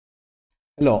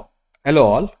Hello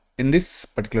all. In this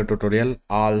particular tutorial,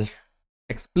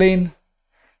 explain,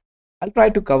 I'll try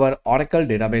to cover Oracle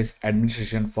Database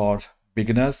Administration for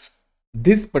beginners.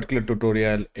 This particular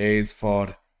tutorial is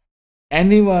for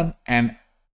anyone and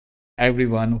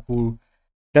everyone who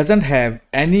doesn't have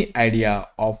any idea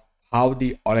of how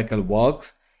the Oracle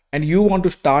works and you want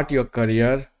to start your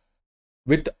career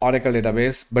with Oracle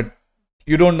Database, but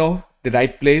you don't know the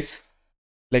right place,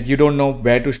 like you don't know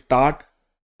where to start.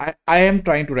 I am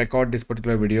trying to record this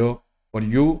particular video for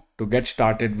you to get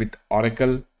started with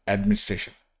Oracle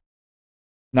administration.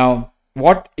 Now,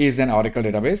 what is an Oracle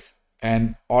database?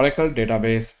 An Oracle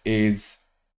database is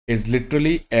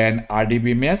literally an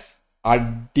RDBMS.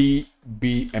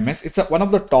 RDBMS. It's one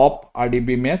of the top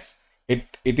RDBMS. It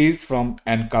is from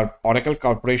an Oracle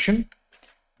Corporation.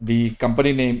 The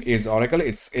company name is Oracle.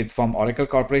 It's from Oracle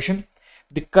Corporation.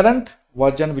 The current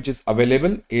version which is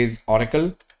available is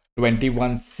Oracle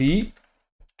 21C,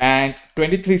 and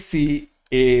 23C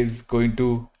is going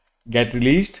to get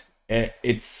released.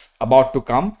 It's about to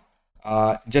come,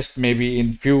 just maybe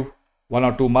in 1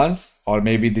 or 2 months, or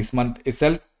maybe this month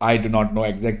itself. I do not know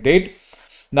exact date.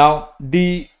 Now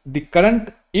the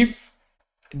current, if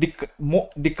the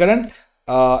current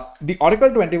the Oracle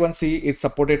 21C is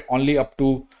supported only up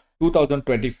to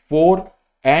 2024,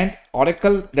 and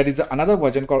Oracle, there is another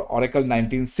version called Oracle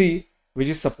 19C which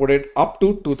is supported up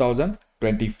to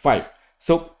 2025.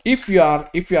 So if you are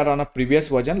on a previous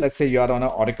version, let's say you are on a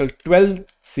Oracle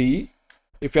 12C,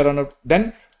 if you are on a,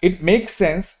 then it makes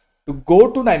sense to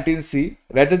go to 19C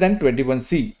rather than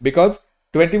 21C, because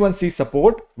 21C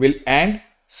support will end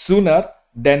sooner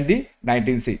than the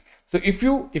 19C. So if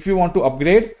you want to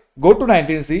upgrade, go to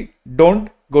 19C, don't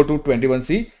go to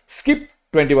 21C, skip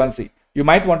 21C. You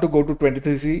might want to go to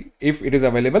 23C if it is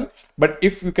available, but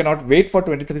if you cannot wait for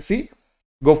 23C,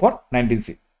 go for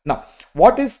 19C. Now,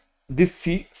 what is this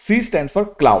C? C stands for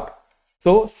cloud.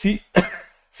 So C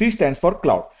C stands for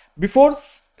cloud. Before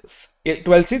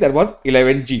 12C, there was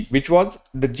 11G, which was,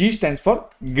 the G stands for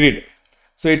grid.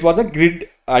 So it was a grid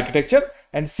architecture,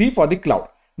 and C for the cloud.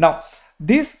 Now,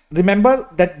 this, remember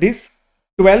that this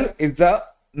 12 is the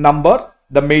number,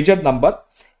 the major number.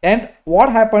 And what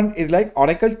happened is, like,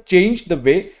 Oracle changed the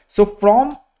way. So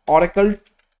from Oracle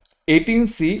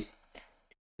 18C,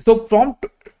 so from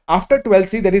after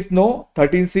 12C, there is no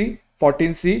 13C,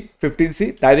 14C,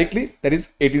 15C, directly there is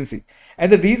 18C.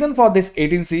 And the reason for this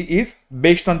 18C is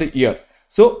based on the year.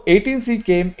 So 18C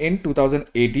came in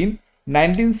 2018,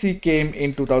 19C came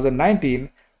in 2019,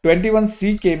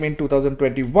 21C came in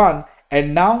 2021,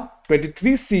 and now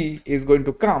 23C is going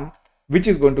to come, which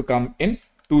is going to come in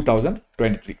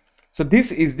 2023. So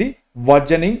this is the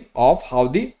versioning of how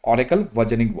the Oracle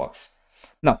versioning works.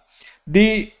 Now,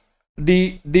 the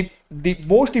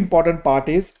most important part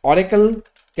is Oracle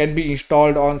can be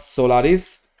installed on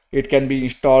Solaris, it can be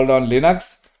installed on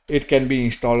Linux, it can be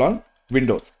installed on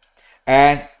Windows,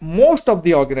 and most of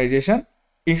the organization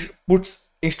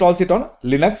installs it on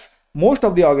Linux. Most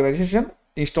of the organization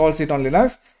installs it on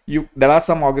Linux. There are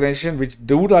some organizations which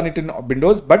do run it in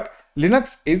Windows, but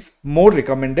Linux is more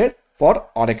recommended for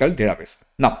Oracle database.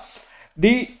 Now,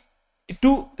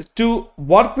 to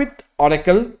work with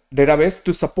Oracle database,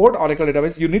 to support Oracle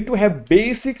database, you need to have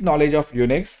basic knowledge of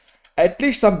Unix, at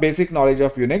least some basic knowledge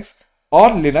of Unix, or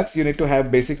Linux. You need to have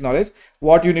basic knowledge.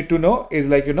 What you need to know is,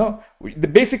 like, the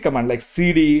basic command like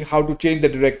cd, how to change the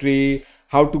directory,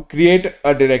 how to create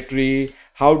a directory,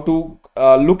 how to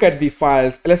look at the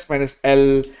files,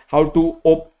 ls-l, how to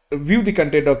view the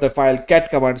content of the file, cat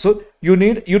command. So you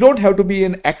don't have to be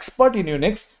an expert in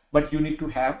Unix, but you need to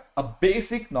have a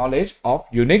basic knowledge of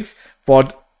Unix for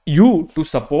you to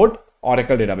support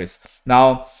Oracle database.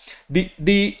 Now,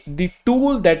 the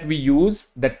tool that we use,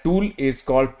 that tool is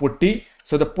called PuTTY.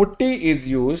 So the PuTTY is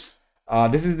used,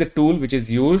 this is the tool which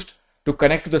is used to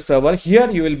connect to the server. Here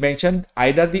you will mention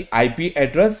either the IP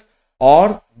address,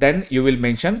 or then you will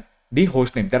mention the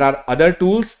host name. There are other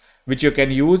tools which you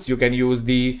can use. You can use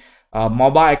the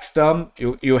MobaXterm.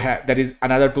 There is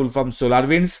another tool from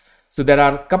SolarWinds. So there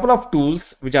are a couple of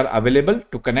tools which are available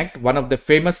to connect. One of the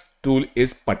famous tool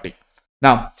is PuTTY.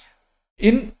 Now,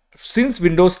 since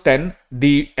Windows 10,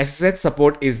 the SSH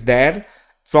support is there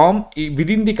from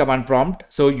within the command prompt.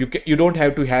 So you don't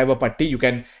have to have a PuTTY. You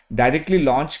can directly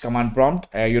launch command prompt.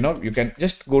 You can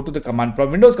just go to the command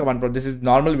prompt, Windows command prompt. This is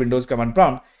normal Windows command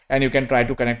prompt, and you can try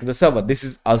to connect to the server. This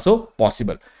is also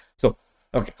possible. So,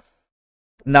 okay.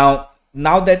 Now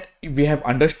that we have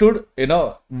understood,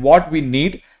 what we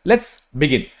need, let's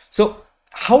begin. So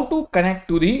how to connect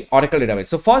to the Oracle database?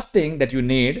 So first thing that you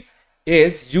need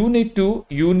is you need to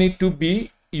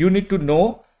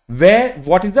know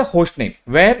what is the host name,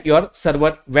 where your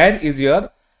server, where is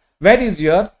your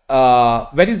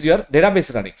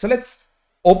database running. So let's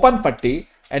open Putty,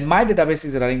 and my database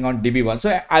is running on DB1.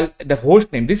 So the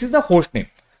host name, this is the host name.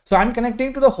 So I'm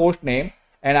connecting to the host name,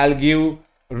 and I'll give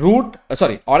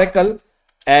Oracle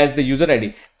as the user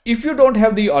ID. If you don't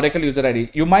have the Oracle user ID,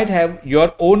 you might have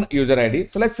your own user ID.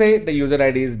 So let's say the user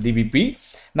ID is DBP.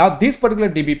 Now this particular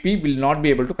DBP will not be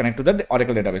able to connect to the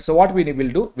Oracle database. So what we will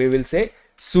do, we will say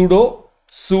sudo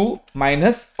su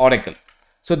minus Oracle.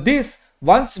 So this,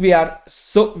 once we are,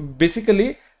 so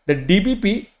basically the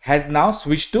DBP has now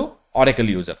switched to Oracle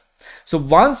user. So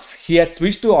once he has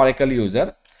switched to Oracle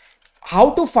user, how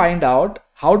to find out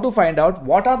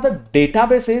what are the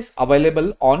databases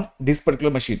available on this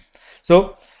particular machine.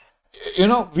 So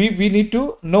we need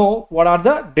to know what are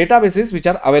the databases which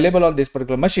are available on this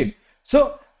particular machine.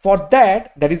 So for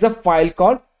that, there is a file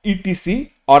called etc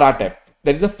ora tab.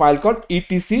 There is a file called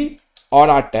etc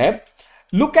ora tab.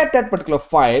 Look at that particular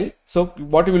file. So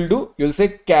what you will do, you will say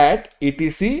cat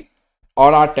etc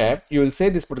ora tab. You will say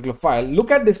this particular file.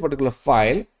 Look at this particular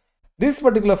file. This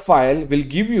particular file will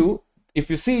give you, if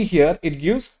you see here, it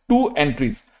gives 2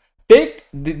 entries. Take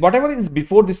whatever is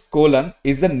before this colon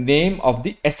is the name of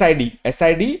the SID.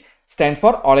 SID stands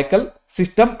for Oracle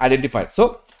System Identifier.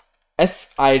 So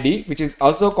SID, which is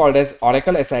also called as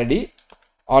Oracle SID,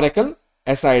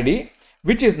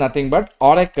 which is nothing but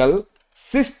Oracle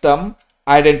System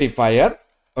Identifier.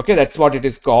 Okay, that's what it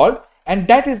is called, and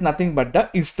that is nothing but the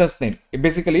instance name.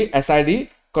 Basically, SID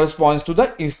corresponds to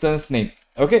the instance name.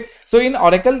 Okay, so in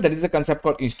Oracle there is a concept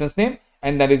called instance name,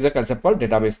 and there is a concept called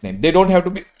database name. They don't have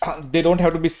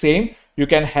to be same. You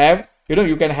can have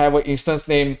an instance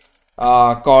name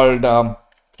called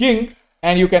king,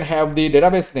 and you can have the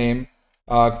database name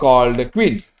called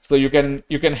queen. So you can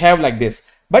have like this.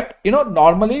 But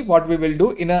normally what we will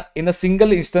do in a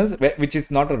single instance, which is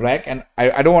not a rack, and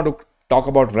I don't want to talk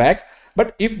about rack,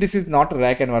 but if this is not a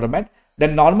rack environment,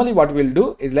 then normally what we'll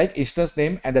do is like instance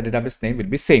name and the database name will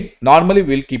be same. Normally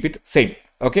we'll keep it same.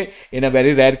 Okay, in a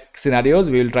very rare scenarios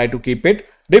we will try to keep it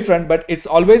different, but it's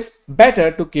always better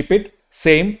to keep it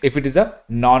same if it is a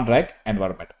non-rack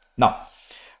environment. Now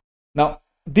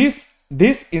this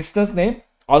instance name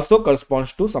also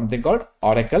corresponds to something called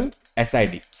Oracle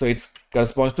SID. So it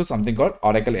corresponds to something called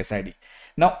Oracle SID.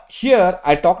 Now here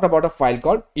I talked about a file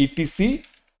called etc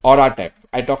ora tab.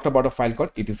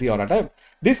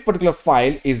 This particular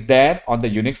file is there on the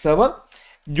Unix server.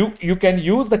 You can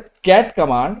use the cat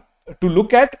command to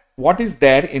look at what is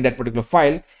there in that particular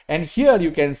file, and here you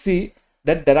can see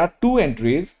that there are 2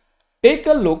 entries. Take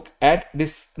a look at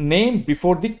this name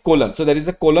before the colon. So there is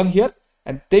a colon here,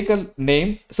 and take a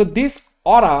name. So this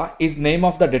Aura is name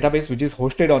of the database which is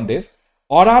hosted on this.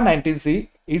 Aura 19c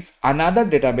is another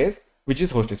database which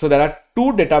is hosted. So there are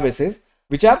 2 databases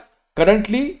which are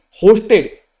currently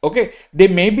hosted. Okay, they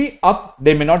may be up,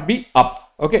 they may not be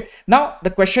up. Okay, now the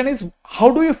question is,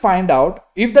 how do you find out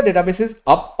if the database is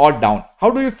up or down? How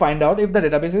do you find out if the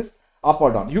database is up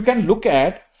or down? You can look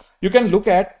at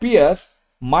ps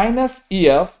minus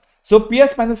ef. So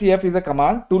ps minus ef is a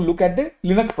command to look at the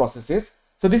Linux processes.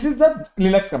 So this is the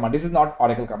Linux command. This is not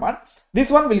Oracle command.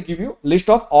 This one will give you list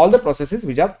of all the processes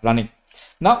which are running.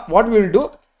 Now what we will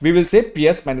do, we will say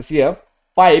ps minus ef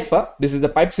pipe. This is the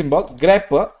pipe symbol,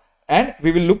 grep, and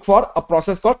we will look for a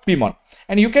process called pmon.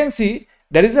 And you can see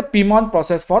there is a pmon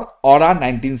process for Aura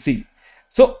 19c.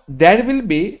 So there will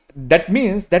be, that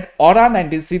means that Aura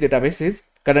 19c database is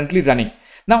currently running.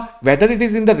 Now whether it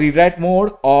is in the read write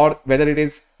mode or whether it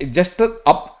is just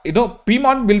up,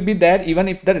 pmon will be there even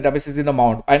if the database is in the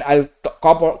mount, and I'll talk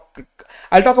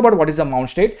about what is a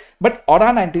mount state. But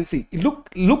Aura 19c,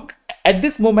 look at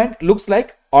this moment, looks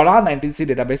like Aura 19c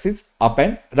database is up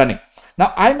and running.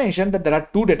 Now I mentioned that there are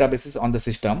 2 databases on the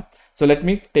system. So let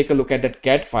me take a look at that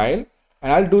cat file,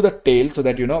 and I'll do the tail so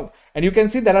that and you can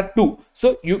see there are 2.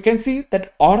 So you can see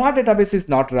that Aura database is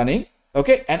not running.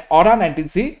 Okay, and Aura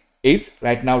 19c is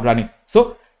right now running.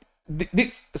 So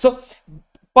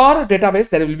per database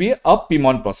there will be a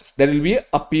pmon process. There will be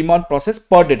a pmon process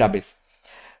per database.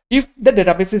 If the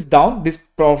database is down, this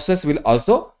process will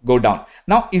also go down.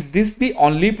 Now, is this the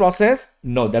only process?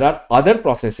 No, there are other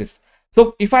processes.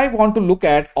 So if I want to look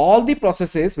at all the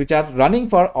processes which are running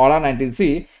for Aura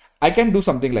 19c, I can do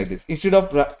something like this. Instead of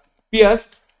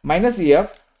ps minus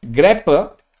ef grep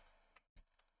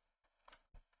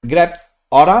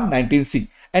Aura 19c,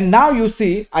 and now you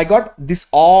see I got this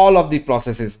all of the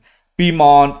processes: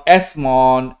 pmon,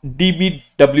 smon,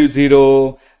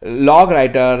 dbw0, log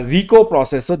writer, reco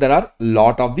process. So there are a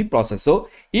lot of the process. So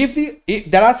if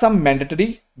there are some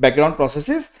mandatory background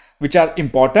processes, which are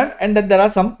important, and then there are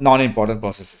some non-important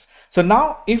processes. So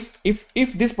now if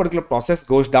this particular process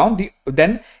goes down,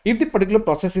 then if the particular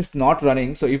process is not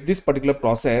running, so if this particular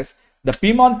process, the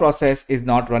pmon process is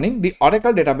not running, the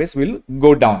Oracle database will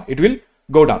go down. It will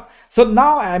go down. So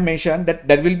now I mentioned that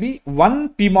there will be one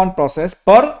pmon process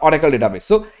per Oracle database.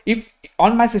 So if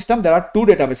on my system there are two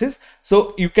databases,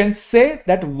 so you can say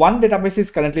that one database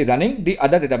is currently running, the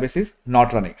other database is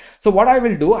not running. So what I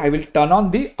will do, I will turn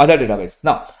on the other database.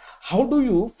 Now how do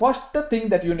you, first thing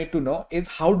that you need to know is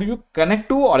how do you connect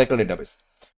to Oracle database.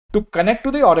 To connect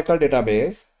to the Oracle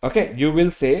database, okay, you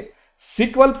will say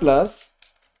SQL plus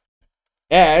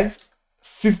as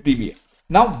sysdba.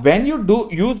 Now when you do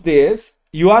use this,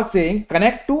 you are saying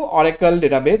connect to Oracle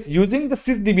database using the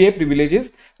sysdba privileges,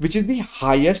 which is the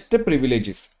highest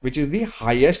privileges, which is the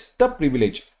highest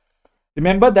privilege.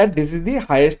 Remember that this is the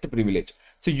highest privilege.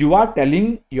 So you are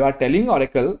telling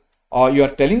Oracle, or you are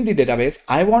telling the database,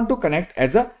 I want to connect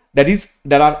as a,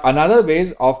 there are another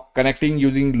ways of connecting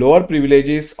using lower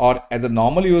privileges or as a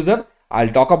normal user. I'll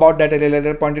talk about that at a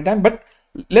later point in time, but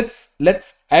let's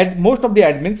as most of the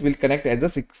admins will connect as a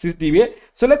sysdba.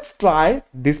 So let's try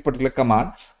this particular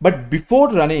command. But before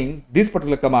running this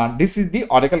particular command, this is the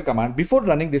Oracle command. Before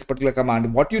running this particular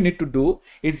command, what you need to do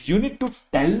is you need to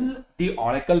tell the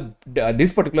Oracle,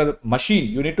 this particular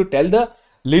machine, you need to tell the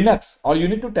Linux, or you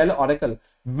need to tell Oracle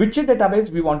which database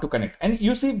we want to connect. And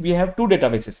you see we have two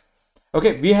databases.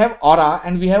 Okay, we have Aura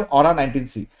and we have Aura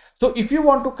 19c. So if you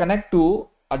want to connect to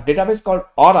a database called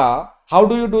Aura, how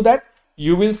do you do that?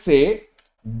 You will say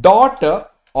dot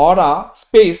Aura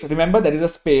space, remember there is a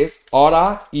space,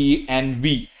 Aura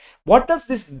env. What does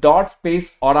this dot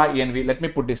space Aura env? Let me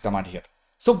put this command here.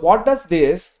 So what does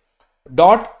this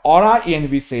dot Aura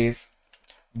env says?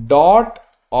 Dot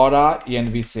Aura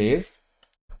env says,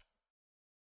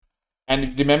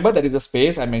 and remember there is a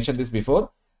space, I mentioned this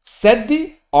before, set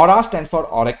the Aura stands for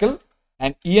Oracle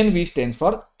and env stands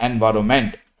for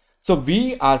environment. So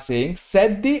we are saying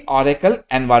set the Oracle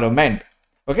environment.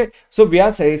 Okay, so we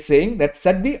are saying that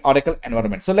set the Oracle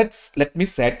environment. So let me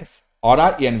set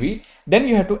Aura env. Then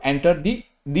you have to enter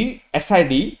the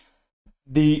SID,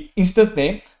 the instance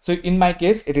name. So in my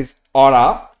case it is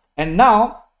Aura. And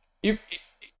now if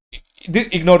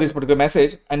ignore this particular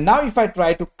message, and now if I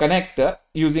try to connect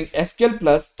using SQL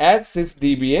plus as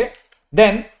sysdba,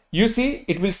 then you see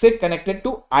it will say connected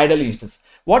to idle instance.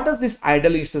 What does this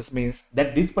idle instance means?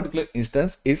 That this particular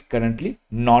instance is currently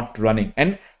not running,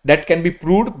 and that can be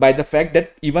proved by the fact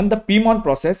that even the pmon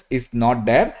process is not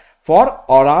there for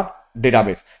Aura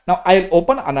database. Now I'll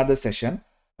open another session.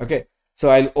 Okay, so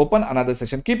I'll open another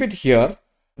session, keep it here.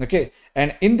 Okay,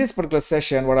 and in this particular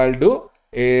session what I'll do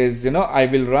is, I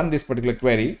will run this particular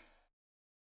query,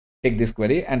 take this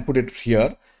query and put it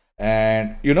here,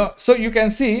 and so you can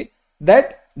see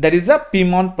that there is a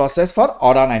pmon process for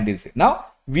Aura 19c. Now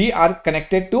we are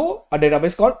connected to a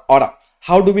database called Aura.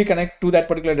 How do we connect to that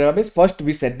particular database? First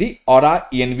we set the Aura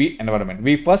env environment.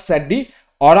 We first set the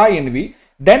Aura env,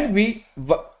 then we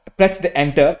press the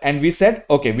enter and we said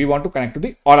okay, we want to connect to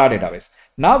the Aura database.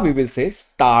 Now we will say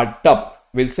startup.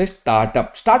 We'll say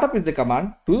startup. Startup is the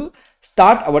command to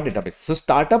start our database. So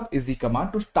startup is the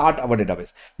command to start our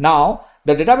database. Now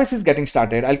the database is getting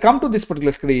started. I'll come to this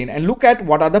particular screen and look at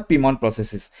what are the pmon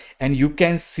processes, and you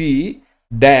can see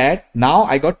that now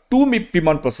I got two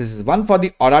pmon processes, one for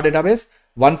the Aura database,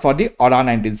 one for the Aura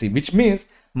 19c, which means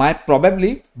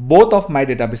probably both of my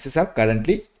databases are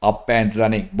currently up and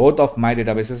running. Both of my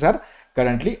databases are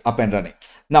currently up and running.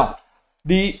 Now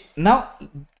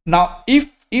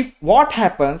if what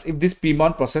happens if this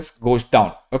pmon process goes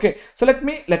down? Okay, so let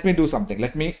me do something.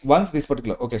 Let me once this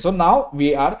particular, okay, so now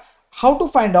we are, how to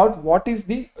find out what is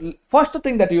the first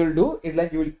thing that you will do is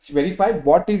like you will verify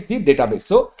what is the database.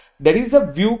 So there is a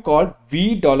view called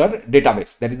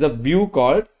 $database. There is a view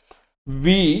called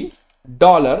 $database.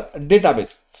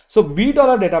 So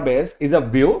 $database is a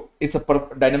view, it's a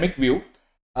dynamic view.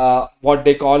 What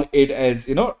they call it as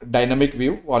dynamic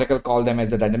view. Oracle call them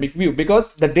as a dynamic view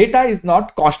because the data is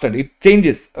not constant, it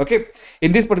changes. Okay,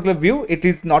 in this particular view it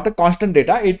is not a constant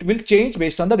data, it will change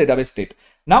based on the database state.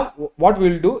 Now what we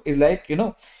will do is like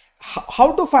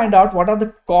how to find out what are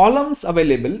the columns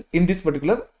available in this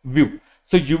particular view.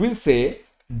 So you will say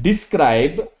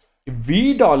describe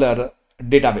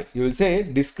 $database. You will say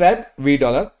describe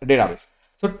 $database.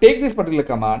 So take this particular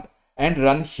command and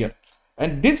run here.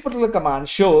 And this particular command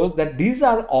shows that these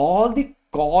are all the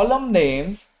column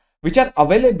names which are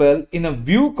available in a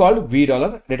view called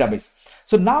 $database.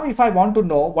 So now if I want to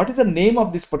know what is the name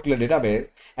of this particular database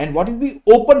and what is the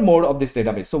open mode of this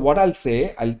database. So what I'll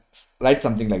say, I'll write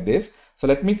something like this. So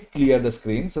let me clear the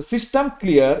screen. So system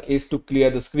clear is to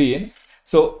clear the screen.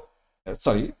 So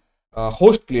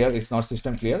host clear is not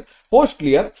system clear, host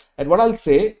clear. And what I'll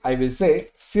say, I will say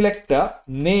select a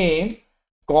name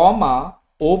comma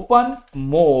open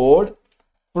mode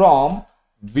from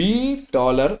v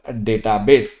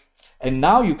 $database. And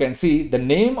now you can see the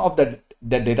name of the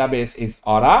database is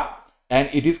Aura, and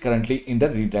it is currently in the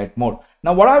read write mode.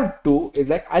 Now what I'll do is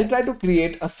like I'll try to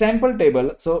create a sample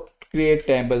table. So create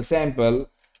table sample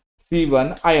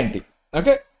c1 int.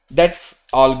 Okay, that's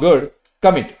all good.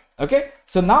 Commit. Okay,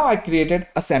 so now I created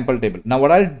a sample table. Now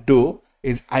what I'll do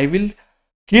is I will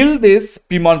kill this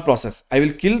pmon process. I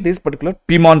will kill this particular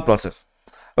pmon process.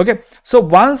 Okay, so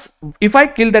if I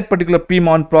kill that particular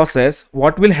pmon process,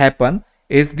 what will happen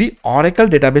is the Oracle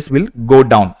database will go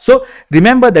down. So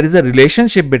remember, there is a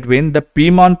relationship between the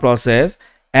pmon process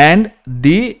and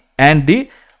the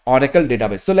Oracle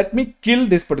database. So let me kill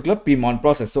this particular pmon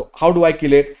process. So how do I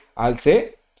kill it? I'll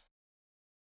say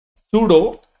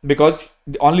sudo, because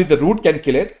only the root can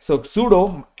kill it. So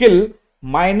sudo kill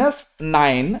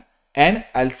 -9 and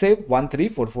I'll say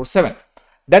 13447.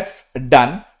 That's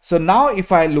done. So now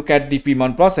if I look at the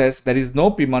pmon process, there is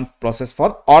no pmon process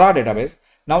for Aura database.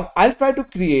 Now I'll try to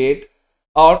create,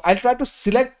 or I'll try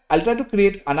to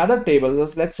create another table.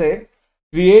 So let's say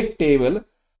create table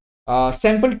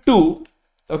sample2.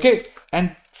 Okay,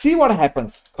 and see what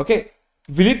happens. Okay,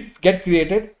 will it get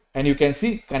created? And you can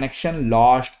see connection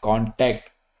lost contact.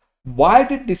 Why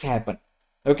did this happen?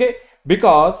 Okay,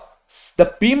 because the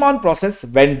pmon process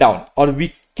went down, or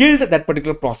we killed that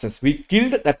particular process. We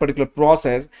killed that particular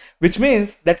process, which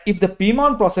means that if the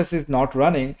pmon process is not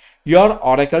running, your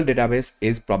Oracle database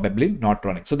is probably not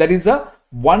running. So there is a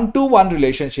one-to-one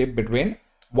relationship between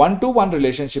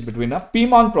a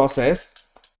pmon process,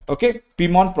 okay,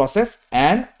 pmon process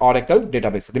and Oracle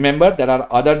database. Remember, there are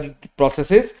other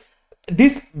processes.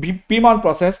 These pmon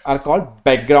process are called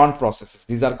background processes.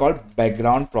 These are called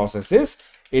background processes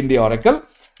in the Oracle.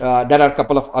 There are a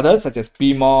couple of others such as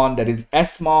pmon, there is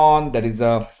smon, there is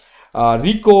a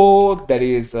Rico, there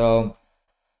is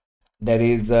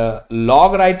a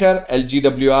log writer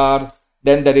lgwr,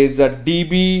 then there is a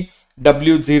db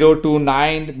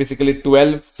w029, basically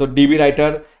 12, so db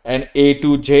writer, and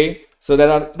a2j. So there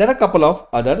are a couple of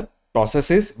other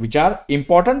processes which are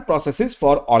important processes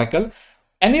for Oracle.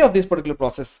 Any of this particular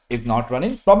process is not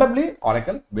running, probably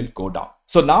Oracle will go down.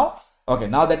 So now, okay,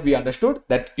 now that we understood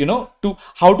that, you know,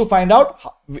 how to find out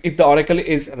if the Oracle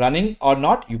is running or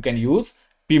not, you can use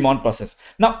pmon process.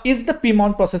 Now, is the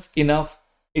pmon process enough?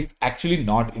 It's actually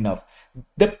not enough.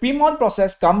 The pmon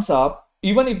process comes up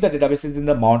even if the database is in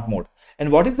the mount mode.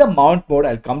 And what is the mount mode?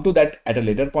 I'll come to that at a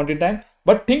later point in time.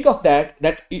 But think of that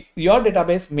your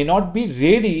database may not be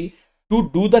ready to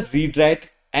do the read write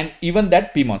and even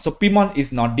that pmon. So pmon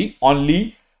is not the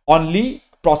only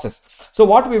process. So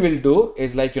what we will do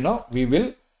is, like, you know, we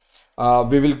will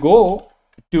go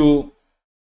to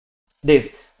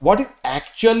this. What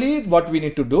we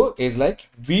need to do is, like,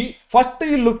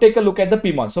 take a look at the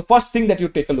pmon. So first thing that you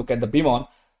take a look at the pmon.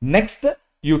 Next,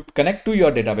 you connect to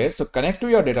your database. So connect to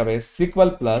your database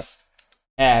SQL plus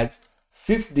as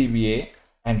sysdba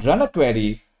and run a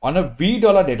query on a v$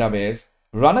 database.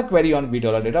 Run a query on v$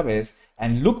 database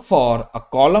and look for a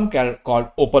column called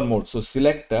open mode. So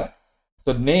select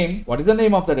the name. What is the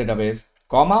name of the database?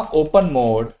 Comma open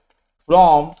mode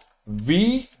from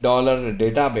v$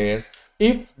 database.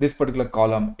 If this particular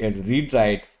column is read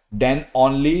write, then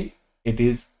only it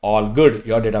is all good.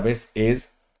 Your database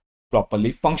is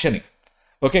properly functioning.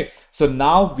 Okay, so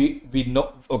now we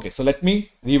know. Okay, so let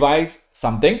me revise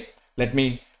something. Let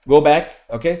me go back.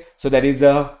 Okay, so there is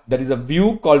a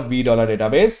view called v$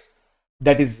 database.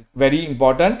 That is very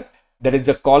important. There is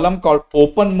a column called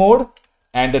open mode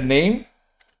and the name.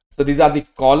 So these are the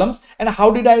columns. And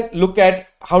how did I look at,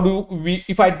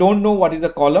 if I don't know what is the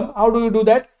column, how do you do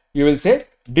that? You will say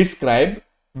describe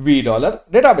v$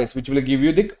 database, which will give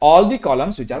you all the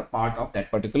columns which are part of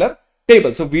that particular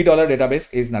table. So v$ database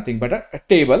is nothing but a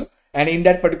table, and in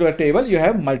that particular table you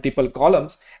have multiple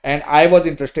columns, and I was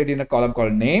interested in a column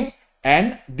called name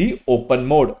and the open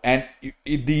mode. And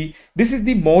this is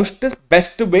the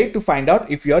best way to find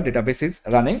out if your database is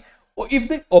running. If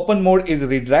the open mode is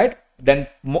read write, then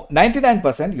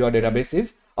 99% your database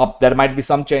is up. There might be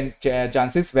some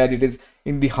chances where it is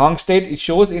in the hung state. It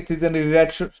shows it is in read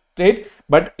write state,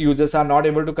 but users are not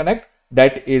able to connect.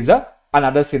 That is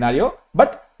another scenario.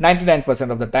 But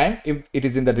 99% of the time, if it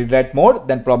is in the read write mode,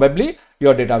 then probably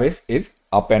your database is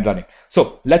up and running.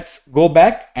 So let's go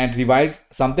back and revise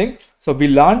something. So we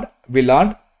learned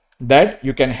that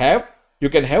you can have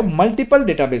multiple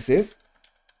databases.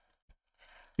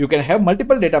 you can have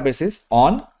multiple databases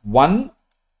on one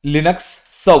Linux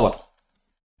server.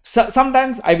 So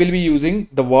sometimes I will be using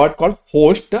the word called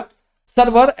host.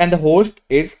 Server and the host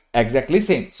is exactly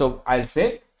same. So I'll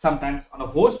say sometimes on a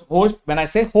host, when I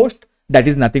say host, that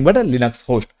is nothing but a Linux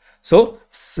host. So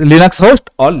Linux host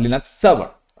or Linux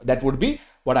server, that would be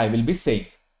what I will be saying.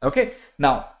 Okay.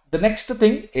 Now the next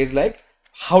thing is like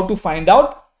how to find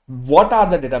out what are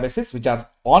the databases which are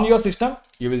on your system.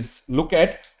 You will look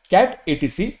at cat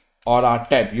etc or r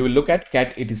tab. You will look at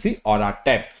cat etc or r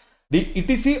tab. The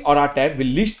etc or r tab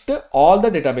will list all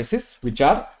the databases which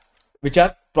are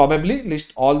probably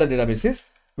list all the databases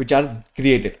which are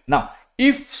created. Now,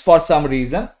 if for some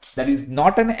reason there is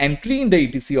not an entry in the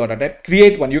etc or r tab,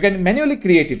 create one. You can manually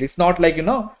create it. It's not like, you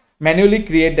know, manually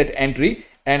create that entry,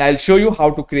 and I'll show you how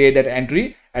to create that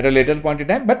entry at a later point in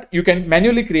time, but you can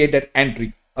manually create that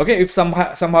entry. Okay, if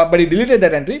somebody deleted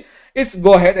that entry, it's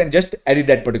go ahead and just edit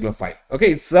that particular file.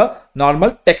 Okay, it's a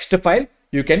normal text file.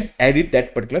 You can edit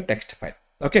that particular text file.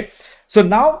 Okay, so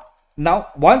now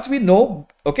once we know,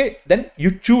 okay, then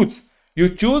you choose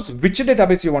which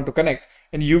database you want to connect,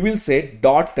 and you will say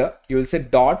dot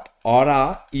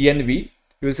aura env.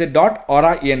 You will say dot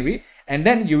aura env, and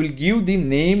then you will give the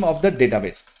name of the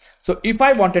database. So if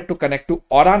I wanted to connect to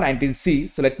Aura 19c,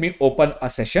 so let me open a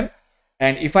session.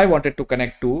 And if I wanted to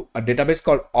connect to a database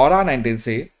called Aura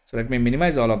 19c, so let me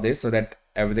minimize all of this so that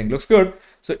everything looks good.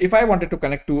 So if I wanted to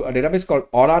connect to a database called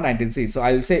Aura 19c, so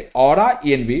I will say Aura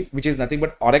env, which is nothing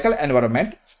but Oracle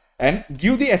environment, and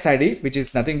give the SID, which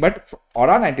is nothing but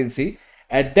Aura 19c.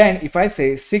 And then if I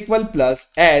say SQL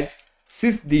plus adds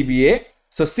sysdba,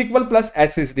 so SQL plus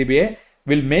adds sysdba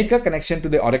will make a connection to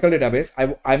the Oracle database.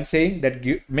 I'm saying that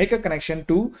make a connection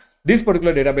to this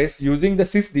particular database using the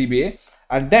sysdba.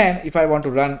 And then if I want to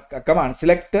run a command,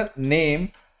 select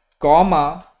name,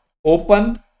 comma,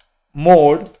 open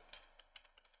mode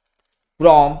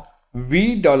from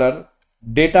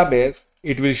v$database,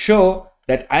 it will show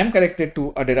that I'm connected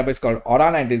to a database called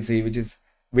Aura 19c,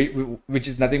 which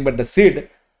is nothing but the SID,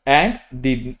 and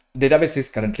the database is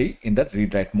currently in the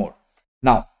read-write mode.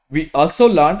 Now, we also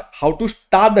learned how to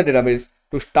start the database.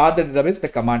 To start the database, the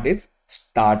command is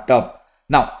startup.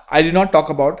 Now, I did not talk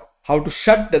about how to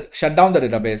shut down the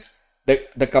database.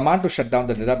 The command to shut down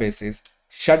the database is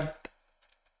shut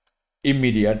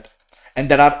immediate, and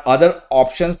there are other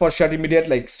options for shut immediate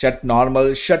like shut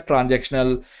normal, shut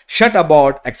transactional, shut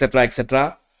abort, etc,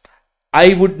 etc.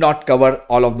 I would not cover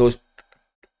all of those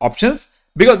options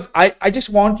because I just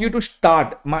want you to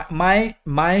start. My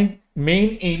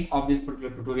main aim of this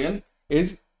particular tutorial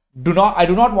is I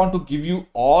do not want to give you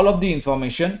all of the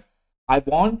information. I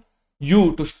want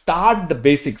you to start the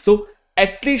basics. So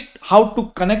at least how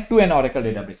to connect to an Oracle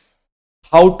database,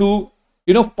 how to,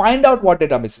 you know, find out what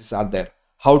databases are there,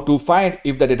 how to find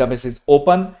if the database is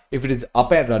open, if it is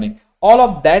up and running. All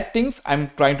of that things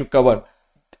I'm trying to cover.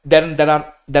 Then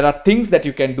there are things that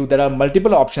you can do. There are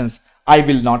multiple options. I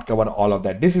will not cover all of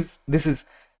that. This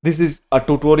is a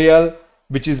tutorial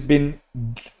which has been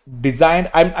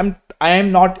designed. I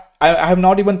have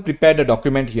not even prepared a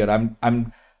document here.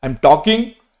 I'm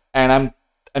talking and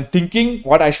I'm thinking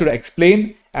what I should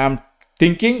explain. I'm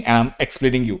thinking and I'm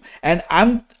explaining you, and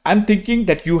I'm thinking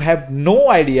that you have no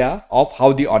idea of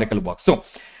how the Oracle works. So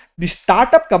the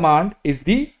startup command is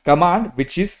the command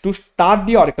which is to start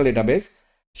the Oracle database.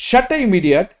 Shut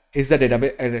immediate is the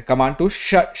database command to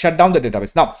shut down the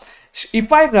database. Now,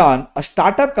 if I run a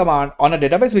startup command on a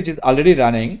database which is already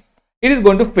running, it is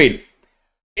going to fail.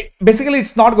 Basically,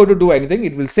 it's not going to do anything.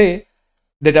 It will say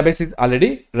database is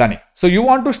already running. So you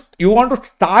want to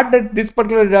start this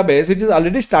particular database which is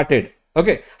already started.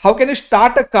 Okay, how can you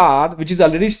start a car which is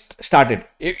already started?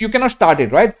 You cannot start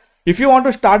it, right? If you want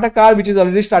to start a car which is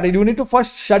already started, you need to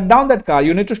first shut down that car.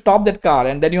 You need to stop that car,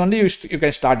 and then you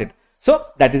can start it. So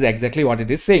that is exactly what it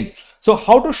is saying. So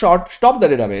how to stop the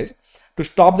database? To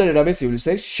stop the database, you will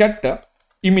say shut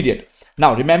immediate.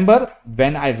 Now remember,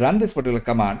 when I run this particular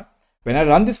command,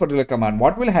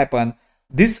 what will happen?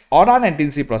 This Aura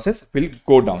 19c process will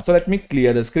go down. So let me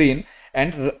clear the screen,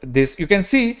 and this you can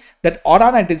see that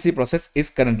Aura 19c process is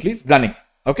currently running.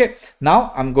 Okay,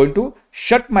 now I'm going to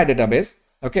shut my database.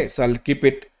 Okay, so I'll keep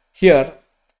it here.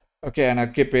 Okay, and I'll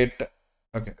keep it.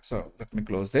 Okay, so let me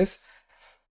close this,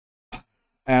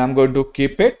 and I'm going to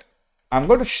keep it. I'm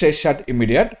going to say shut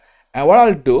immediate, and what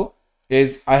I'll do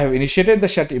is I have initiated the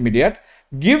shut immediate.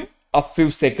 Give a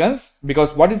few seconds,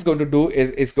 because what it's going to do is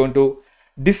it's going to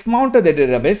dismount the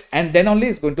database, and then only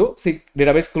it's going to see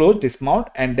database close, dismount,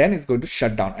 and then it's going to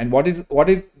shut down. And what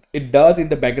it does in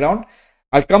the background,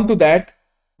 I'll come to that,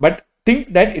 but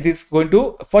think that it is going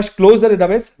to first close the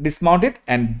database, dismount it,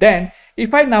 and then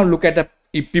if I now look at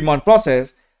pmon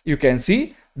process, you can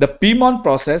see the pmon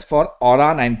process for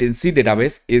Aura 19c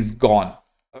database is gone.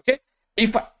 Okay,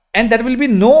 and there will be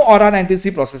no Aura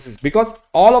 19c processes because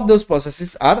all of those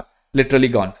processes are literally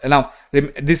gone. Now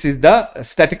this is the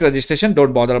static registration,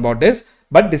 don't bother about this,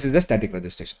 but this is the static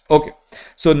registration. Okay,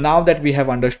 so now that we have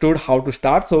understood how to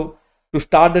start, so to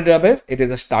start the database, it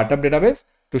is a startup database.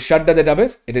 To shut the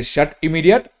database, it is shut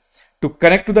immediate. To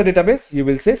connect to the database, you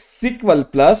will say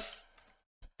SQL plus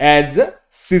as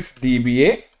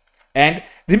sysdba. And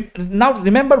now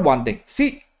remember one thing,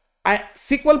 see,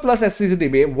 SQL plus as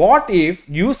sysdba, what if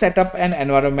you set up an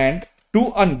environment to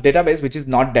a database which is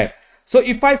not there? So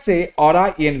if I say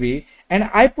Aura env and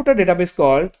I put a database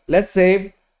called, let's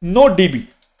say, NoDB.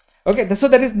 Okay, so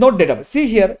there is no database. See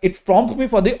here, it prompts me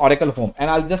for the Oracle home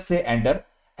and I'll just say enter.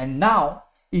 And now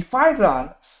if I run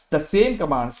the same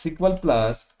command SQL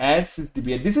plus as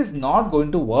sysdba, this is not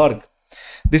going to work.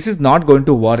 This is not going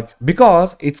to work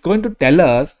because it's going to tell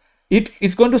us,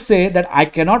 it's going to say that I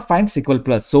cannot find SQL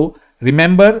plus. So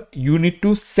remember, you need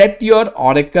to set your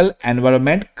Oracle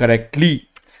environment correctly.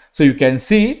 So you can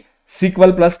see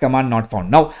SQL plus command not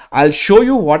found. Now I'll show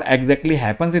you what exactly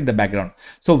happens in the background.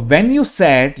 So when you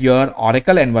set your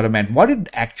Oracle environment, what it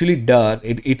actually does,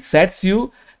 it sets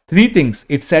you three things.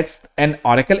 It sets an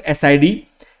Oracle SID,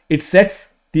 it sets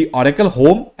the Oracle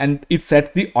home, and it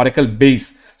sets the Oracle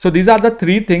base. So these are the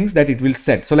three things that it will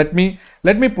set. So let me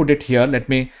put it here. Let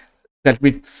me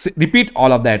repeat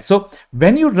all of that. So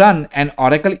when you run an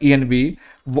Oracle env,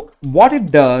 what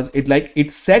it does,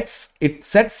 it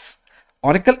sets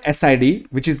Oracle SID,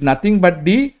 which is nothing but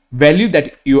the value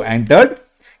that you entered.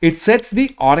 It sets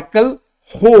the Oracle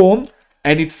home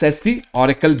and it sets the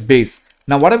Oracle base.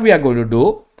 Now what we are going to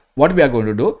do? What we are going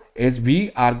to do is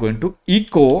we are going to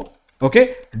echo,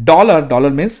 okay, dollar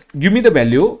means give me the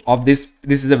value of this.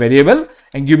 This is the variable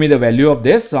and give me the value of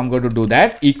this. So I'm going to do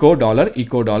that, echo dollar,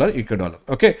 echo dollar, echo dollar.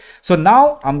 Okay. So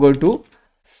now I'm going to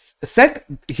set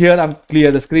here, I'm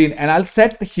clear the screen and I'll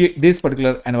set here this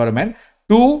particular environment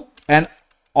to an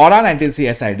Aura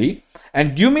 19c SID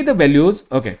and give me the values.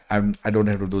 Okay, I don't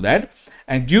have to do that.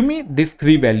 And give me these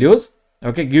three values.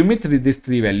 Okay, give me these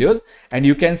three values, and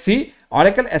you can see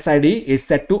Oracle SID is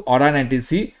set to Aura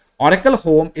 19c, Oracle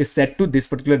home is set to this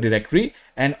particular directory,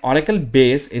 and Oracle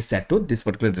base is set to this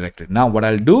particular directory. Now what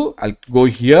I'll do, I'll go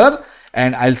here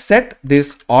and I'll set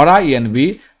this Aura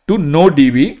env to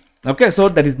NoDB. Okay, so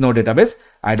that is no database,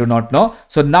 I do not know.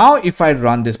 So now if I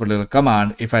run this particular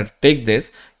command, if I take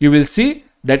this, you will see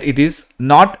that it is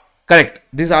not correct.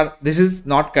 This is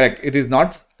not correct. It is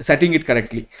not setting it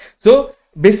correctly. So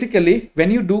basically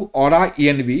when you do Aura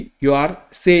env, you are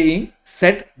saying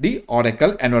set the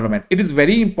Oracle environment. It is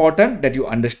very important that you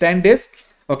understand this.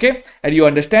 Okay, and you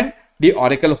understand the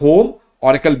Oracle home,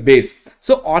 Oracle base.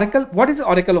 So Oracle, what is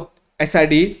Oracle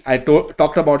SID? I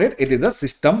talked about it. It is a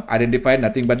system identifier,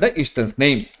 nothing but the instance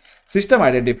name. System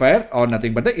identifier or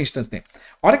nothing but the instance name.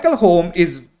 Oracle home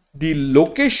is the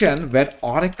location where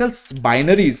Oracle's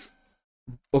binaries,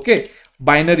 okay,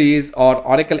 binaries or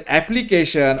Oracle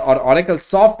application or Oracle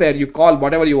software, you call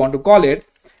whatever you want to call it,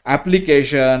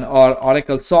 application or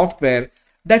Oracle software,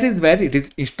 that is where it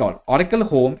is installed. Oracle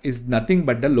home is nothing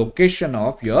but the location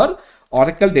of your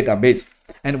Oracle database.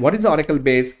 And what is the Oracle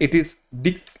base? It is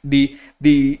the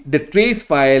trace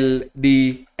file,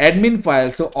 the admin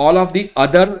file. So all of the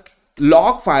other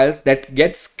log files that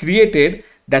gets created,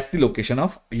 that's the location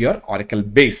of your Oracle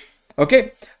base.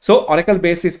 Okay, so Oracle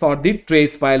base is for the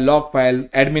trace file, log file,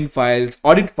 admin files,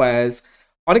 audit files.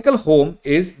 Oracle home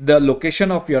is the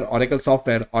location of your Oracle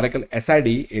software. Oracle SID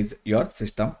is your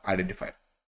system identifier.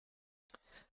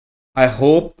 I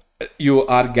hope you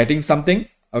are getting something.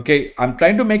 Okay, I'm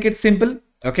trying to make it simple.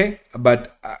 Okay,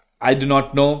 but I do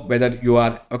not know whether you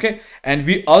are okay. And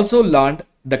we also learned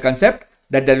the concept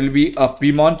that there will be a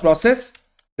pmon process.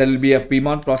 There will be a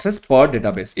pmon process per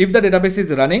database. If the database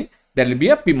is running, there will be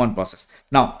a pmon process.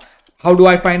 Now, how do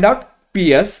I find out?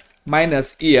 ps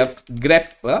minus ef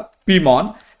grep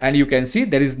pmon, and you can see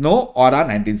there is no Aura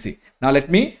 19c. Now let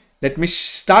me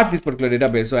start this particular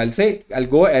database. So I'll say, I'll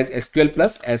go as SQL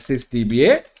plus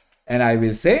sysdba and I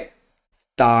will say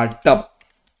startup.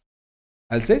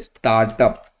 I'll say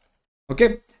startup.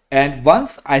 Okay, and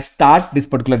once I start this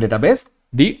particular database,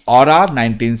 the Aura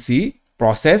 19c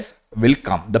process will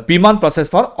come. The pmon process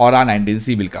for Aura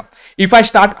 19c will come. If I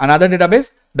start another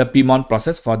database, the pmon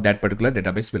process for that particular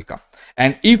database will come.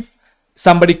 And if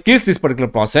somebody kills this particular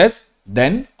process,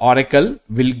 then Oracle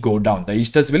will go down. The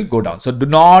instance will go down. So do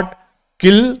not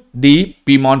kill the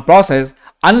pmon process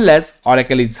unless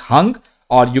Oracle is hung,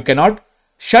 or you cannot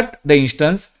shut the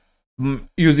instance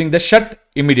using the shut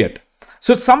immediate.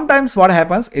 So sometimes what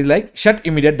happens is like shut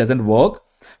immediate doesn't work.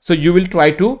 So you will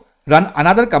try to run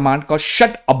another command called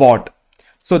shut abort.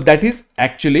 So that is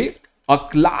actually a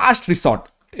last resort.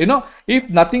 You know, if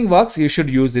nothing works, you should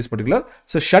use this particular.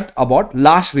 So shut abort,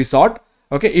 last resort.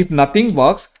 Okay, if nothing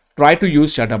works, try to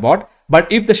use shut abort.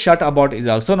 But if the shut abort is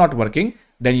also not working,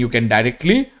 then you can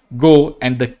directly go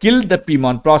and kill the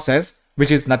pmon process, which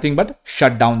is nothing but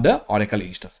shut down the Oracle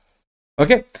instance.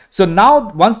 Okay, so now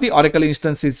once the Oracle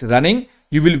instance is running,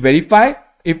 you will verify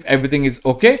if everything is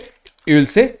okay. You will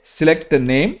say select the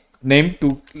name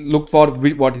to look for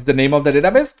what is the name of the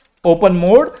database, open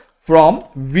mode from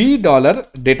 $v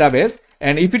database,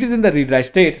 and if it is in the read write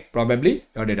state, probably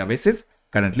your database is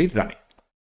currently running.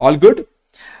 All good.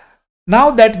 Now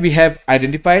that we have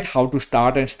identified how to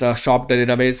start and stop the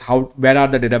database, where are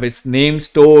the database names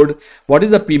stored, what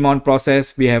is the pmon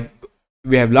process, we have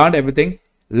learned everything.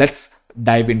 Let's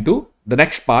dive into the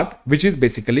next part, which is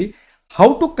basically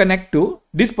how to connect to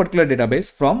this particular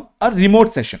database from a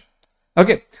remote session.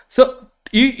 Okay, so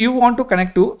you want to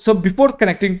connect to, so before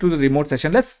connecting to the remote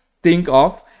session, let's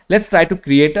try to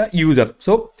create a user.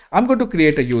 So I'm going to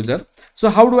create a user. So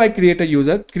how do I create a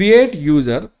user? Create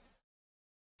user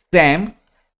Sam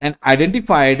and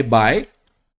identified by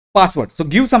password. So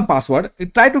give some password.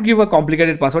 Try to give a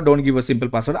complicated password. Don't give a simple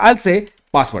password. I'll say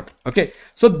password. Okay.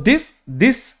 So this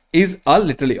is a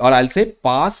literally, or I'll say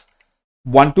pass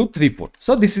 1234.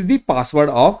 So this is the password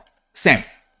of Sam.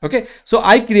 Okay. So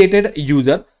I created a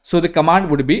user. So the command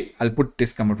would be, I'll put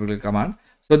this command.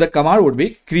 So the command would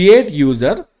be create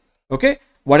user. Okay.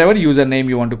 Whatever username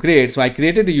you want to create. So I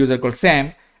created a user called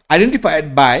Sam,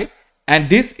 identified by, and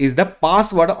this is the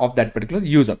password of that particular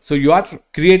user. So you are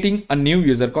creating a new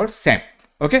user called Sam.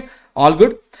 Okay, all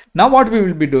good. Now what we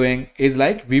will be doing is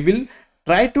like we will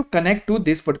try to connect to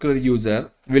this particular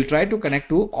user. We'll try to connect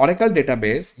to Oracle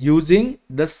database using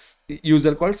this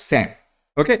user called Sam.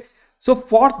 Okay, so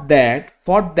for that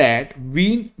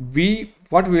we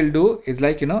what we will do is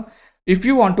like, you know, if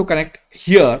you want to connect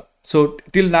here, so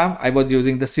till now I was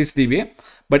using the sysdba,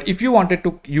 but if you wanted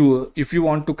to if you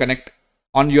want to connect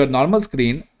on your normal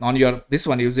screen, on your this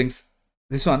one, using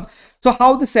this one, so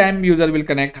how the SAM user will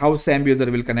connect,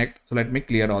 so let me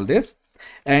clear all this.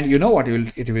 And you know what he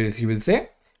will say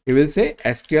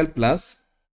SQL plus,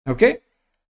 okay,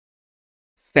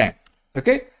 SAM.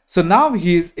 Okay, so now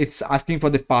it's asking for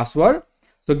the password.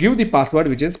 So give the password,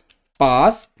 which is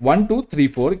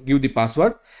pass1234. Give the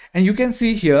password, and you can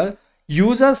see here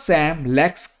user Sam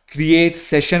lacks create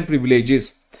session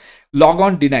privileges,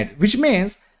 logon denied, which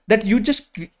means that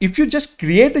if you just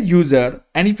create a user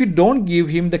and if you don't give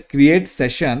him the create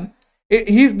session,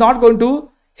 he will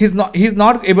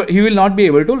not be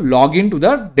able to log into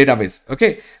the database.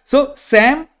 Okay, so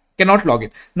Sam cannot log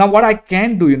in. Now what I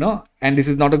can do, you know, and this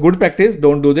is not a good practice,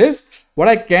 don't do this. What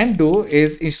I can do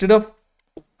is, instead of,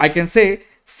 I can say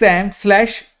Sam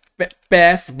slash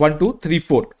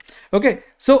pass1234. Okay,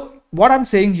 so what I'm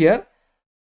saying here,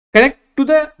 connect to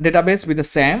the database with the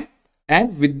Sam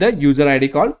and with the user ID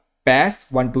called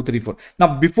pass1234.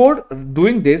 Now before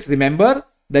doing this, remember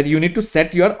that you need to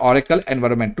set your Oracle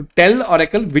environment, to tell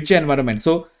Oracle which environment.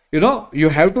 So you know, you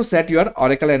have to set your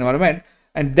Oracle environment,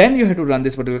 and then you have to run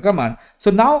this particular command.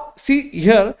 So now see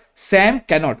here, Sam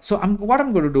cannot. So what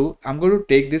I'm going to do, I'm going to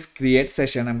take this create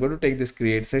session,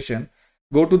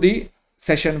 go to the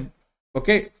session,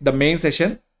 okay, the main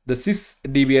session, the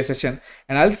sysdba session,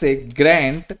 and I'll say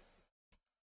grant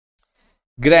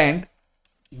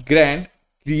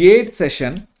create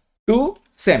session to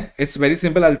Sam. It's very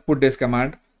simple. I'll put this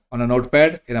command on a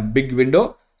notepad in a big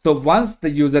window. So once the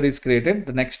user is created,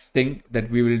 the next thing that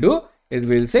we will do is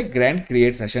we will say grant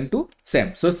create session to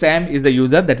Sam. So Sam is the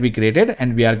user that we created,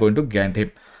 and we are going to grant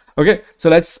him. Okay, so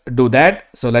let's do that.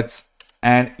 So let's,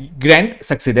 and grant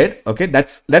succeeded. Okay,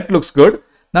 that looks good.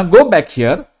 Now go back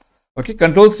here. Okay,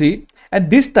 Control C, and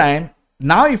this time,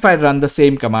 now if I run the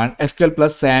same command, SQL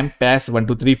plus Sam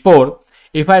pass1234,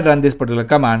 if I run this particular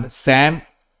command, Sam,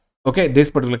 okay, this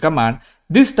particular command,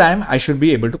 this time I should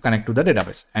be able to connect to the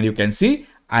database, and you can see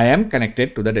I am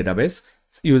connected to the database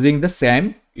using the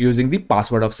Sam, using the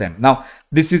password of Sam. Now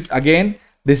this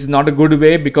is not a good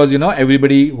way, because you know,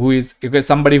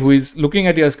 somebody who is looking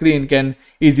at your screen can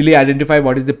easily identify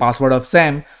what is the password of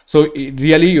Sam. So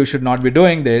really you should not be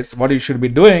doing this. What you should be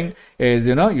doing is,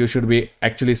 you know, you should be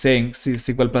actually saying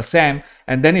SQL plus Sam,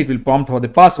 and then it will prompt for the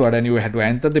password, and you have to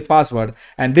enter the password,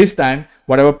 and this time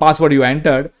whatever password you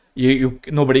entered,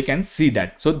 nobody can see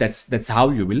that. So that's how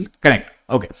you will connect.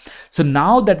 Okay, so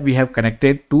now that we have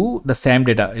connected to the Sam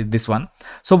data, this one,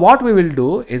 so what we will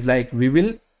do is like we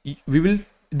will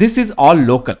this is all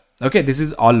local. Okay, this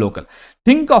is all local.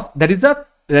 Think of, there is a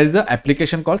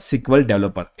application called SQL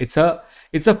Developer. It's a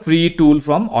free tool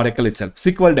from Oracle itself.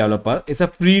 SQL Developer is a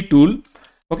free tool.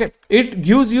 Okay, it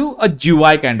gives you a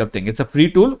GUI kind of thing. It's a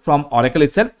free tool from Oracle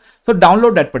itself. So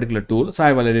download that particular tool. So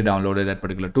I've already downloaded that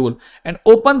particular tool and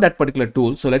open that particular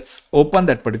tool. So let's open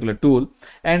that particular tool,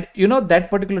 and you know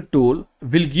that particular tool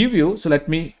will give you. So let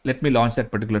me launch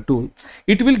that particular tool.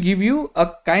 It will give you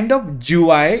a kind of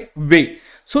GUI way.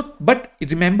 So, but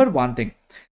remember one thing.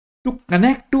 To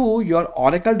connect to your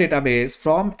Oracle database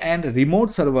from a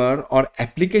remote server or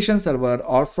application server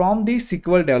or from the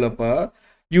SQL developer,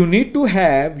 you need to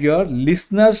have your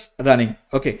listeners running.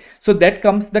 Okay, so that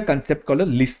comes the concept called a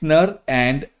listener,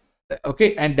 and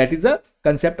okay, and that is a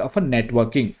concept of a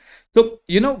networking. So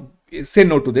you know, say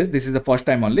no to this. This is the first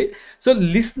time only. So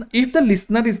listen, if the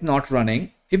listener is not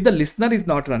running,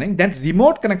 then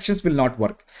remote connections will not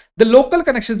work. The local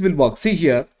connections will work. See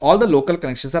here, all the local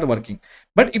connections are working.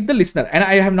 But if the listener, and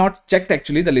I have not checked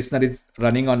actually the listener is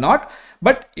running or not,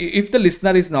 but if the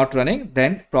listener is not running,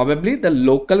 then probably the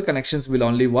local connections will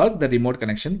only work. The remote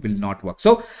connection will not work.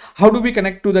 So how do we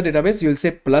connect to the database? You'll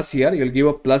say plus here, you'll give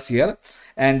a plus here,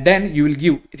 and then you will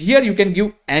give here, you can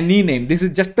give any name. This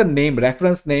is just a name,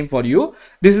 reference name for you.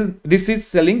 This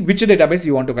is telling which database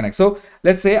you want to connect. So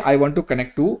let's say I want to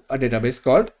connect to a database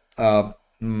called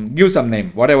give some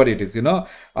name, whatever it is, you know,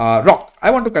 Rock. I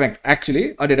want to connect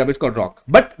actually a database called Rock,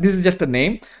 but this is just a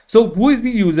name. So who is the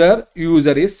user?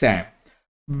 User is Sam.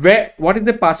 What is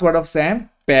the password of Sam?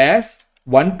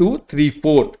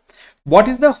 Pass1234. What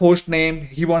is the host name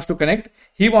he wants to connect?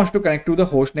 He wants to connect to the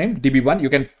host name DB1.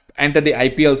 You can enter the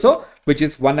IP also, which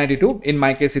is 192. In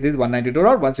my case, it is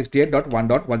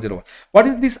 192.168.1.101. What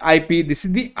is this IP? This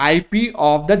is the IP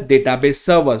of the database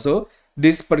server. So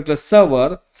this particular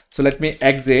server. So let me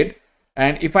exit,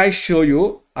 and if I show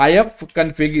you,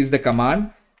 ifconfig is the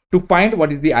command to find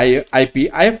what is the IP.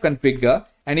 ifconfig,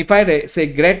 and if I say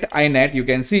get inet, you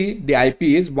can see the IP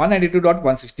is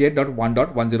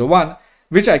 192.168.1.101,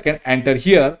 which I can enter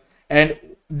here, and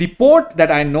the port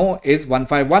that I know is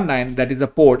 1519. That is a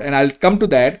port, and I'll come to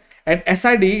that. And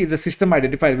SID is a system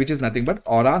identifier, which is nothing but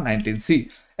Aura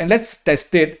 19C. And let's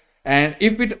test it, and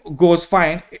if it goes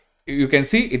fine, you can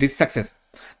see it is success.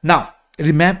 Now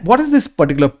remember, what is this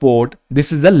particular port?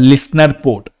 This is a listener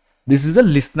port. This is a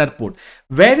listener port.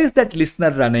 Where is that listener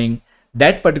running?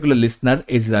 That particular listener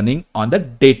is running on the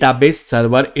database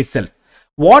server itself.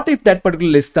 What if that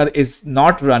particular listener is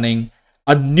not running?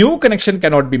 A new connection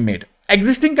cannot be made.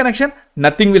 Existing connection,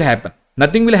 nothing will happen.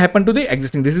 Nothing will happen to the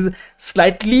existing. This is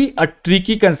slightly a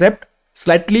tricky concept.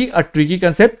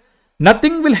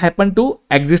 Nothing will happen to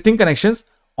existing connections.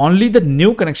 Only the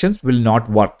new connections will not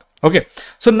work. Okay,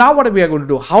 so now what we are going to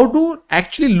do, how to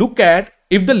actually look at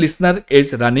if the listener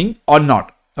is running or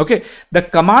not. Okay, the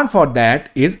command for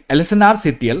that is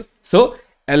lsnrctl. So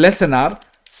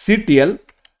lsnrctl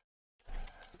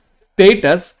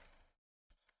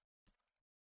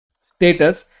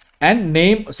status and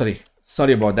name,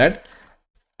 sorry about that,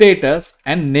 status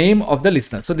and name of the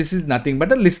listener. So this is nothing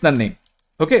but a listener name.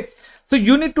 Okay, so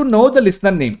you need to know the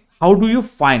listener name. How do you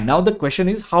find? Now the question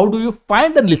is, how do you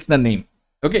find the listener name?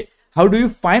 Okay, how do you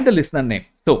find the listener name?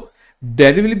 So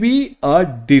there will be a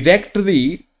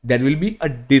directory. There will be a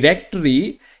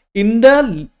directory in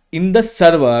the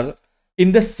server.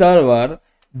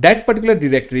 That particular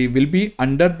directory will be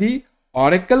under the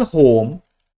Oracle home.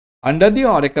 Under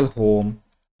Oracle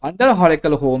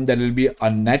home, there will be a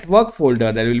network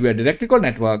folder. There will be a directory called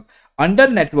network. Under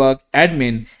network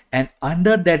admin, and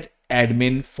under that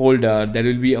admin folder, there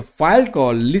will be a file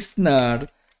called listener.aura.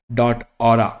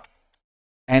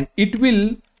 And it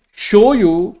will show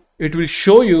you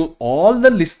all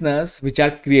the listeners which are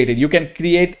created. You can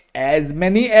create as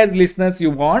many as listeners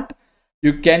you want.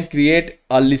 You can create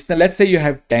a listener. Let's say you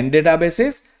have 10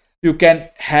 databases. You can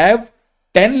have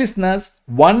 10 listeners,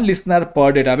 1 listener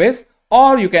per database,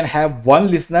 or you can have 1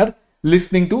 listener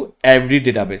listening to every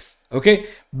database. Okay,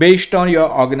 based on your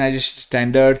organization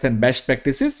standards and best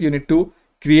practices, you need to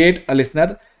create a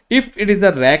listener. If it is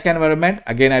a rack environment,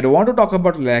 again, I don't want to talk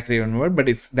about rack environment, but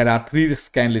there are 3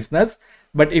 scan listeners.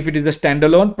 But if it is a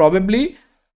standalone, probably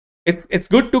it's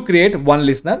good to create 1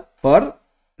 listener per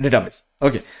database.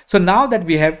 Okay, so now that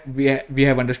we have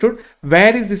understood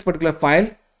where is this particular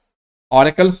file,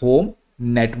 Oracle home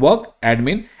network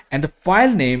admin, and the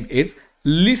file name is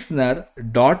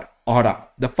listener.aura.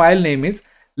 The file name is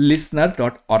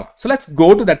listener.aura. So let's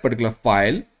go to that particular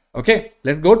file. Okay,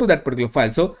 let's go to that particular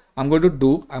file. So I'm going to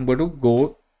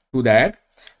go to that.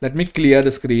 Let me clear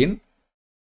the screen.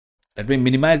 Let me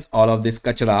minimize all of this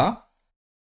kachra.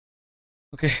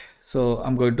 Okay, so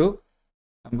I'm going to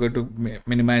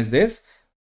minimize this,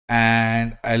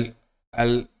 and I'll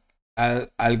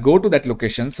I'll go to that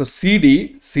location. So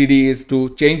cd is to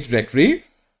change directory.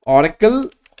 Oracle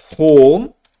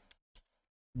home,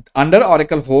 under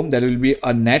Oracle home there will be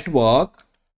a network,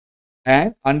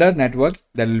 and under network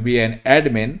there will be an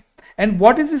admin. And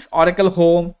what is this Oracle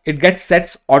home? It gets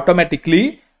set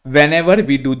automatically whenever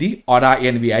we do the Aura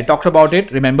env. I talked about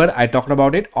it. Remember, I talked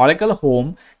about it. Oracle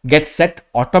home gets set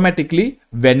automatically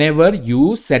whenever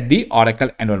you set the Oracle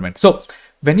environment. So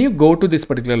when you go to this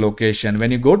particular location,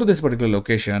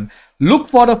 look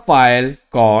for a file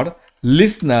called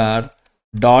listener.aura.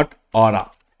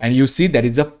 And you see there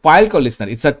is a file called listener.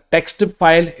 It's a text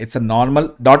file. It's a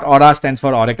normal .aura stands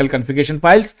for Oracle configuration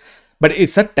files, but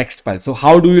it's a text file. So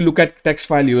how do you look at text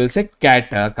file? You will say cat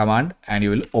command and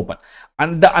you will open.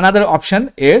 And the another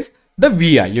option is the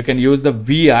VI. You can use the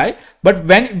VI, but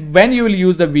when you will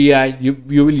use the VI,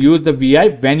 you will use the VI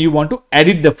when you want to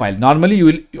edit the file. Normally you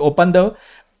will open the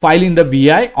file in the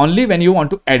VI only when you want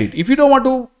to edit. If you don't want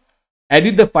to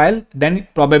edit the file, then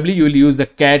probably you will use the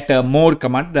cat more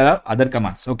command. There are other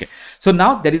commands. Okay, so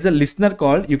now there is a listener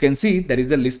called, you can see there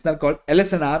is a listener called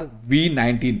LSNR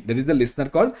v19. There is a listener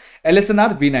called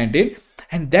LSNR v19,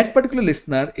 and that particular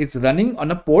listener is running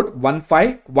on a port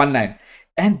 1519.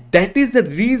 And that is the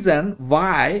reason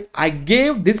why I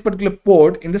gave this particular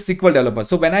port in the SQL developer.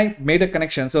 So when I made a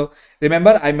connection, so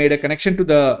remember I made a connection to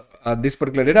the this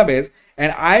particular database,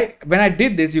 and when I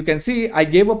did this, you can see I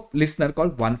gave a listener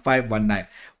called 1519.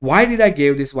 Why did I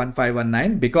give this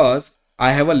 1519? Because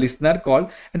I have a listener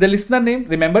called, and the listener name,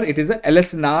 remember, it is a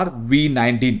LSNR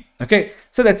v19. Okay,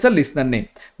 so that's the listener name.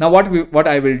 Now what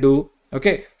I will do,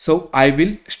 okay, so I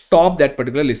will stop that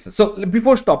particular listener. So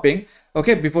before stopping,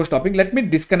 let me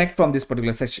disconnect from this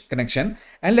particular connection,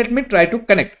 and let me try to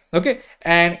connect. Okay,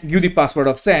 and give the password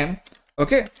of Sam.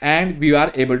 Okay, and we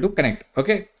are able to connect.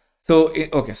 Okay, so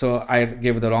so I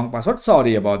gave the wrong password,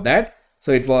 sorry about that.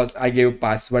 So it was, I gave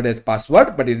password as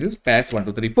password, but it is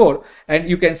pass1234, and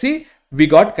you can see we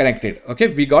got connected. Okay,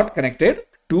 we got connected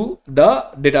to the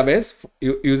database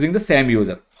using the same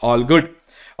user. All good,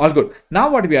 all good. Now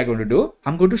what we are going to do,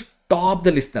 I'm going to stop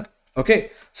the listener.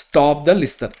 Okay, stop the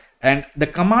listener. And the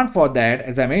command for that,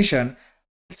 as I mentioned,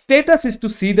 status is to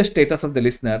see the status of the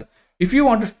listener. If you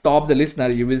want to stop the listener,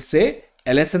 you will say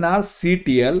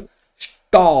lsnr-ctl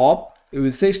stop. You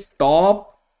will say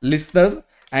stop listener,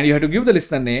 and you have to give the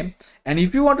listener name. And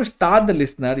if you want to start the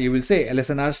listener, you will say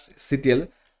lsnr-ctl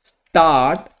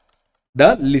start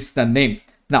the listener name.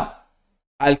 Now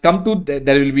I'll come to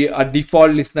there will be a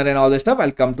default listener and all that stuff.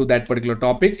 I'll come to that particular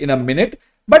topic in a minute,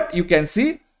 but you can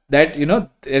see that, you know,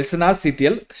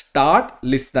 lsnr-ctl start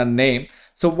listener name.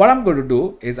 So what I'm going to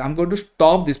do is I'm going to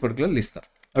stop this particular listener.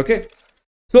 Okay,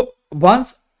 so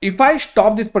once, if I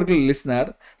stop this particular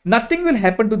listener, nothing will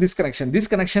happen to this connection. This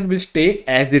connection will stay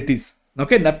as it is.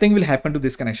 Okay, nothing will happen to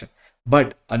this connection,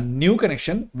 but a new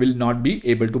connection will not be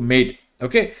able to made.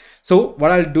 Okay, so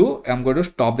what I'll do, I'm going to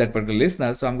stop that particular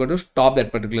listener. So I'm going to stop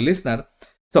that particular listener.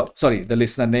 So sorry, the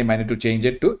listener name, I need to change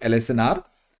it to LSNR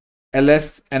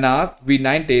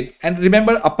v19. And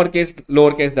remember, uppercase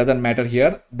lowercase doesn't matter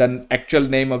here. The actual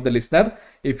name of the listener,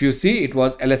 if you see, it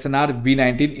was LSNR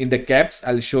v19 in the caps.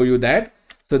 I'll show you that.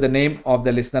 So the name of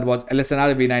the listener was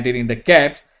LSNR v19 in the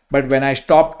caps, but when I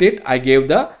stopped it, I gave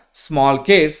the small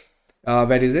case.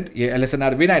 Where is it? Yeah,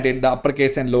 LSNR v19. The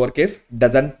uppercase and lowercase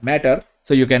doesn't matter,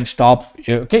 so you can stop.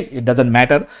 Okay, it doesn't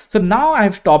matter. So now I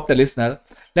have stopped the listener.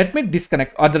 Let me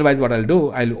disconnect. Otherwise, what I'll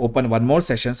do, I'll open one more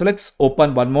session. So let's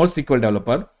open one more SQL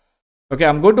developer. Okay,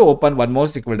 I'm going to open one more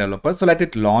SQL developer. So let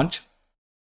it launch.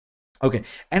 Okay,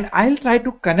 and I'll try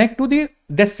to connect to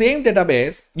the same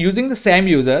database using the same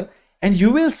user, and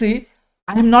you will see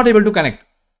I am not able to connect.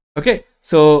 Okay,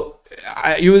 so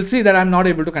you will see that I'm not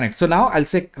able to connect. So now I'll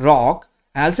say rock,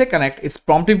 and I'll say connect. It's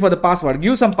prompting for the password.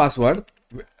 Give some password.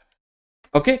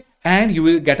 Okay, and you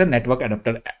will get a network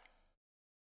adapter.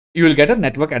 You will get a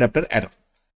network adapter error.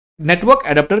 Network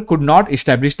adapter could not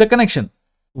establish the connection.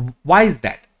 Why is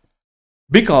that?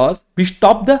 Because we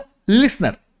stopped the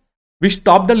listener. We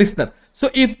stopped the listener. So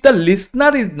if the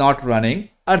listener is not running,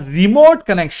 a remote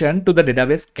connection to the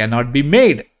database cannot be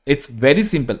made. It's very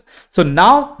simple. So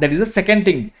now that is the second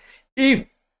thing. If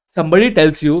somebody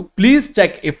tells you, please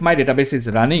check if my database is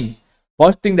running,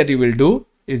 first thing that you will do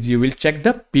is you will check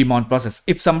the pmon process.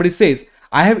 If somebody says,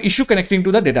 I have issue connecting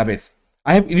to the database,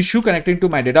 I have issue connecting to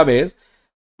my database,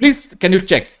 please can you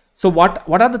check? So what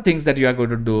are the things that you are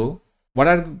going to do? What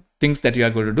are things that you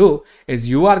are going to do is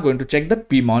you are going to check the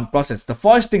pmon process. The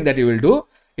first thing that you will do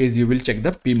is you will check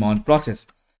the pmon process.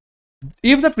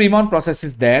 If the pmon process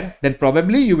is there, then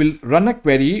probably you will run a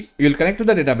query, you will connect to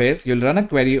the database, you will run a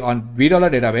query on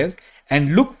VDollar database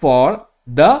and look for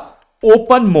the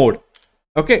open mode.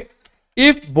 Okay,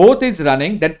 if both is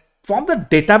running, then from the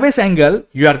database angle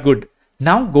you are good.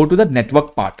 Now go to the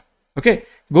network part. Okay,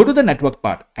 go to the network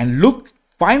part and look,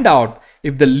 find out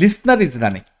if the listener is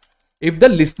running. If the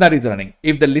listener is running,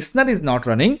 if the listener is not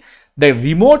running, the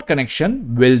remote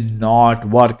connection will not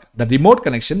work. The remote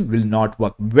connection will not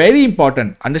work. Very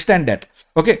important. Understand that.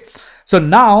 Okay. So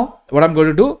now what I'm going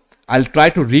to do, I'll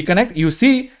try to reconnect. You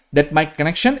see that my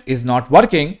connection is not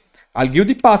working. I'll give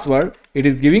the password. It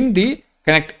is giving the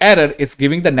connect error. It's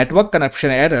giving the network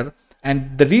connection error.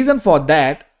 And the reason for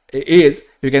that is,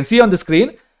 you can see on the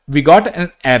screen, we got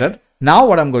an error. Now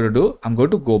what I'm going to do, I'm going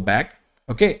to go back.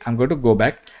 Okay, I'm going to go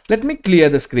back. Let me clear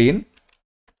the screen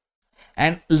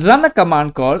and run a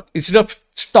command called, instead of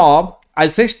stop,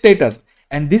 I'll say status.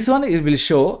 And this one, it will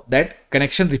show that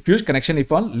connection refused, connection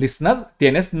upon listener,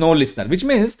 TNS no listener, which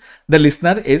means the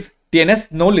listener is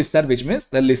TNS no listener, which means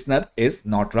the listener is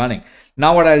not running.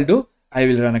 Now what I'll do, I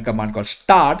will run a command called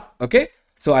start. Okay,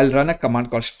 so I'll run a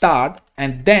command called start,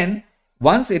 and then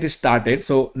once it is started,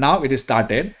 so now it is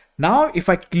started. Now if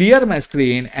I clear my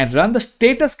screen and run the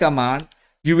status command,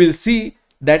 you will see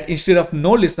that instead of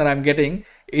no listener, I'm getting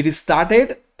it is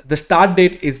started. The start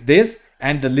date is this,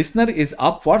 and the listener is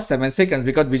up for 7 seconds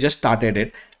because we just started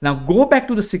it. Now go back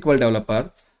to the SQL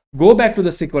developer,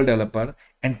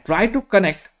 and try to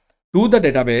connect to the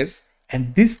database.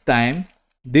 And this time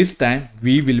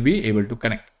we will be able to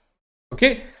connect.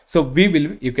 Okay, so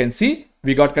you can see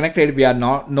we got connected. We are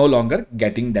no longer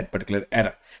getting that particular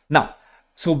error. Now,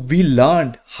 so we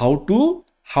learned how to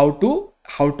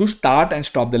start and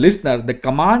stop the listener. The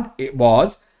command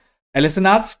was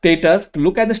LSNR status to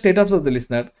look at the status of the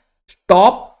listener,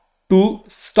 stop to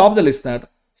stop the listener,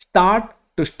 start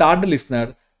to start the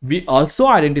listener. We also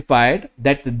identified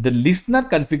that the listener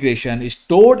configuration is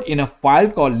stored in a file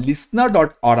called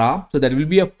listener.aura. So there will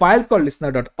be a file called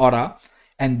listener.aura,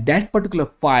 and that particular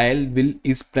file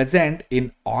is present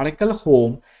in Oracle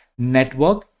Home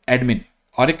Network Admin.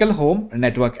 Oracle Home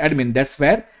Network Admin, that's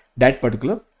where that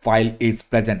particular file is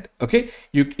present. Okay,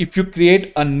 if you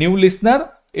create a new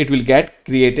listener, it will get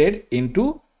created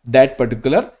into that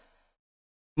particular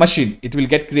machine. It will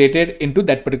get created into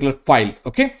that particular file.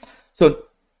 Okay, so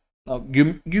now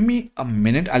give me a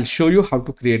minute. I'll show you how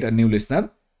to create a new listener.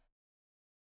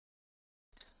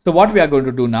 So what we are going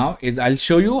to do now is I'll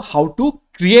show you how to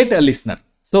create a listener.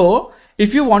 So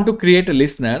if you want to create a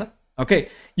listener, okay,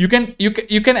 you can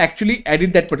actually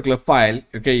edit that particular file.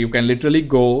 Okay, you can literally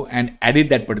go and edit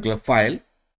that particular file.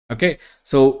 Okay,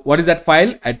 so what is that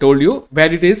file? I told you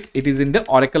where it is. It is in the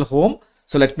Oracle Home.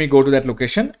 So let me go to that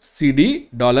location, cd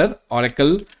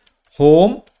 $Oracle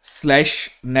Home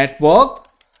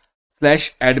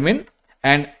 /network/admin.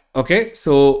 And okay,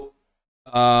 so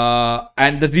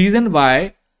and the reason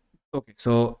why, okay,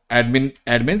 so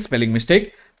admin spelling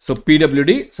mistake. So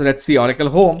pwd, so that's the Oracle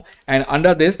Home, and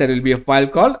under this there will be a file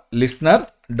called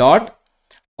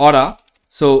listener.aura.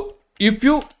 So if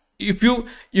you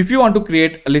want to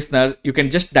create a listener, you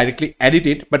can just directly edit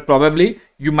it, but probably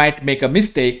you might make a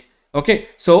mistake. Okay,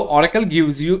 so Oracle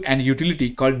gives you an utility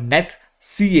called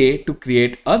netca to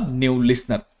create a new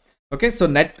listener. Okay, so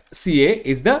netca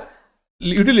is the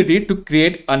utility to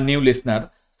create a new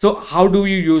listener. So how do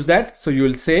you use that? So you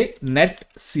will say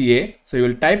netca. So you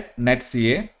will type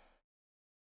netca.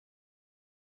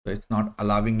 So it's not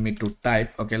allowing me to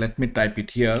type. Okay, let me type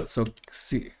it here. So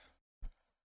see.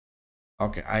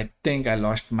 Okay, I think I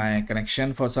lost my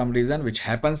connection for some reason, which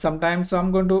happens sometimes. So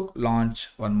I'm going to launch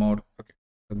one more. Okay,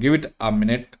 so give it a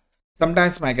minute.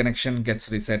 Sometimes my connection gets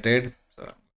resetted.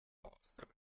 So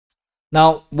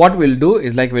now what we'll do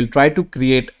is we'll try to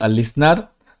create a listener.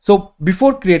 So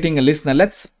before creating a listener,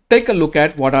 let's take a look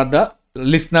at what are the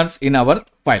listeners in our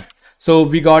file. So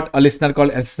we got a listener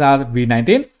called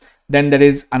SRV19. Then there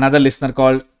is another listener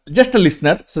called just a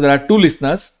listener. So there are two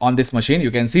listeners on this machine.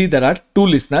 You can see there are two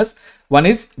listeners. One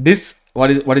is this, what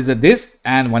is this,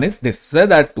 and one is this. So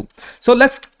there are two. So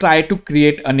let's try to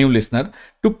create a new listener.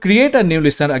 To create a new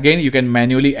listener, again, you can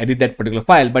manually edit that particular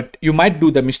file, but you might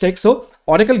do the mistake. So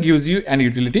Oracle gives you an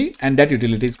utility, and that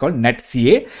utility is called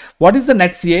netca. What is the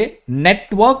netca?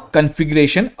 Network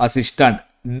Configuration Assistant.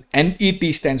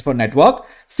 NET stands for network,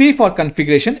 C for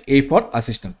configuration, A for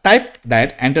assistant. Type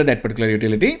that, enter that particular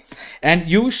utility, and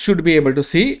you should be able to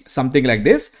see something like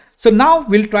this. So now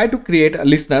we'll try to create a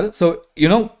listener. So you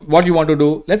know what you want to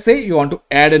do. Let's say you want to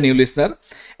add a new listener,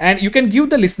 and you can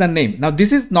give the listener name. Now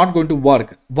this is not going to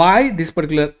work. Why this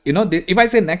particular, if I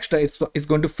say next, it's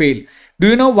going to fail. Do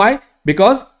you know why?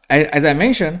 Because as I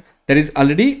mentioned, there is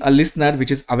already a listener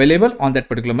which is available on that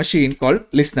particular machine called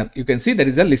listener. You can see there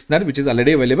is a listener which is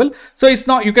already available. So it's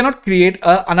not, you cannot create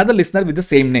another listener with the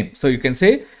same name. So you can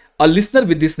say a listener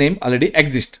with this name already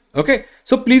exists. Okay,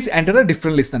 so please enter a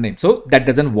different listener name. So that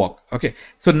doesn't work. Okay,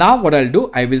 so now what I'll do,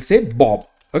 I will say Bob.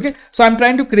 Okay, so I'm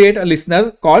trying to create a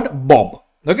listener called Bob.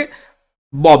 Okay,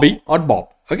 Bobby or Bob.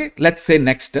 Okay, let's say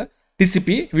next.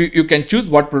 TCP, you can choose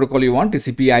what protocol you want,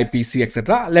 TCP, IPC,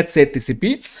 etc. Let's say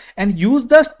TCP and use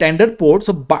the standard port.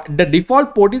 So the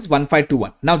default port is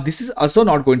 1521. Now this is also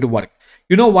not going to work.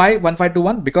 You know why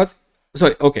 1521? Because,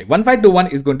 sorry, okay, 1521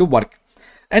 is going to work.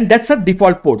 And that's a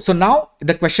default port. So now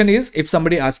the question is, if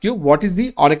somebody asks you what is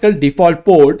the Oracle default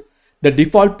port, the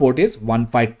default port is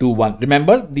 1521.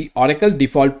 Remember, the Oracle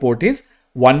default port is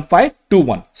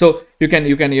 1521. So you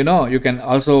can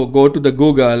also go to the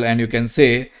Google and you can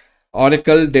say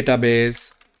Oracle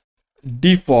database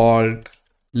default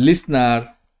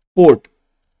listener port.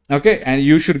 Okay, and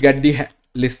you should get the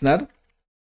listener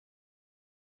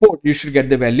port. You should get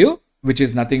the value which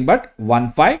is nothing but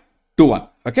 1521.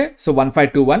 Okay, so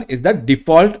 1521 is the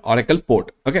default Oracle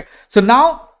port. Okay, so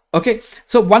now, okay,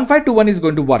 so 1521 is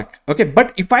going to work. Okay,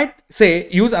 but if I say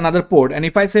use another port and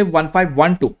if I say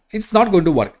 1512, it's not going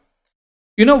to work.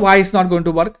 You know why it's not going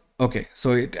to work? Okay,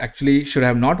 so it actually should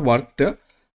have not worked.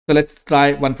 So let's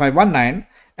try 1519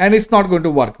 and it's not going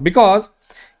to work because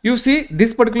you see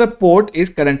this particular port is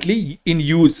currently in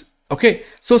use. Okay,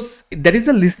 so there is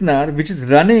a listener which is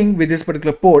running with this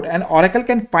particular port and Oracle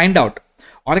can find out.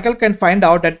 Oracle can find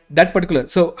out that particular.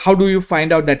 So how do you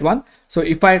find out that one? So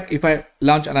if I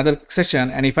launch another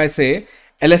session and if I say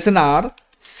LSNR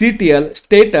CTL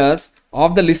status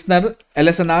of the listener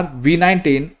LSNR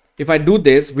V19, if I do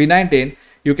this V19,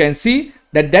 you can see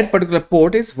that particular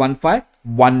port is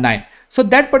 1519. So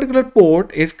that particular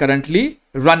port is currently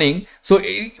running. So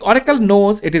Oracle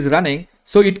knows it is running.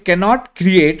 So it cannot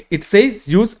create, it says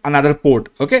use another port.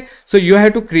 Okay, so you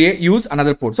have to use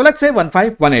another port. So let's say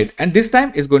 1518 and this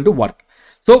time is going to work.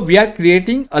 So we are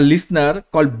creating a listener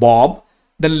called Bob,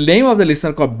 the name of the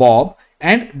listener called Bob,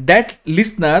 and that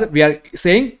listener we are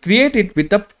saying create it with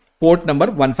the port number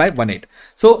 1518.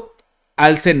 So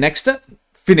I'll say next,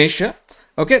 finish.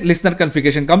 Okay, listener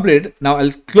configuration complete. Now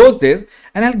I'll close this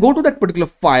and I'll go to that particular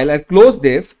file. I'll close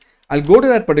this. I'll go to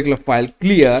that particular file,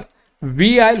 clear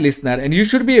VI listener, and you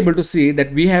should be able to see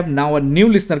that we have now a new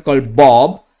listener called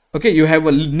Bob. Okay, you have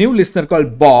a new listener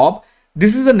called Bob.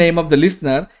 This is the name of the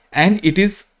listener and it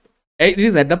is at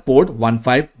the port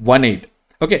 1518.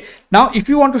 Okay, now if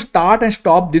you want to start and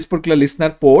stop this particular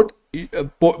listener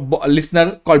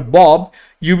listener called Bob,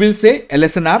 you will say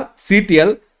LSNR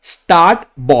CTL start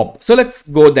Bob. So let's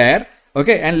go there.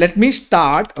 Okay, and let me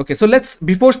start. Okay, so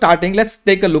before starting, let's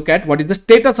take a look at what is the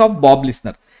status of Bob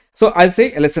listener. So I'll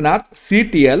say LSNR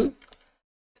CTL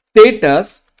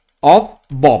status of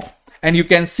Bob, and you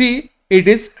can see it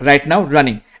is right now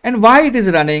running. And why it is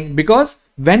running? Because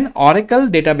when Oracle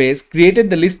database created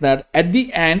the listener, at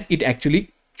the end it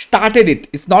actually started it.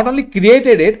 It's not only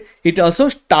created it, it also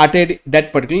started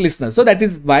that particular listener. So that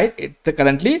is why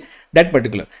currently that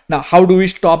particular. Now how do we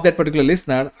stop that particular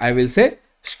listener? I will say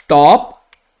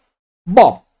stop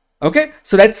Bob. Okay,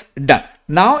 so that's done.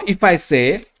 Now if I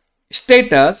say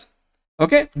status,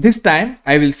 okay, this time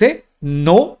I will say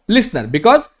no listener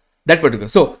because that particular.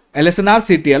 So LSNR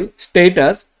CTL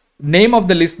status name of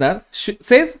the listener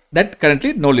says that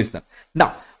currently no listener.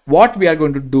 Now what we are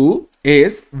going to do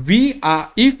is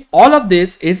if all of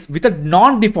this is with a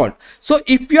non-default. So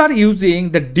if you are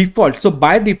using the default, so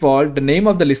by default the name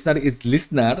of the listener is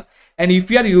listener, and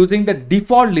if you are using the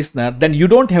default listener, then you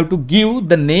don't have to give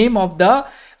the name of the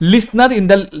listener in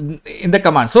the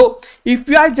command. So if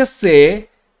I just say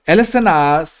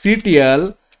LSNR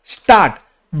CTL start,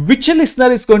 which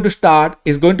listener is going to start?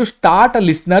 Is going to start a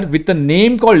listener with a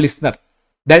name called listener.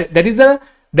 There is a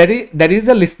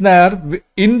listener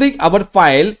in our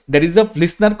file. There is a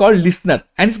listener called listener,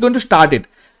 and it's going to start it,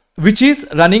 which is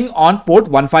running on port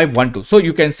 1512. So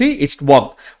you can see it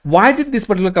worked. Why did this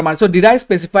particular command? So did I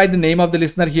specify the name of the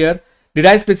listener here? Did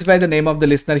I specify the name of the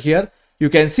listener here? You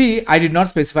can see I did not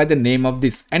specify the name of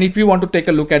this. And if you want to take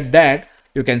a look at that,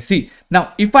 you can see.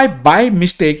 Now, if I by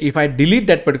mistake, if I delete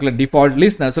that particular default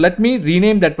listener, so let me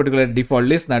rename that particular default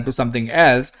listener to something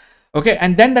else. Okay,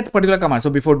 and then that particular command. So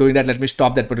before doing that, let me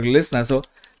stop that particular listener. So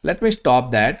let me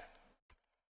stop that.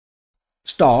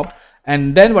 Stop.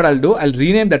 And then what I'll do, I'll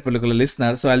rename that particular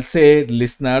listener. So I'll say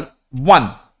listener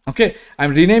 1. Okay,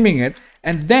 I'm renaming it.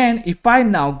 And then if I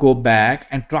now go back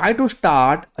and try to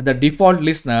start the default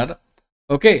listener,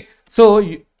 okay, so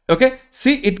okay,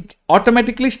 see, it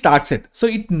automatically starts it. So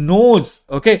it knows.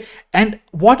 Okay, and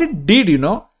what it did,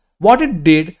 what it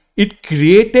did, it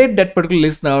created that particular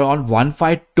listener on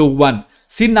 1521.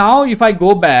 See, now if I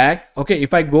go back, okay,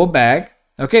 if I go back,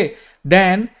 okay,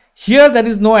 then here there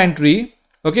is no entry,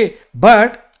 okay,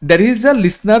 but there is a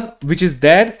listener which is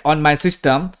there on my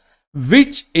system,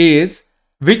 which is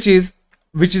which is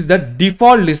which is the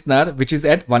default listener, which is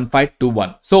at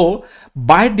 1521. So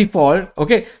by default,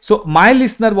 okay, so my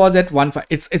listener was at 15.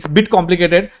 It's a bit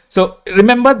complicated. So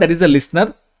remember, there is a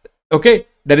listener, okay,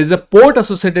 there is a port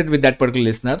associated with that particular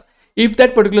listener. If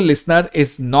that particular listener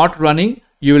is not running,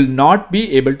 you will not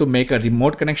be able to make a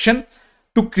remote connection.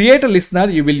 To create a listener,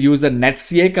 you will use a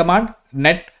netca command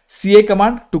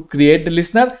to create the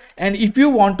listener. And if you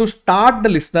want to start the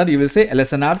listener, you will say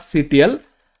lsnrctl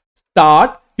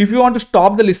start. If you want to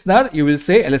stop the listener, you will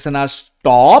say lsnr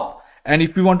stop. And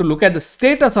if you want to look at the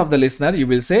status of the listener, you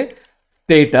will say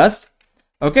status.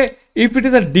 Okay, if it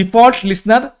is a default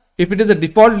listener,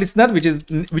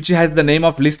 which has the name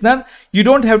of listener, you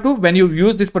don't have to, when you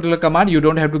use this particular command, you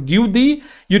don't have to give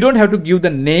the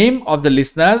name of the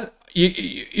listener.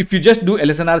 If you just do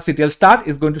lsnrctl start,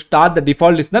 is going to start the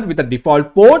default listener with a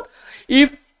default port.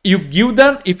 If you give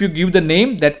the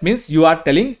name, that means you are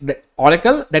telling the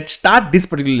Oracle that start this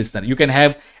particular listener. You can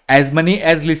have as many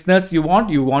as listeners you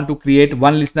want. You want to create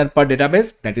one listener per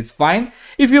database, that is fine.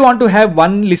 If you want to have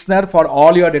one listener for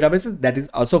all your databases, that is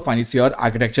also fine. It's your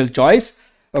architectural choice.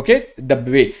 Okay, the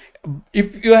way,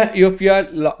 if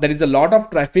there is a lot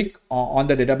of traffic on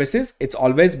the databases, it's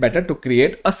always better to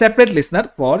create a separate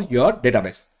listener for your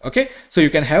database. Okay, so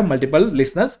you can have multiple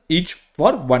listeners, each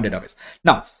for one database.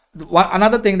 Now,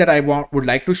 another thing that I would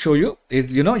like to show you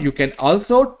is, you can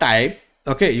also type,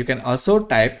 okay, you can also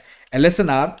type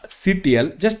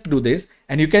lsnrctl, just do this,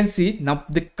 and you can see now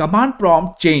the command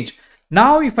prompt change.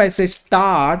 Now if I say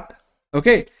start,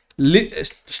 okay,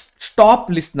 stop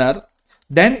listener,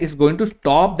 then it's going to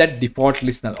stop that default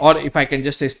listener. Or if I can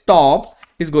just say stop,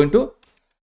 it's going to,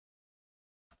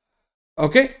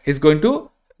 okay, it's going to,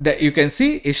 that you can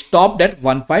see it stopped that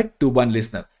 1521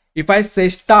 listener. If I say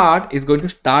start, is going to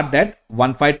start that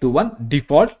 1521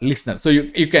 default listener. So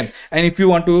you can, and if you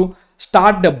want to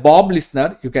start the Bob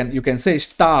listener, you can say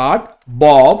start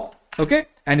Bob, okay,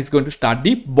 and it's going to start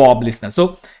the Bob listener.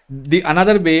 So the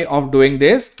another way of doing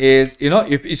this is,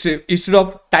 if instead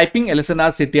of typing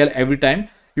lsnrctl every time,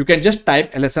 you can just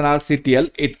type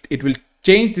lsnrctl. It will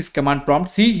change this command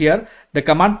prompt. See here, the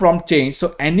command prompt change.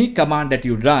 So any command that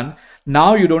you run,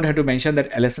 now you don't have to mention that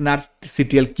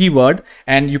lsnrctl keyword,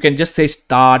 and you can just say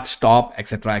start, stop,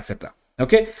 etc, etc.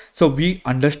 Okay, so we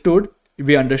understood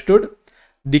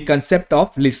the concept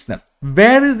of listener.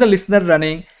 Where is the listener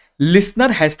running?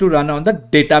 Listener has to run on the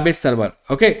database server.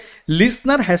 Okay,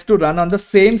 listener has to run on the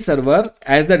same server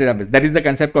as the database. That is the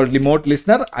concept called remote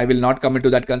listener. I will not come into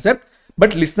that concept,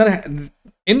 but listener,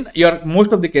 in your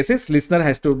most of the cases, listener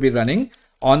has to be running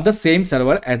on the same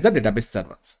server as the database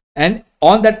server. And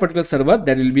on that particular server,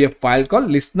 there will be a file called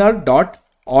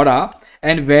listener.ora.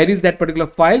 And where is that particular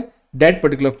file? That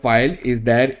particular file is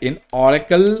there in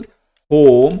Oracle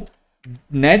Home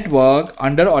Network.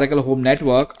 Under Oracle Home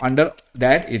Network, under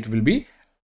that it will be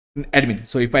admin.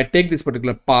 So if I take this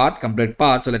particular path, complete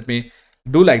path, so let me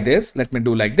do like this.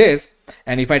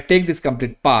 And if I take this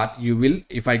complete path, you will,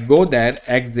 if I go there,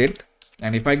 exit,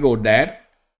 and if I go there,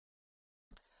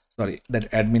 sorry,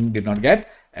 that admin did not get,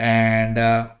 and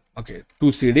okay,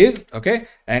 2 CDs, okay,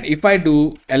 and if I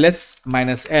do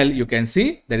ls-l, you can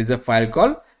see there is a file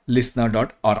called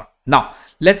listener.ora. Now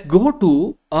let's go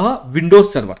to a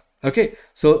Windows server. Okay,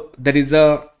 so there is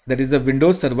a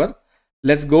Windows server.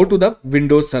 Let's go to the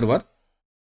Windows server.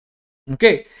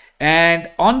 Okay,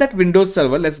 and on that Windows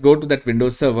server, let's go to that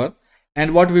Windows server,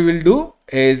 and what we will do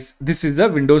is, this is a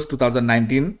Windows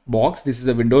 2019 box. This is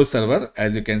a Windows server,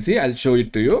 as you can see. I'll show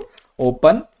it to you.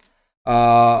 Open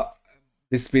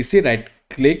this PC, right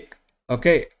click,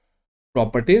 okay,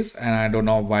 properties, and I don't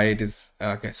know why it is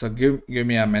okay, so give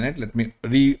me a minute. Let me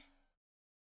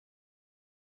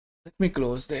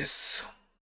close this.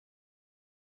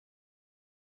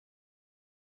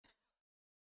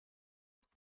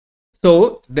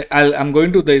 So I'm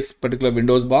going to this particular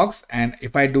Windows box, and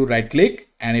if I do right click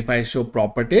and if I show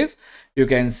properties, you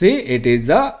can see it is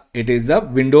a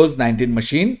Windows 19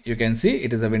 machine. You can see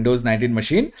it is a Windows 19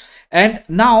 machine. And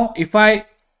now if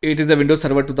it is a Windows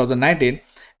Server 2019,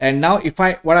 and now if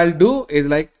what I'll do is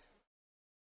like,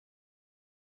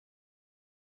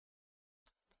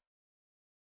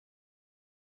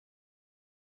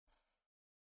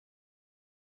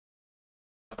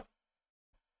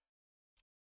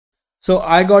 so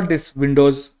I got this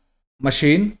Windows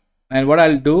machine, and what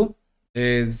I'll do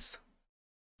is,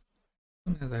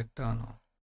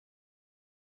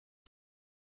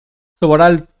 So what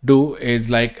I'll do is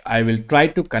like I will try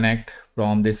to connect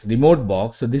from this remote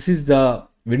box. So this is the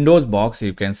Windows box.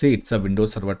 You can see it's a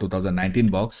Windows Server 2019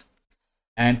 box.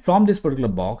 And from this particular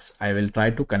box, I will try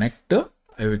to connect to,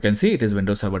 you can see it is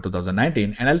Windows Server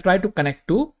 2019, and I'll try to connect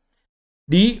to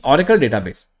the Oracle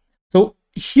database. So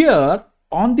here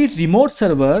on the remote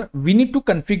server, we need to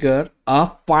configure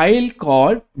a file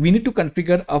called,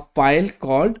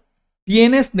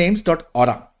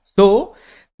 tnsnames.aura. So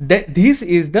this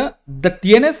is the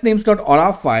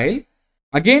tnsnames.aura file,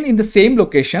 again in the same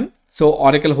location. So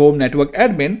Oracle Home Network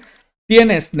Admin,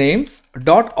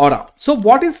 tnsnames.aura. So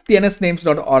what is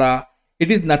tnsnames.aura? It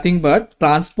is nothing but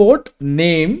transport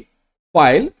name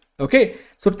file. Okay,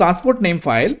 so transport name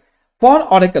file for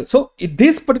Oracle. So in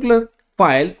this particular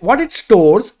file, what it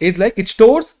stores is like it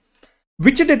stores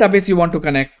which database you want to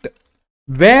connect,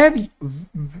 where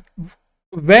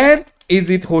is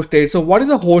it hosted, so what is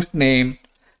the host name,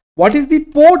 what is the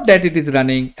port that it is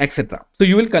running, etc. So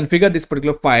you will configure this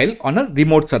particular file on a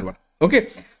remote server. Okay,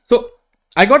 so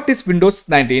I got this Windows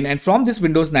 19, and from this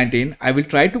Windows 19 I will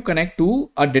try to connect to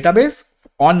a database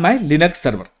on my Linux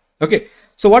server. Okay,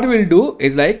 so what we will do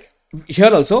is like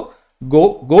here also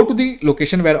go to the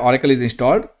location where Oracle is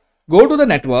installed, go to the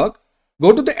network,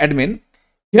 go to the admin.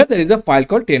 Here there is a file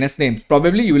called tnsnames.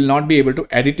 Probably you will not be able to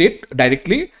edit it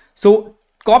directly, so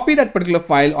copy that particular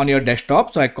file on your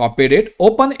desktop. So I copied it,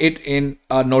 open it in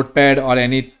a notepad or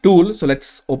any tool. So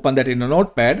let's open that in a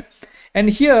notepad, and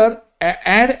here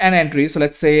add an entry. So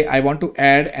let's say I want to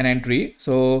add an entry.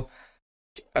 So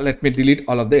let me delete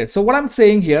all of this. So what I'm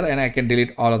saying here, and I can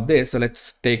delete all of this. So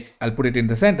I'll put it in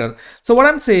the center. So what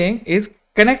I'm saying is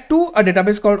connect to a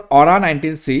database called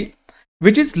Aura19C,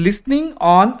 which is listening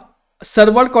on a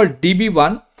server called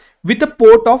DB1 with a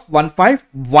port of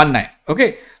 1519.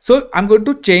 Okay, so I'm going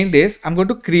to change this. I'm going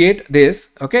to create this.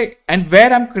 Okay, and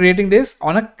where I'm creating this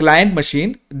on a client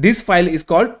machine, this file is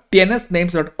called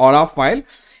tnsnames.aura file,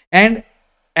 and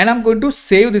I'm going to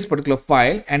save this particular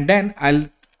file, and then I'll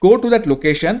go to that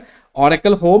location,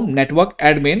 Oracle Home Network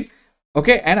Admin.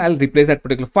 Okay, and I'll replace that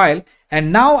particular file,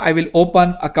 and now I will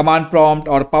open a command prompt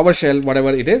or PowerShell, whatever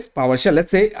it is, PowerShell.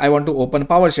 Let's say I want to open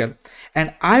PowerShell,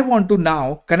 and I want to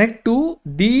now connect to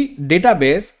the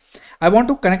database. And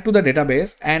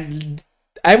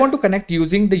I want to connect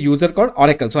using the user called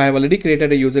Oracle. So I have already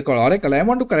created a user called Oracle. I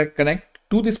want to connect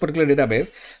to this particular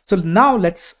database. So now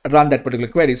let's run that particular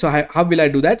query. So how will I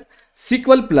do that?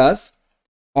 SQL plus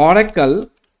Oracle,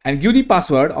 and give the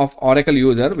password of Oracle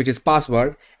user, which is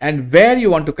password, and where you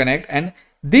want to connect, and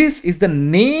this is the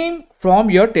name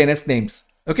from your tnsnames.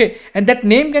 Okay, and that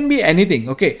name can be anything.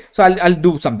 Okay, so I'll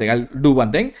do something. I'll do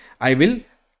one thing. I will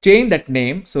change that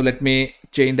name. So let me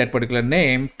change that particular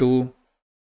name to,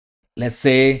 let's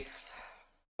say,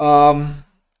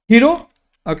 Hero.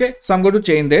 Okay, so I'm going to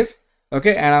change this.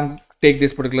 Okay, and I'm take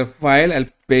this particular file, I'll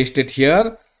paste it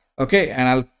here. Okay, and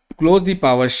I'll close the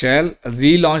PowerShell,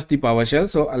 relaunch the PowerShell.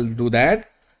 So I'll do that.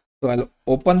 So I'll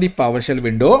open the PowerShell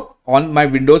window on my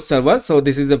Windows server. So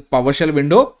this is the PowerShell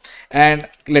window, and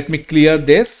let me clear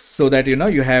this so that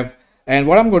you have. And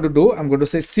what I'm going to do, I'm going to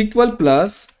say SQL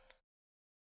plus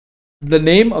the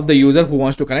name of the user who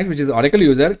wants to connect, which is Oracle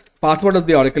user, password of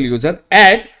the Oracle user,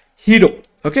 add Hero.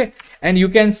 Okay, and you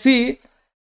can see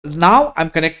now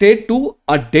I'm connected to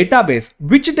a database.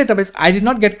 Which database? I did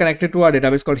not get connected to a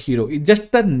database called Hero. It's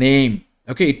just the name.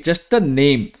 Okay, it's just the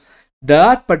name.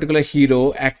 That particular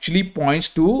Hero actually points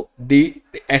to the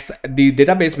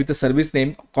database with a service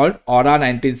name called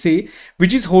Aura19C,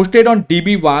 which is hosted on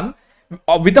DB1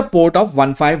 with a port of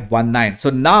 1519. So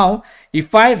now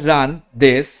if I run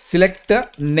this, select the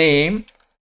name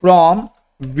from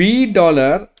 $database.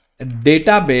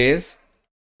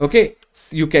 Okay,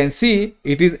 you can see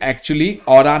it is actually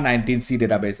Aura19C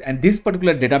database, and this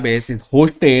particular database is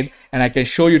hosted, and I can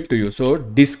show it to you. So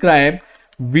describe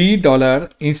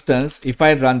 $instance. If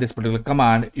I run this particular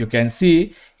command, you can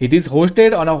see it is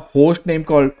hosted on a host name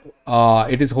called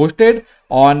it is hosted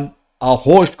on a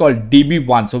host called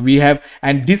DB1. So we have,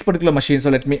 and this particular machine,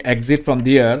 so let me exit from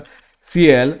there,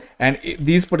 CL, and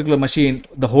this particular machine,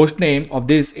 the host name of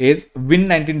this is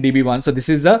Win19DB1. So this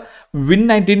is a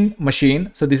Win19 machine.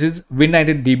 So this is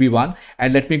Win19DB1,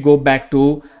 and let me go back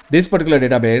to this particular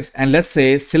database, and let's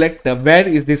say select where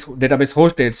is this database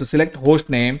hosted. So select host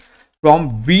name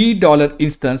from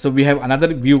 $instance. So we have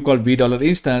another view called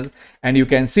 $instance, and you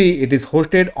can see it is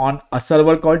hosted on a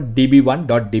server called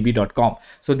db1.db.com.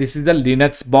 So this is the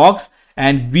Linux box,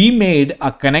 and we made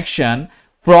a connection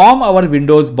from our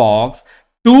Windows box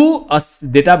to a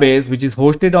database which is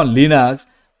hosted on Linux,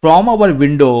 from our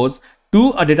Windows to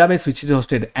a database which is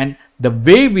hosted. And the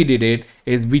way we did it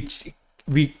is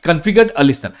we configured a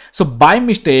listener. So by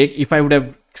mistake, if I would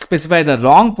have specified the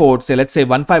wrong port, say let's say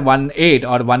 1518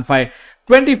 or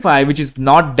 1525, which is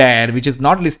not there, which is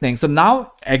not listening. So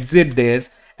now exit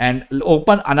this and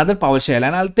open another PowerShell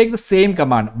and I'll take the same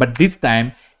command, but this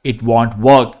time it won't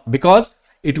work because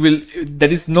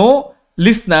there is no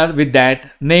listener with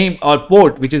that name or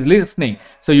port which is listening.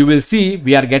 So you will see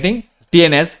we are getting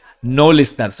TNS no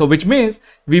listener. So which means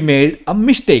we made a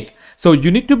mistake. So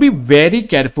you need to be very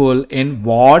careful in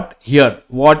what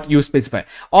you specify.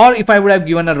 Or if I would have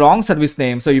given a wrong service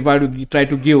name, so if I would try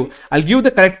to give, I'll give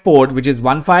the correct port, which is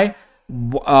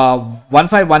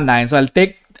 1519. So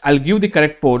I'll give the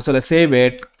correct port. So let's save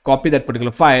it, copy that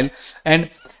particular file,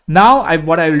 and now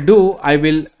what I will do, I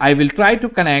will try to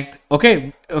connect.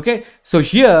 Okay. So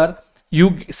here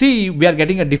you see we are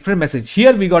getting a different message.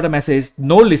 Here we got a message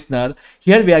no listener.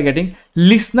 Here we are getting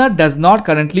listener does not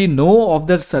currently know of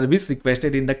the service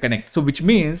requested in the connect. So which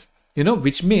means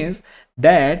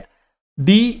that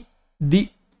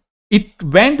it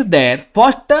went there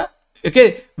first.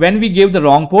 Okay, when we gave the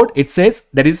wrong port, it says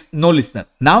there is no listener.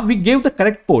 Now we gave the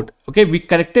correct port. Okay, we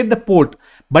corrected the port,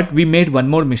 but we made one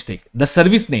more mistake, the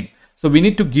service name. So we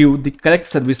need to give the correct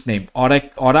service name.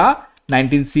 Aura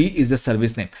 19C is the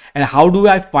service name. And how do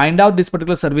I find out this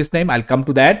particular service name? I'll come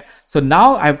to that. So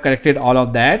now I've corrected all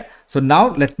of that. So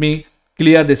now let me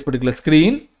clear this particular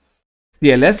screen,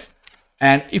 CLS.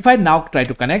 And if I now try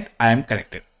to connect, I am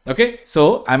connected. Okay,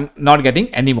 so I'm not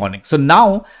getting any warning. So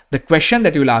now the question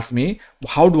that you will ask me,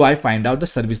 how do I find out the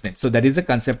service name? So there is a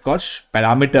concept called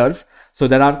parameters. So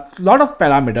there are a lot of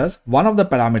parameters. One of the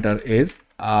parameter is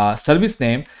service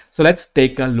name. So let's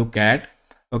take a look at,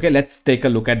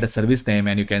 the service name,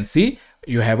 and you can see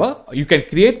you can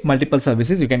create multiple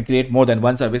services. You can create more than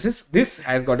one services. This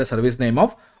has got a service name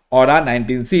of Aura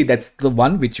 19C. That's the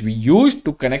one which we used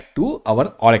to connect to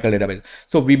our Oracle database.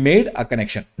 So we made a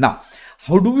connection. Now,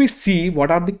 how do we see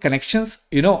what are the connections?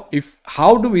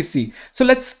 How do we see? So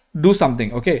let's do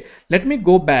something. Okay, let me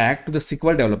go back to the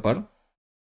SQL developer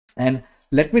and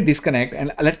let me disconnect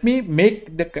and let me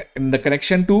make the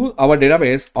connection to our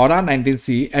database Aura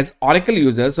 19C as Oracle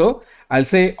user. So I'll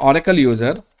say Oracle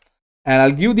user and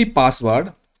I'll give the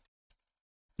password.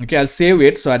 Okay, I'll save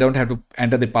it so I don't have to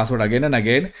enter the password again and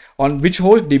again. On which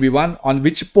host DB1, on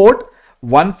which port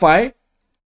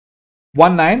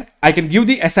 1519. I can give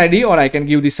the SID or I can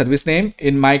give the service name.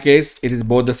 In my case, it is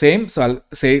both the same. So I'll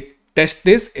say test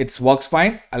this, it works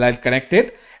fine. I'll connect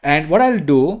it. And what I'll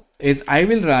do is I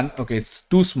will run, okay, it's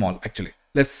too small actually.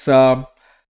 Let's,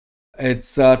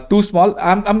 it's too small.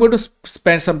 I'm going to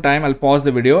spend some time. I'll pause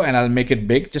the video and I'll make it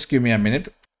big. Just give me a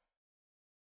minute.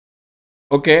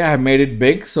 Okay, I have made it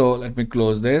big. So let me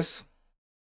close this.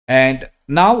 And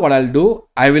now what I'll do,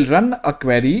 I will run a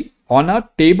query on a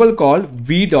table called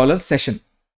 $session.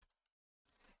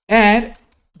 And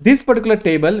this particular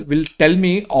table will tell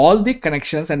me all the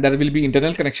connections, and there will be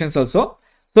internal connections also.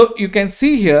 So you can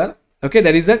see here, okay,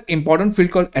 there is an important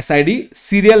field called SID,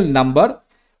 serial number,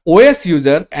 OS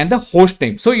user, and the host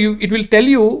name. So it will tell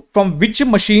you from which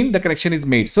machine the connection is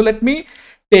made. So let me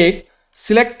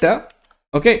select,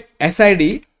 okay,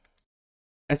 SID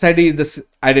is the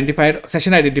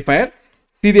session identifier,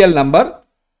 serial number,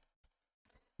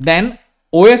 then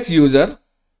OS user.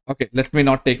 Okay, let me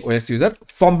not take OS user,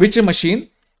 from which machine,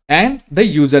 and the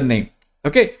username.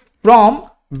 Okay, from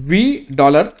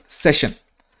 $session.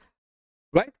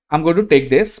 Right, I'm going to take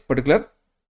this particular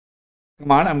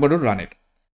command, I'm going to run it.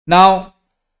 Now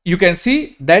you can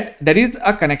see that there is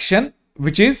a connection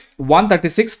which is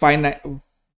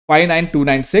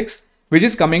 136.59296, which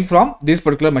is coming from this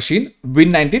particular machine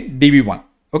Win19 DB1.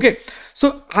 Okay,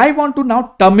 so I want to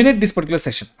now terminate this particular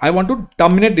session.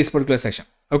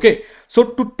 Okay, so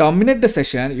to terminate the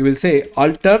session, you will say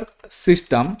alter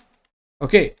system.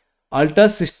 Okay, alter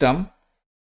system.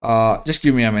 Just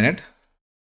give me a minute.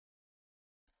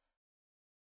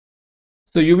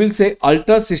 So you will say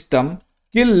alter system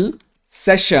kill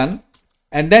session,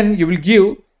 and then you will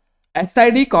give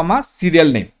SID comma serial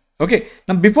name. Okay,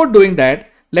 now before doing that,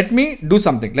 let me do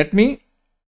something. Let me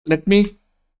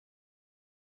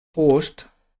host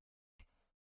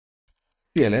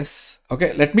CLS.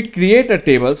 Okay, let me create a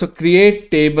table. So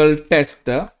create table test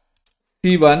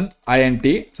C1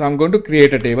 int. So I'm going to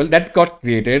create a table that got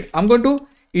created. I'm going to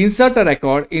insert a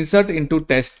record, insert into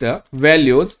test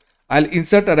values. I'll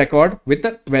insert a record with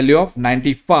the value of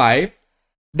 95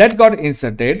 that got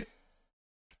inserted.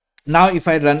 Now if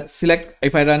I run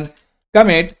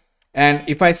commit, and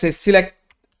if I say select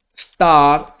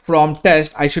star from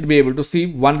test, I should be able to see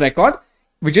one record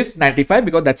which is 95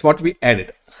 because that's what we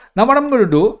added. Now what I'm going to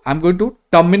do, I'm going to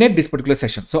terminate this particular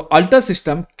session. So alter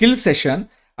system kill session,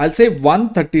 I'll say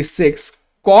 136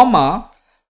 comma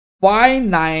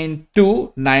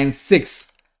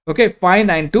 59296. Okay,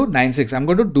 59296. I'm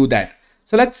going to do that.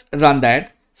 So let's run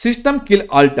that. System kill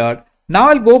altered. Now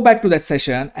I'll go back to that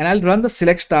session and I'll run the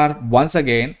select star once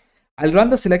again. I'll run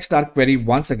the select star query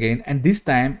once again, and this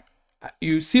time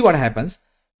you see what happens.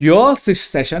 Your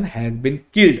session has been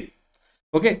killed.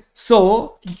 Okay,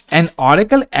 so an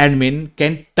Oracle admin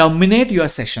can terminate your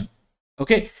session.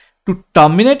 Okay, to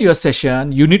terminate your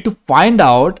session, you need to find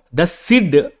out the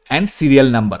SID and serial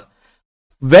number.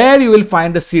 Where you will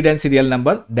find the SID and serial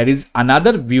number, there is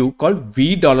another view called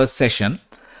 $session.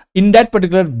 In that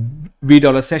particular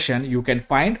 $session, you can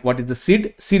find what is the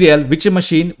SID, serial, which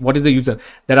machine, what is the user.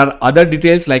 There are other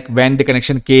details like when the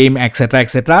connection came, etc,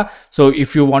 etc. So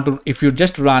if you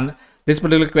just run this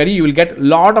particular query, you will get a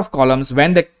lot of columns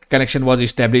when the connection was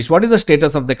established, what is the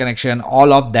status of the connection,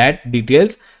 all of that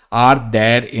details are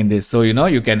there in this. So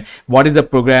you can, what is the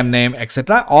program name,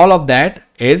 etc. All of that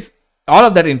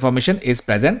information is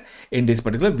present in this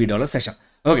particular $session.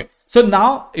 Okay, so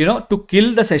now to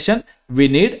kill the session, we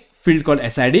need field called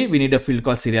SID, we need a field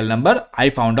called serial number. I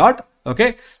found out.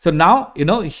 Okay, so now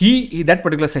that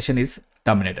particular session is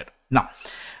terminated. Now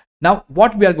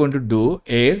what we are going to do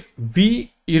is,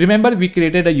 you remember we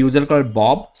created a user called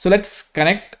Bob. So let's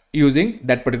connect using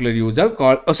that particular user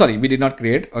called, we did not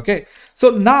create. Okay, so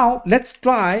now let's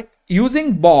try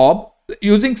using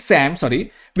Sam,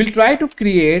 we'll try to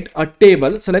create a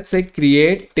table. So let's say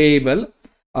create table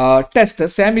test.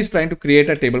 Sam is trying to create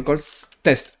a table called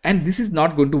test, and this is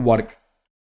not going to work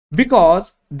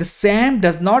because the Sam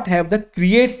does not have the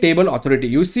create table authority.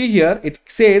 You see here it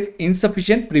says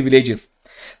insufficient privileges.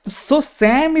 So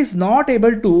Sam is not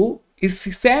able to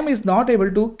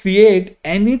create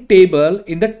any table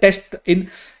in the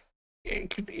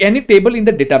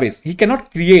database. He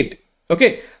cannot create.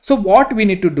 Okay, so what we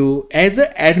need to do as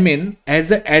an admin,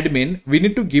 we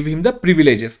need to give him the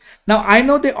privileges. Now I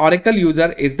know the Oracle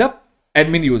user is the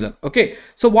admin user. Okay,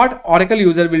 so what Oracle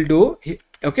user will do, he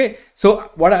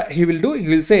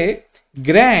will say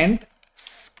grant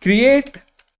create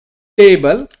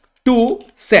table to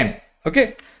Sam.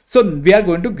 Okay, so we are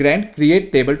going to grant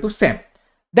create table to Sam.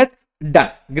 That's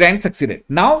done. Grant succeeded.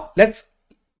 Now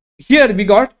here we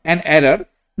got an error.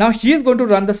 Now he is going to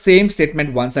run the same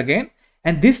statement once again,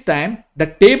 and this time the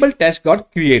table test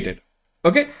got created.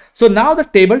 Okay, so now the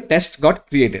table test got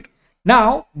created.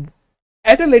 Now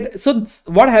so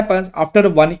what happens after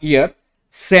 1 year?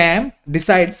 Sam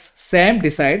decides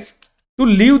to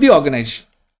leave the organization.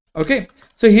 Okay,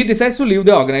 so he decides to leave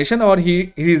the organization, or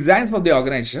he resigns from the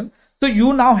organization. So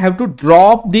you now have to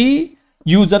drop the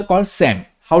user called Sam.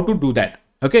 How to do that?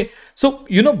 Okay, so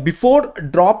before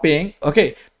dropping,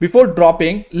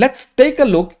 let's take a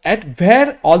look at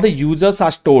where all the users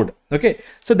are stored. Okay,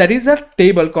 so there is a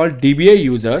table called DBA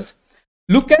users.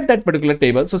 Look at that particular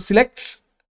table. So select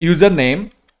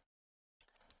username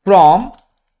from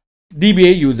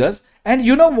DBA users, and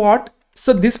you know what?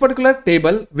 So this particular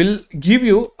table will give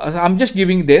you, I'm just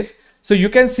giving this, so you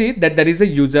can see that there is a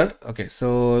user. Okay,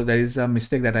 so there is a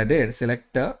mistake that I did.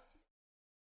 Select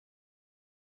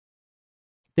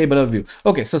table of view.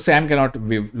 Okay, so Sam cannot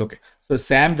view. Okay, so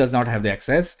Sam does not have the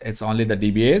access. It's only the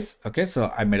DBAs. Okay, so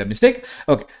I made a mistake.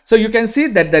 Okay, so you can see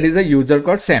that there is a user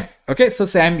called Sam. Okay, so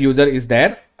Sam user is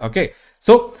there. Okay,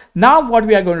 so now what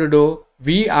we are going to do,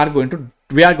 we are going to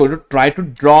try to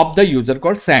drop the user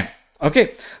called Sam.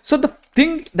 Okay, so the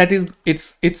thing that is,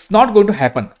 it's not going to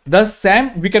happen. The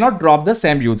Sam, we cannot drop the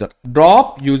Sam user.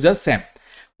 Drop user Sam.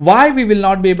 Why we will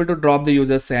not be able to drop the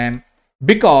user Sam?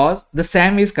 Because the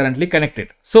Sam is currently connected.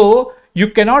 So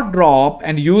you cannot drop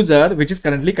an user which is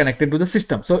currently connected to the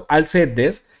system. So I'll say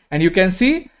this, and you can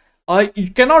see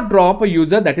you cannot drop a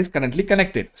user that is currently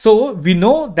connected. So we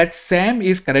know that Sam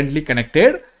is currently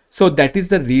connected. So that is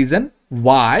the reason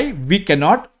why we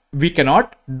cannot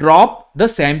drop the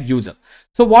Sam user.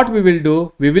 So what we will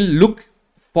do, we will look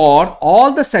for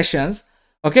all the sessions,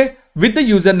 okay, with the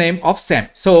username of Sam.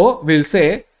 So we'll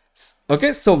say,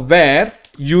 okay, so where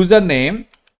username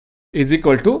is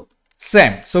equal to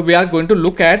Sam. So we are going to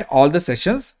look at all the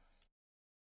sessions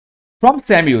from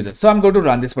Sam user. So I'm going to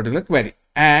run this particular query,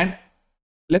 and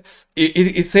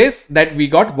it says that we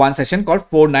got one session called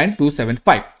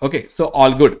 49275. Okay, so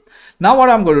all good. Now what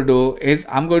I'm going to do is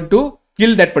I'm going to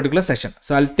kill that particular session.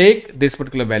 So I'll take this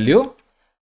particular value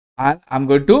and I'm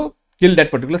going to kill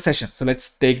that particular session. So let's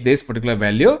take this particular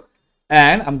value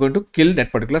and I'm going to kill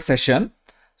that particular session.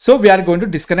 So we are going to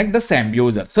disconnect the Sam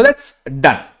user. So that's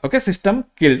done. Okay, system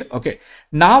killed. Okay,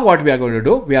 now what we are going to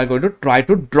do, we are going to try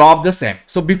to drop the Sam.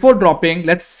 So before dropping,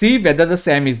 let's see whether the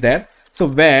Sam is there. So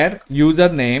where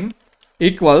username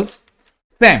equals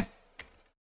Sam.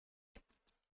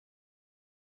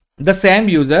 The Sam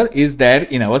user is there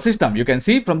in our system. You can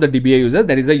see from the DBA user,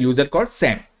 there is a user called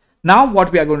Sam. Now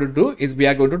what we are going to do is we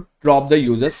are going to drop the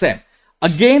user Sam.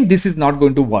 Again, this is not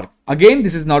going to work. Again,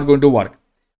 this is not going to work.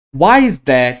 Why is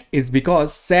that? Is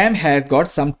because Sam has got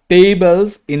some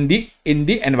tables in the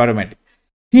environment.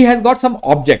 He has got some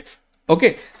objects.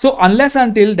 Okay, so unless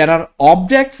until there are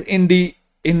objects in the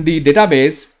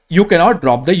database, you cannot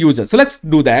drop the user. So let's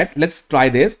do that. Let's try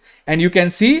this, and you can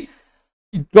see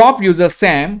drop user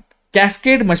Sam.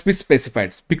 Cascade must be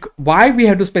specified. Why we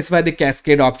have to specify the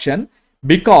cascade option?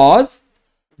 Because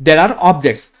there are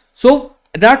objects. So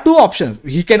there are two options.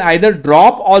 He can either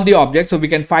drop all the objects, so we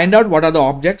can find out what are the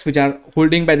objects which are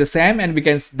holding by the Sam, and we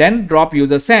can then drop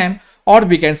user Sam, or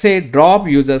we can say drop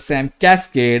user Sam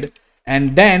cascade,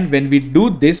 and then when we do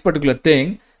this particular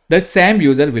thing, the Sam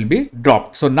user will be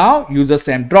dropped. So now user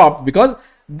Sam dropped because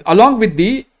along with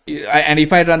the, and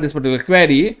if I run this particular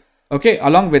query, okay,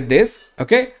 along with this,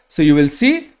 okay, so you will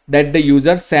see that the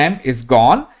user Sam is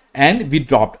gone and we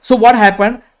dropped. So what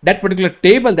happened? That particular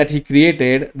table that he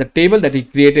created, the table that he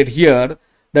created here,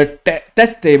 the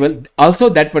test table, also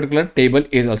that particular table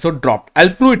is also dropped. I'll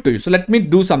prove it to you. So let me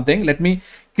do something. Let me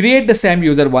create the Sam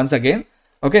user once again.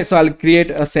 Okay, so I'll create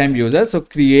a Sam user. So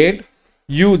create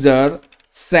user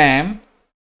Sam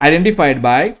identified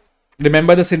by,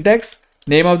 remember the syntax,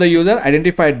 name of the user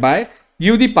identified by,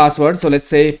 give the password. So let's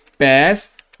say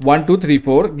pass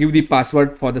 1234, give the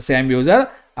password for the Sam user.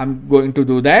 I'm going to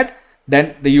do that.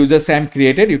 Then the user Sam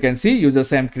created, you can see user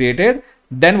Sam created.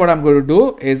 Then what I'm going to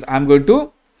do is I'm going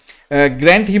to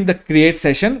grant him the create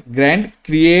session, grant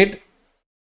create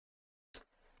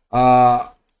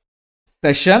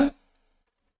session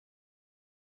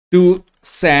to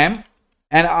Sam,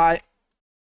 and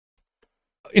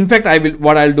in fact,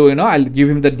 what I'll do, I'll give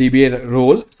him the DBA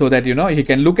role so that, he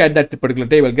can look at that particular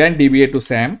table, grant DBA to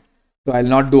Sam. So I'll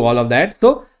not do all of that.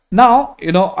 So now,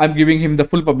 I'm giving him the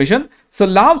full permission. So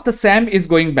now the Sam is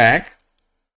going back.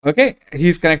 Okay,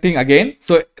 he's connecting again.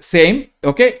 So same.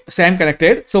 Okay, Sam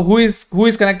connected. So who is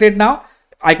connected now?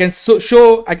 I can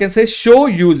say show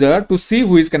user to see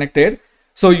who is connected.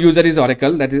 So user is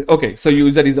Oracle. That is okay. So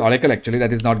user is Oracle. Actually,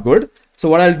 that is not good. So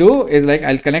what I'll do is like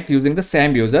I'll connect using the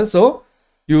Sam user. So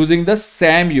using the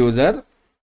Sam user.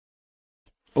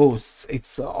 Oh,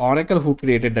 it's Oracle who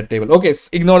created that table. Okay,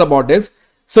 ignore about this.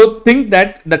 So think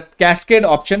that the cascade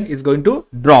option is going to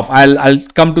drop. I'll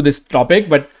come to this topic,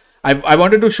 but I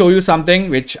wanted to show you something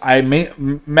which I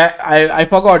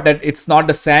forgot, that it's not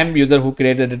the Sam user who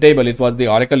created the table. It was the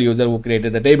Oracle user who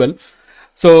created the table.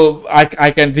 So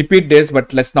I can repeat this,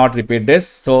 but let's not repeat this.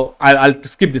 So I'll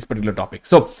skip this particular topic.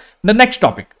 So the next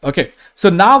topic. Okay. So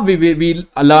now we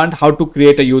learned how to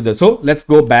create a user. So let's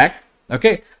go back.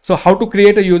 Okay. So how to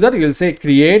create a user? You'll say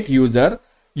create user,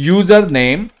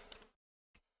 username.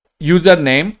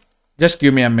 Just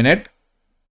give me a minute.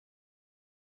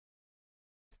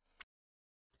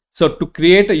 So to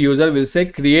create a user, we'll say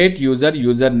create user,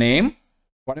 username,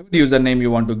 whatever the username you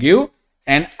want to give,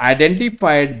 and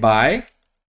identified by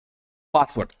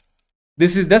password.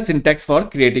 This is the syntax for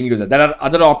creating user. There are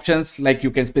other options like you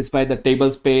can specify the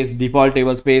table space, default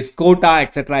table space, quota,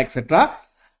 etc., etc.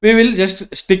 We will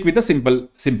just stick with a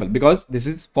simple because this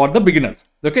is for the beginners.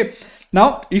 Okay.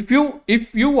 Now, if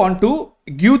you want to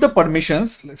give the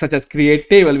permissions such as create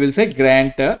table, we'll say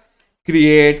grant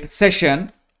create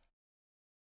session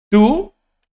to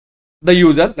the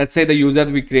user. Let's say the user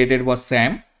we created was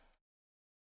Sam,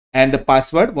 and the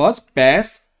password was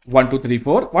pass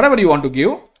 1234. Whatever you want to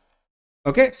give.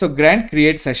 Okay. So grant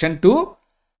create session to,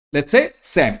 let's say,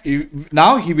 Sam.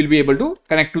 Now he will be able to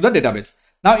connect to the database.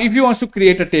 Now, if you want to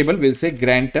create a table, we'll say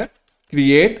grant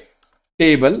create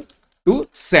table to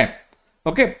Sam.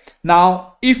 Okay.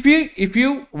 Now, if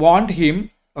you want him,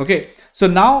 okay. So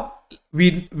now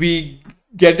we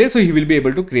get it. So he will be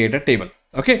able to create a table.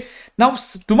 Okay. Now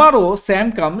tomorrow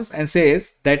Sam comes and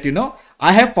says that,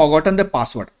 I have forgotten the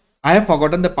password. I have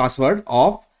forgotten the password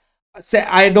of, say,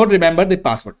 I don't remember the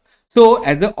password. So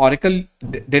as the Oracle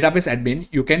database admin,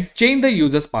 you can change the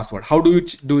user's password. How do you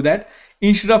do that?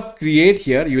 Instead of create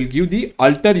here, you will give the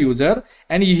alter user,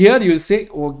 and here you will say,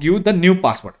 give the new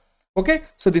password. Okay.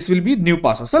 So this will be new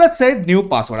password. So let's say new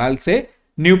password. I'll say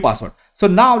new password. So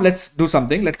now let's do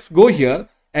something. Let's go here,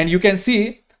 and you can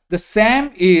see the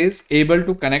Sam is able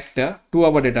to connect to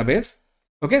our database.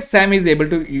 Okay. Sam is able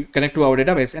to connect to our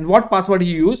database. And what password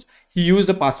he used? He used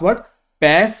the password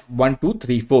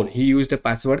pass1234. He used a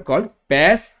password called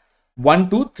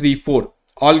pass1234.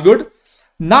 All good.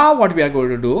 Now what we are going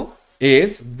to do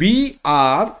is we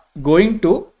are going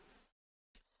to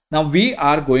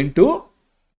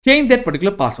change that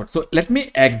particular password. So let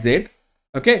me exit,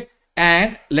 okay,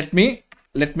 and let me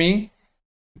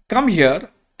come here,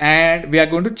 and we are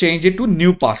going to change it to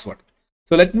new password.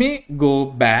 So let me go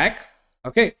back,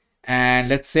 okay, and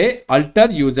let's say alter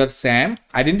user Sam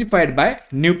identified by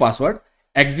new password.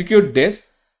 Execute this.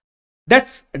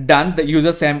 That's done. The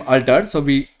user Sam altered, so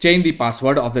we change the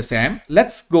password of the Sam.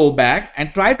 Let's go back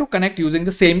and try to connect using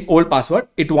the same old password.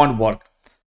 It won't work.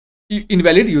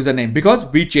 Invalid username because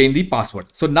we changed the password.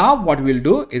 So now what we'll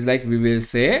do is like we will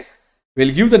say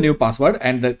we'll give the new password,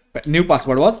 and the new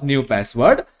password was new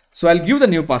password. So I'll give the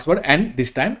new password, and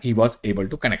this time he was able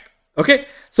to connect. Okay,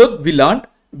 so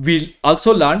we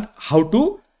also learned how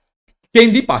to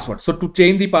change the password. So to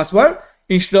change the password,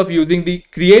 instead of using the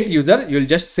create user, you'll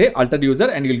just say alter user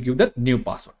and you'll give the new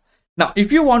password. Now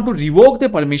if you want to revoke the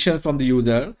permissions from the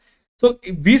user, so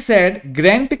we said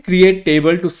grant create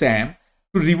table to Sam.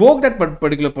 To revoke that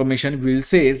particular permission, we will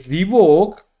say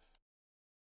revoke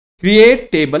create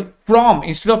table from.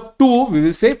 Instead of to, we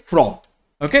will say from.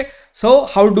 Okay, so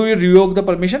how do you revoke the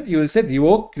permission? You will say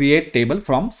revoke create table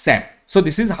from Sam. So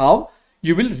this is how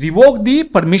you will revoke the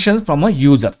permissions from a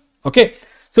user. Okay,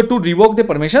 so to revoke the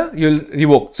permission, you will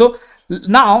revoke. So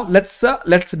now let's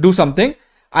do something.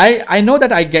 I know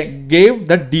that I gave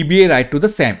the DBA right to the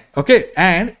Sam. Okay,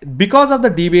 and because of the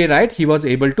DBA right, he was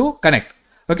able to connect.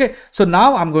 Okay, so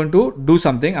now I'm going to do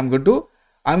something. I'm going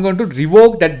to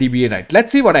revoke that DBA right.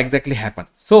 Let's see what exactly happened.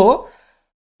 So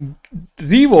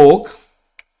revoke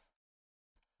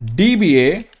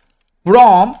DBA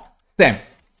from Sam.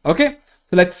 Okay,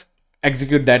 so let's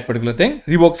execute that particular thing.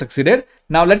 Revoke succeeded.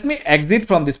 Now let me exit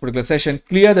from this particular session,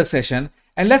 clear the session,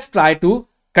 and let's try to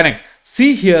connect.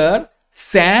 See here,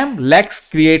 Sam lacks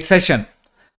create session.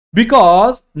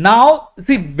 Because now,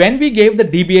 see, when we gave the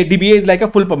DBA is like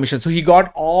a full permission. So he got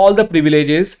all the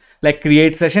privileges like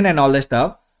create session and all that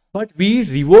stuff. But we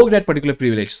revoked that particular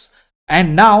privilege.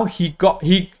 And now he's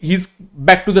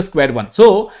back to the square one.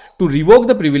 So to revoke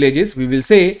the privileges, we will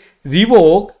say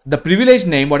revoke the privilege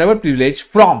name, whatever privilege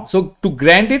from. So to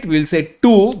grant it, we will say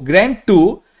to grant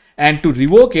to, and to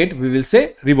revoke it, we will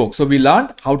say revoke. So we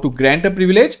learned how to grant a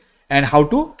privilege and how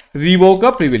to revoke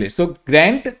a privilege. So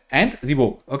grant and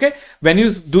revoke. Okay, when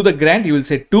you do the grant, you will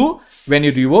say to. When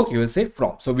you revoke, you will say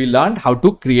from. So we learned how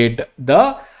to create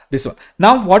this one.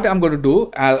 Now what I'm going to do,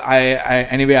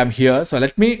 anyway I'm here, so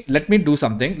let me do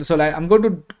something. So I'm going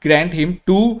to grant him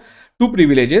two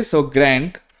privileges. So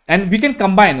grant, and we can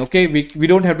combine. Okay, we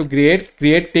don't have to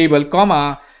create table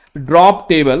comma drop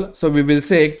table. So we will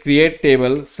say create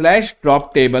table /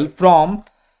 drop table from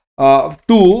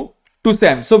to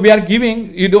Sam. So we are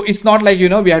giving, it's not like,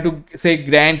 we have to say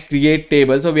grant create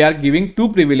table. So we are giving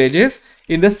two privileges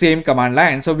in the same command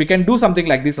line. So we can do something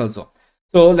like this also.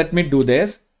 So let me do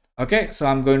this. Okay, so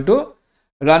I'm going to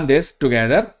run this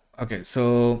together. Okay,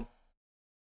 so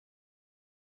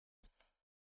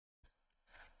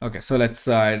let's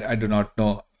I do not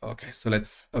know. Okay, so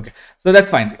so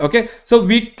that's fine. Okay, so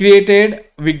we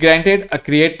granted a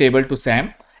create table to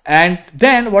Sam, and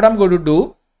then what I'm going to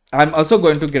do, I'm also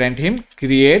going to grant him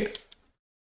create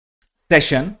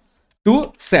session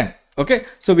to Sam. Okay,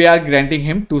 so we are granting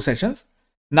him 2 sessions.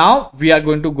 Now we are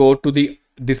going to go to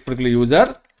this particular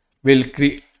user. We'll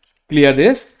clear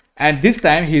this, and this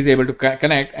time he is able to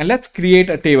connect. And let's create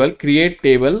a table. Create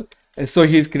table. So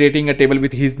he is creating a table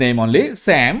with his name only,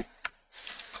 Sam.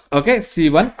 Okay,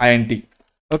 C1 int.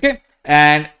 Okay,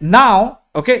 and now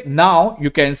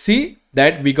you can see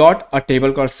that we got a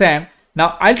table called Sam.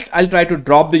 Now I'll try to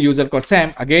drop the user called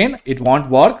Sam. Again, it won't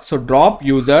work. So drop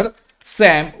user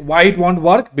Sam. Why it won't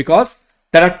work? Because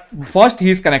first he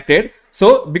is connected.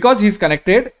 So because he's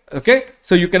connected, okay,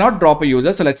 so you cannot drop a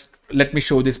user. So let me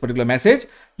show this particular message.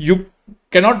 You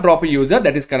cannot drop a user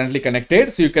that is currently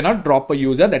connected. So you cannot drop a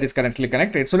user that is currently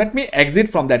connected. So let me exit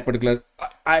from that particular.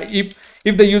 If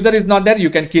the user is not there, you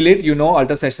can kill it.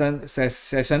 Alter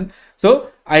session.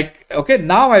 So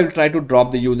now I will try to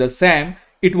drop the user Sam.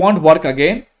 It won't work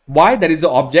again. Why? There is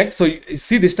an object. So you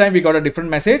see, this time we got a different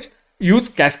message. Use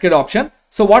cascade option.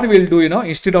 So what we'll do,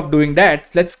 instead of doing that,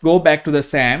 let's go back to the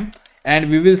Sam,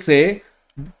 and we will say,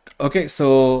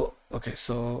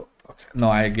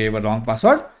 no, I gave a wrong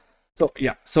password. So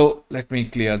yeah, so let me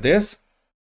clear this.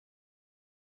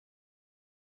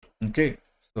 Okay,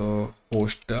 so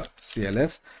host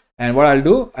CLS, and what I'll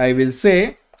do, I will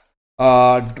say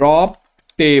drop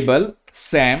table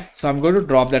Sam. So I'm going to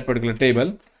drop that particular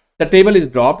table. The table is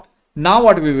dropped. Now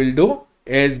what we will do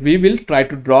is we will try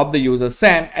to drop the user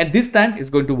Sam, and this time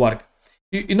it's going to work.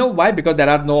 You know why? Because there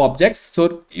are no objects.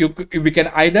 So we can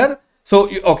either So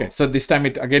okay, so this time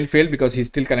it again failed because he's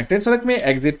still connected. So let me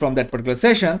exit from that particular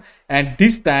session, and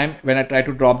this time when I try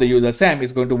to drop the user Sam,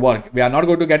 it's going to work. We are not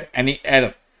going to get any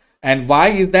error. And why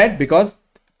is that? Because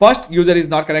first, user is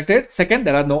not connected. Second,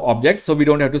 there are no objects, so we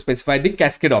don't have to specify the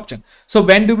cascade option. So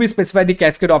when do we specify the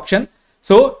cascade option?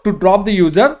 So to drop the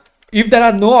user, if there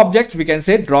are no objects, we can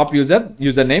say drop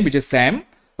username, which is Sam.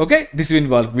 Okay, this will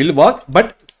work,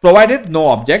 but provided no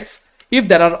objects. If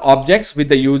there are objects with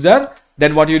the user,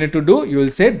 then what you need to do, you will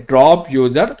say drop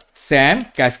user Sam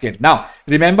cascade. Now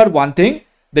remember one thing,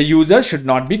 the user should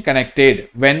not be connected.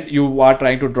 When you are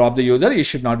trying to drop the user, it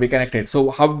should not be connected.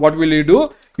 So what will you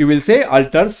do? You will say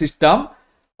alter system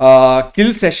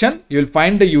kill session. You will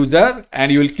find the user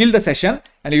and you will kill the session,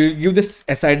 and you will give this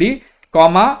SID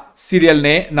comma serial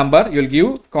number. You will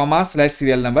give comma /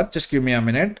 serial number. Just give me a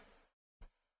minute.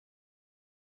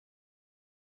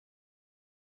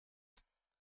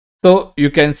 So you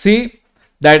can see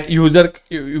that user,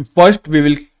 first we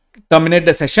will terminate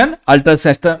the session, alter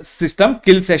system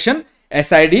kill session,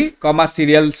 SID comma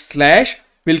serial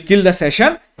 / will kill the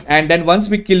session, and then once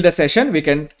we kill the session, we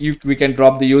can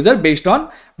drop the user based on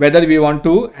whether we want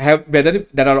to have, whether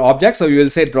there are objects. So you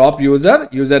will say drop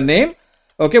username,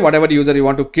 okay, whatever user you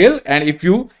want to kill, and if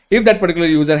that particular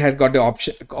user has got the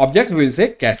object, we will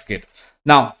say cascade.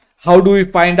 Now how do we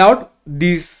find out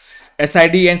this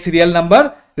SID and serial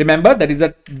number? Remember, that is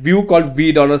a view called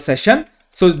v$session.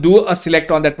 So do a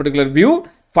select on that particular view,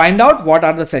 find out what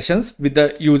are the sessions with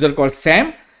the user called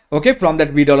Sam, okay, from that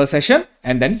v$session,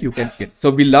 and then you can kill. So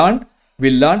we learned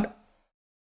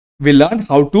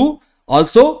how to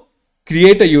also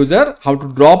create a user, how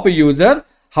to drop a user,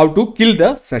 how to kill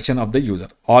the session of the user.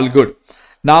 All good.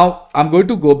 Now I'm going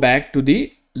to go back to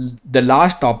the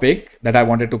last topic that I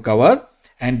wanted to cover,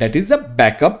 and that is the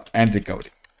backup and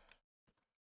recovery.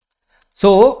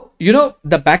 So, you know,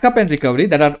 the backup and recovery,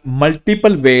 there are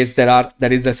multiple ways. There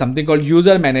is something called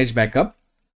user managed backup.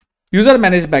 User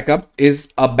managed backup is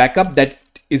a backup that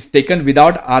is taken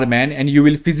without RMAN, and you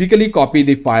will physically copy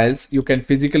the files. You can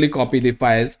physically copy the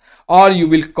files, or you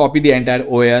will copy the entire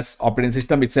OS operating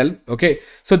system itself. Okay.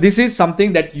 So this is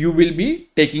something that you will be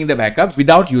taking the backup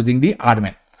without using the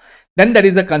RMAN. Then there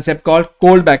is a concept called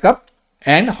cold backup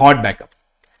and hot backup.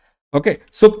 Okay.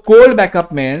 So cold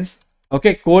backup means,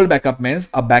 cold backup means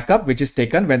a backup which is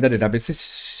taken when the database is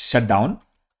shut down,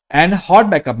 and hot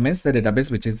backup means the database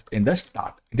which is in the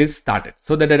start. It is started.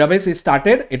 So the database is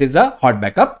started, it is a hot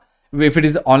backup. If it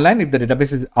is online, if the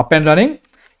database is up and running,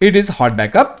 it is hot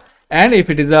backup. And if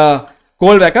it is a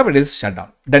cold backup, it is shut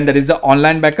down. Then there is the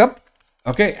online backup.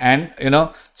 Okay. And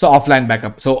so offline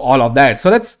backup. So all of that. So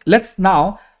let's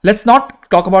not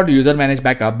talk about user managed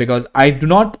backup, because I do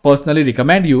not personally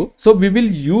recommend you. So we will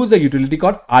use a utility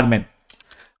called RMAN.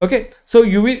 Okay, so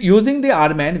using the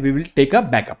RMAN, we will take a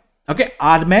backup. Okay,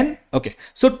 RMAN. Okay,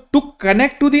 so to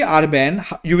connect to the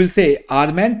RMAN, you will say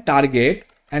RMAN target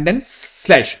and then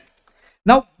 /.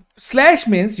 Now /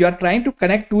 means you are trying to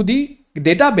connect to the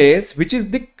database which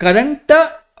is the current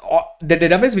the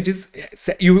database which is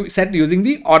you set using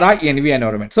the Aura env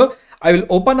environment. So I will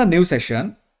open a new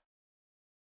session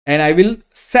and I will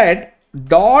set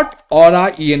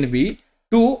 .aura env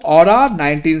to Aura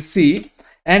 19c.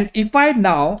 And if I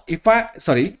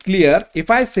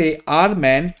say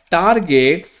RMAN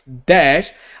targets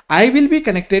dash, I will be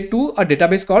connected to a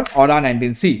database called Aura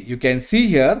 19c. You can see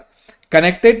here,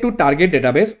 connected to target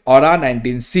database Aura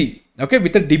 19c. Okay,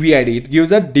 with a DB ID, it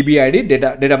gives a DB ID,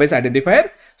 database identifier.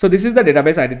 So this is the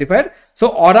database identifier. So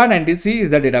Aura 19c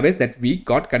is the database that we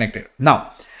got connected.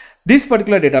 Now, this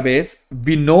particular database,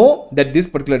 we know that this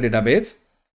particular database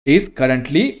is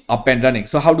currently up and running.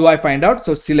 So how do I find out?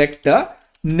 So select the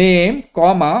name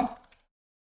comma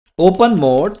open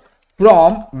mode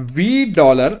from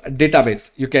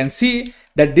v$database. You can see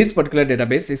that this particular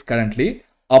database is currently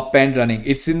up and running.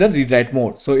 It's in the read write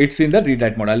mode. So it's in the read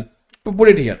write mode. I'll put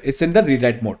it here. It's in the read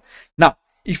write mode. Now,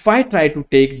 if I try to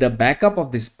take the backup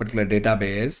of this particular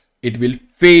database, it will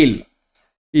fail.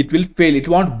 It will fail. It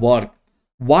won't work.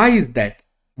 Why is that?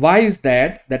 Why is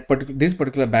that this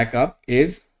particular backup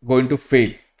is going to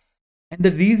fail? And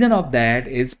the reason of that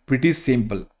is pretty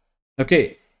simple.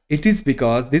 Okay, it is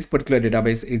because this particular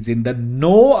database is in the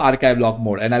no archive log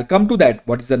mode, and I'll come to that.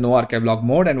 What is the no archive log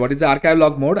mode and what is the archive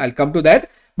log mode? I'll come to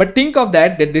that. But think of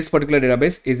that this particular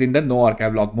database is in the no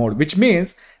archive log mode, which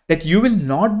means that you will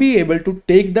not be able to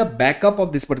take the backup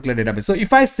of this particular database. So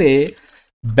if I say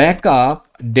backup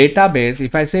database,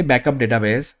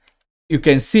 you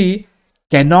can see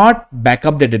cannot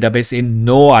backup the database in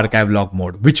no archive log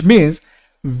mode, which means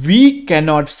we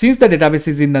cannot, since the database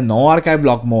is in the no archive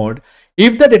log mode,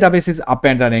 if the database is up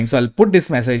and running. So I'll put this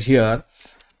message here.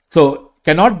 So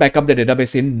cannot backup the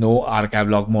database in no archive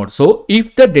log mode. So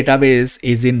if the database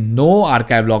is in no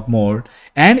archive log mode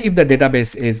and if the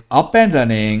database is up and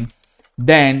running,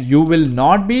 then you will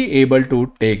not be able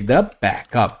to take the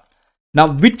backup. Now,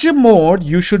 which mode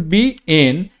you should be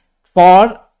in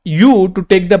for you to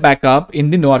take the backup in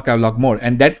the no archive log mode?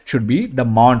 And that should be the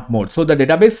mount mode. So the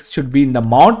database should be in the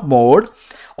mount mode.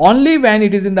 Only when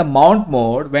it is in the mount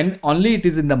mode,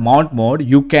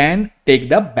 you can take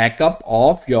the backup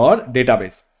of your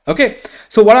database. Okay.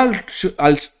 So what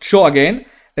I'll show again.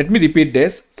 Let me repeat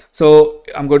this. So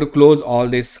I'm going to close all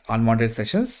these unwanted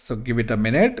sessions. So give it a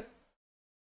minute.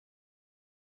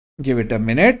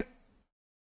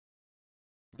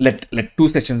 Let 2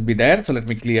 sessions be there. So let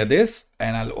me clear this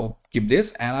and I'll keep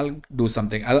this and I'll do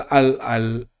something.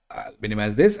 I'll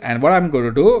minimize this, and what I'm going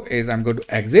to do is I'm going to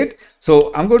exit.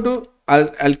 So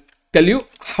I'll tell you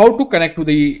how to connect to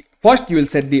the first. You will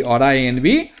set the Aura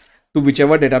ANV to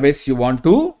whichever database you want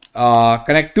to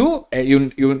connect to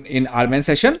in rman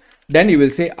session. Then you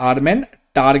will say rman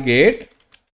target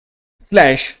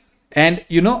slash, and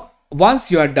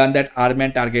once you are done that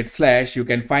rman target slash, you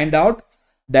can find out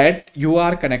that you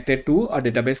are connected to a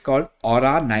database called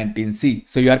Aura 19C.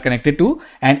 So you are connected to,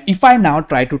 and if I now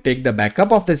try to take the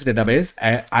backup of this database,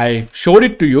 I showed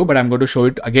it to you, but I'm going to show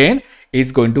it again.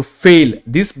 It's going to fail.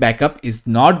 This backup is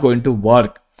not going to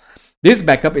work. The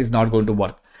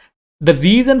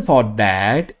reason for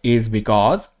that is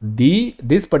because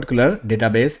this particular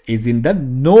database is in the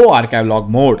no archive log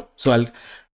mode.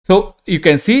 So you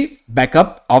can see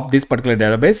backup of this particular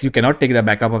database. You cannot take the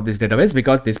backup of this database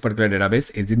because this particular database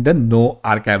is in the no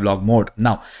archive log mode.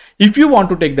 Now, if you want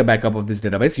to take the backup of this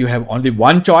database, you have only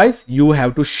one choice. You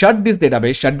have to shut this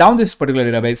database, shut down this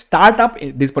particular database, start up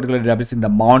this particular database in the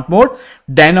mount mode.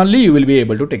 Then only you will be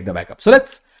able to take the backup. So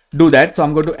let's do that. So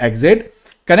I'm going to exit,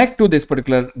 connect to this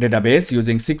particular database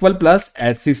using SQL plus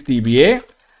as sysdba,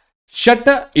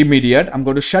 shut immediate. I'm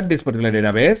going to shut this particular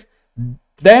database.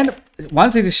 Then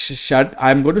once it is shut,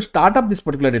 I'm going to start up this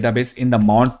particular database in the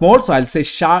mount mode. So I'll say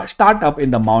start up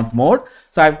in the mount mode.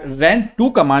 So I ran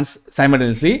 2 commands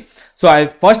simultaneously. So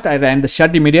first I ran the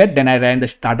shut immediate, then I ran the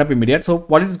startup immediate. So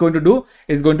what it's going to do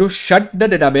is going to shut the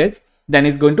database, then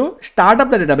it's going to start up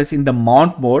the database in the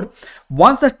mount mode.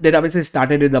 Once the database is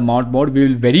started in the mount mode, we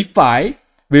will verify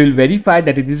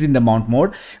that it is in the mount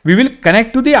mode. We will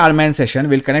connect to the rman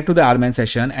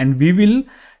session, and we will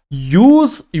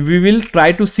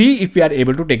try to see if we are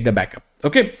able to take the backup.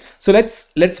 Okay, so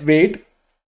let's wait,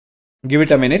 give it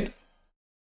a minute.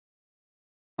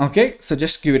 Okay, so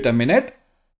just give it a minute.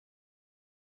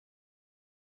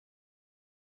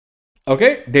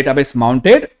 Okay, database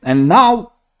mounted, and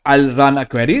now I'll run a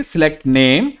query, select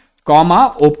name,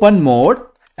 comma, open mode,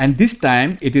 and this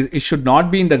time it should not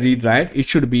be in the read write, it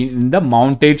should be in the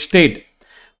mounted state.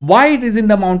 Why it is in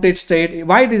the mounted state?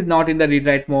 Why it is not in the read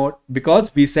write mode? Because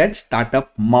we said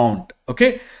startup mount.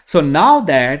 Okay, so now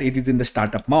that it is in the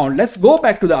startup mount, let's go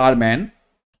back to the rman.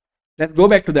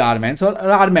 So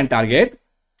rman target,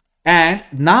 and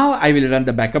now I will run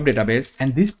the backup database,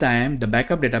 and this time the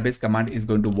backup database command is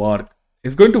going to work.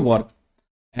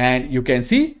 And you can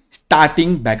see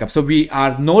starting backup. So we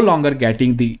are no longer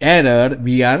getting the error,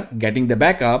 we are getting the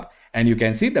backup, and you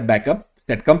can see the backup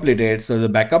set completed. So the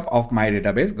backup of my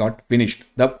database got finished.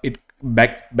 It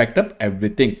backed up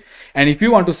everything. And if you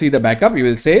want to see the backup, you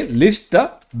will say list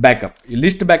the backup.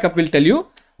 List backup will tell you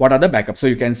what are the backups. So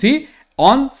you can see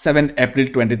on 7 April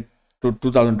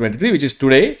 2023, which is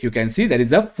today, you can see there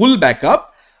is a full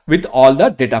backup with all the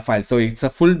data files. So it's a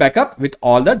full backup with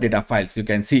all the data files. You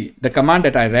can see the command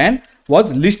that I ran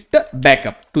was list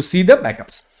backup to see the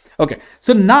backups. Okay,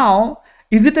 so now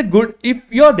is it a good, if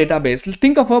your database,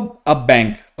 think of a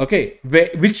bank, okay,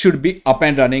 which should be up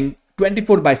and running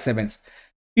 24/7.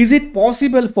 Is it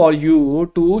possible for you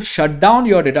to shut down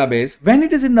your database when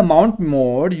it is in the mount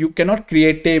mode? You cannot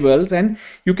create tables and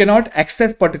you cannot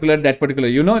access that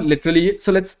particular, literally.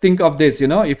 So let's think of this,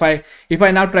 if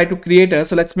I now try to create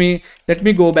so let me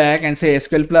go back and say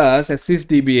SQL plus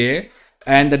sysdba,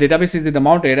 and the database is in the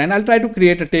mounted, and I'll try to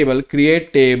create a table,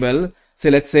 say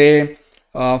let's say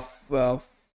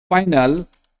final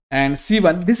and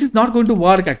C1. This is not going to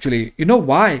work actually. You know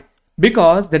why?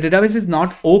 Because the database is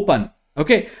not open.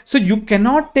 Okay, so you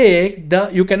cannot take if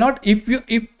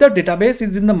the database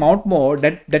is in the mount mode,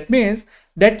 that means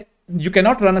that you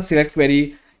cannot run a select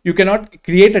query, you cannot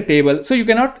create a table, so you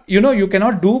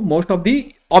cannot do most of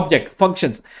the object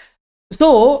functions.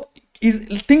 So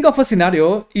think of a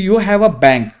scenario, you have a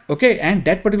bank, okay, and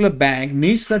that particular bank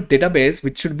needs a database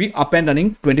which should be up and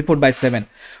running 24/7.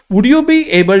 Would you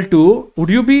be able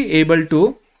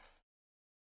to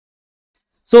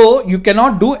So you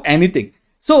cannot do anything.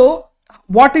 So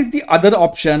what is the other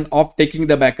option of taking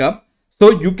the backup?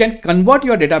 So you can convert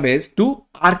your database to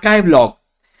archive log.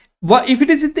 If it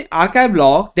is in the archive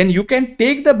log, then you can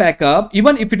take the backup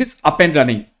even if it is up and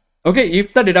running. Okay,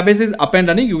 if the database is up and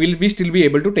running, you will still be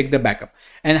able to take the backup.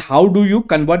 And how do you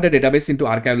convert the database into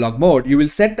archive log mode? You will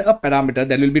set a parameter.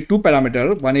 There will be two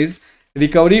parameters. One is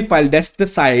recovery file desc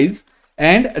size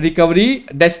and recovery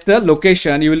desc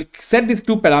location. You will set these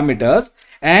two parameters,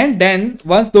 and then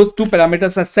once those two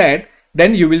parameters are set,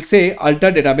 then you will say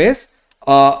alter database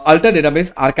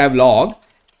archive log.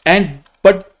 And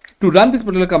but to run this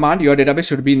particular command, your database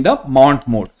should be in the mount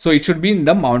mode. So it should be in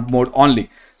the mount mode only.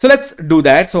 So let's do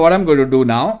that. So what I'm going to do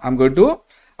now, I'm going to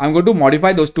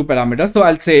modify those two parameters. So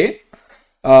I'll say,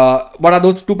 what are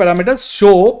those two parameters?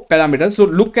 Show parameters. So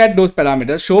look at those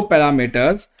parameters. Show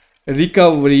parameters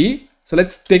recovery. So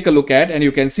let's take a look at, and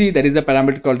you can see there is a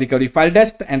parameter called recovery file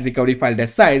desc and recovery file desc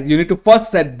size. You need to first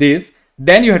set this,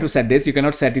 then you have to set this. You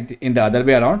cannot set it in the other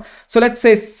way around. So let's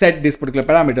say set this particular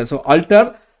parameter. So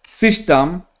alter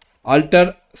system,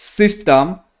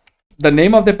 the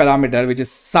name of the parameter, which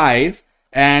is size,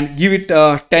 and give it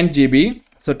 10 GB.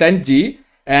 So 10 G,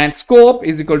 and scope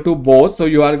is equal to both. So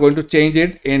you are going to change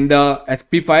it in the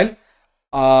SP file.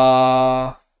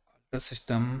 The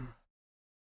system.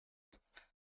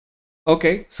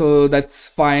 Okay, so that's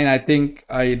fine. I think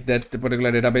that the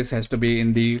particular database has to be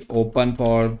in the open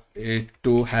for it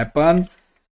to happen.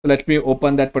 So let me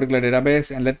open that particular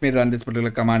database and let me run this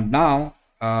particular command now.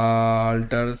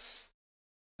 Alter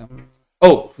system.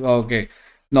 Oh, okay.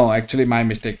 No, actually my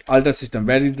mistake. Alter system.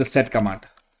 Where is the set command?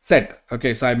 Set.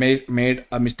 Okay, so I made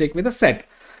a mistake with the set.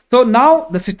 So now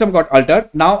the system got altered.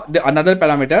 Now the another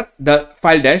parameter, the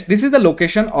file dash. This is the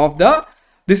location of the.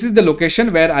 This is the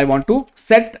location where I want to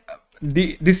set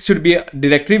the. This should be a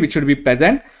directory which should be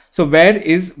present. So where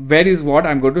is what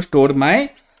I'm going to store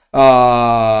my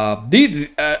archive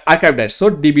dash.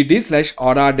 So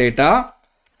dbd/aura data.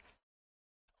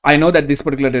 I know that this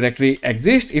particular directory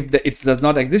exists. If it does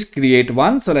not exist, create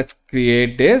one. So let's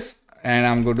create this, and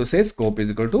I'm going to say scope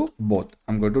is equal to both.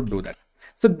 I'm going to do that.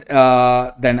 So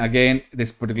then again,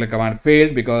 this particular command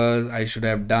failed because I should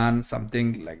have done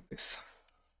something like this.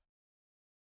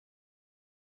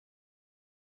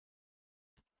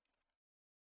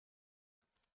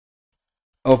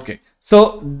 Okay,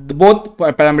 so both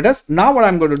parameters. Now what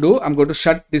I'm going to do, I'm going to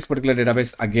shut this particular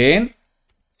database again.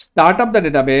 Start up the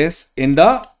database in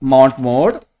the mount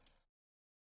mode,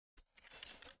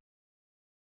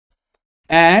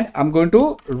 and I'm going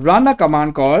to run a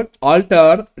command called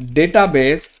alter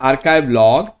database archive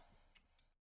log.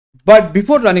 But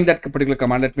before running that particular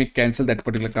command, let me cancel that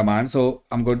particular command. So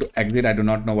I'm going to exit. I do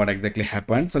not know what exactly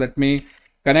happened. So let me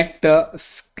connect,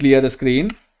 clear the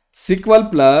screen. SQL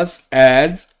plus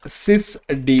adds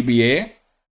sysdba.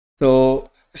 So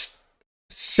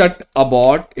shut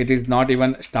abort. It is not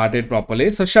even started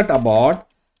properly. So shut abort,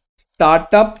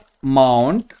 startup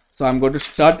mount. So I'm going to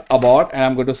shut abort, and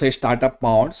I'm going to say startup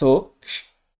mount. So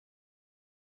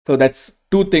that's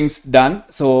two things done.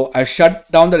 So I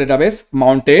shut down the database,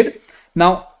 mounted.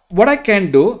 Now what I can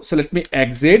do, so let me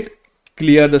exit,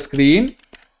 clear the screen,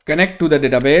 connect to the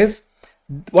database.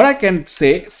 What I can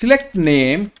say, select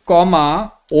name,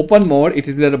 comma, open mode. It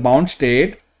is the bound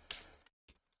state.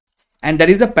 And there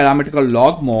is a parameter called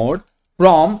log mode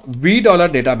from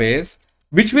 $database,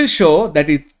 which will show that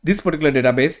this particular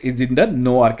database is in the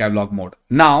no archive log mode.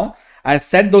 Now I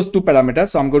set those two parameters.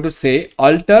 So I'm going to say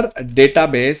alter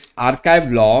database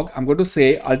archive log. I'm going to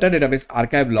say alter database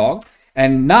archive log.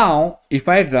 And now if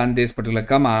I run this particular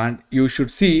command, you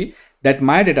should see that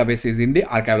my database is in the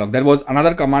archive log. There was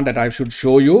another command that I should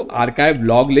show you, archive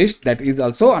log list. That is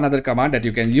also another command that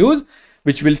you can use,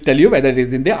 which will tell you whether it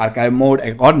is in the archive mode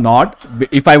or not.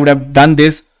 If I would have done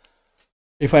this,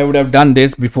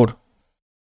 before.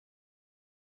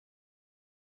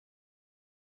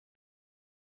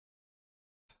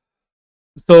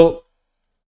 So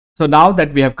now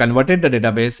that we have converted the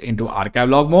database into archive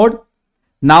log mode,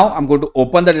 now I'm going to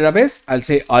open the database. I'll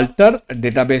say alter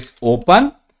database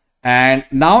open. And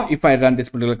now if I run this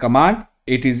particular command,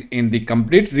 it is in the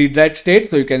complete read-write state.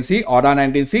 So you can see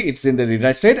Aura19C, it's in the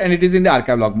read-write state, and it is in the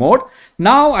archive log mode.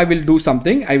 Now I will do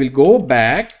something. I will go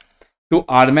back to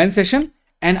rman session,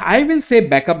 and I will say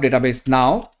backup database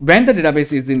now when the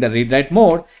database is in the read-write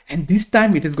mode, and this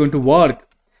time it is going to work.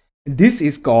 This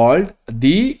is called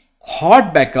the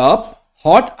hot backup,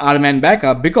 hot rman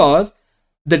backup, because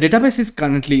the database is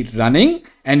currently running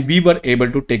and we were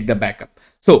able to take the backup.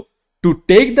 So to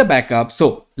take the backup,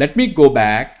 so let me go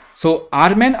back. So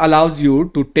rman allows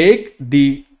you to take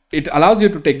the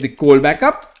cold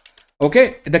backup.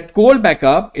 Okay, the cold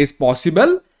backup is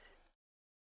possible.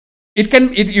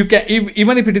 Even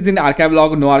if it is in archive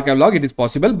log, no archive log, it is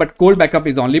possible, but cold backup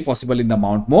is only possible in the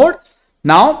mount mode.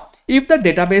 Now, if the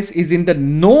database is in the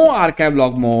no archive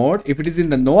log mode, if it is in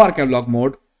the no archive log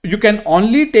mode, you can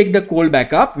only take the cold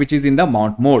backup, which is in the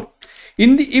mount mode.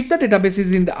 If the database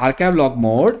is in the archive log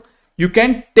mode, you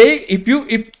can take, if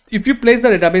you place the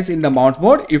database in the mount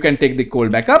mode, you can take the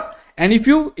cold backup. And if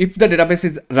the database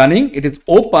is running, it is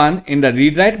open in the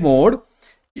read write mode,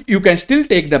 you can still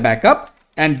take the backup,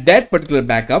 and that particular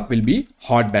backup will be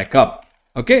hot backup.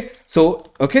 Okay,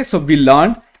 so we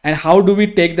learned. And how do we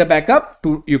take the backup?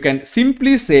 You can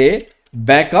simply say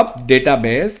backup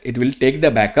database, it will take the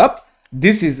backup.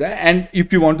 This is, and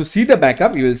if you want to see the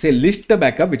backup, you will say list the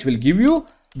backup, which will give you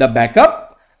the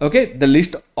backup. Okay, the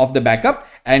list of the backup.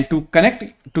 And to connect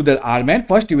to the RMAN,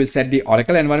 first you will set the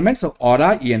Oracle environment. So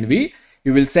Aura env,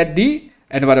 you will set the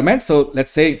environment. So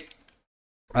let's say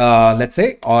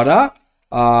Aura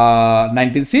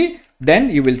 19c. Then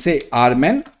you will say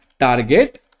RMAN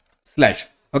target /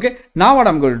 Okay, now what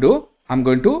I'm going to do, I'm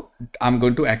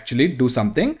going to actually do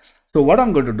something. So what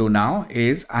I'm going to do now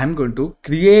is I'm going to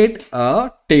create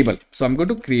a table. So I'm going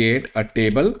to create a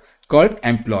table called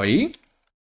employee.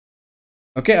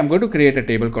 Okay, I'm going to create a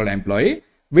table called employee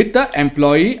with the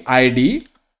employee ID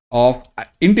of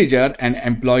integer and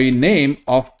employee name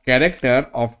of character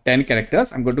of 10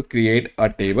 characters. I'm going to create a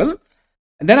table,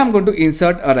 and then I'm going to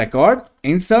insert a record,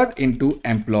 insert into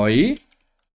employee.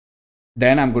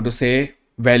 Then I'm going to say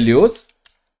values.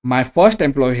 My first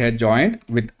employee has joined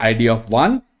with ID of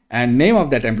 1 and name of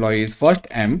that employee is first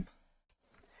emp,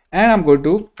 and I'm going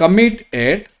to commit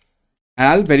it, and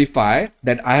I'll verify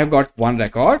that I have got one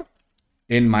record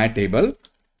in my table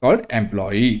called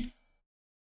employee.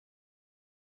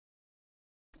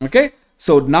 Okay,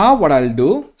 so now what I'll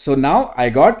do, so now I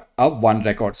got a one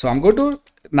record. So I'm going to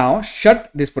now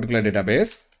shut this particular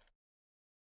database.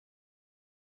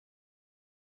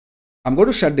 I'm going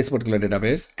to shut this particular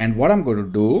database, and what I'm going to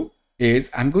do is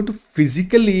I'm going to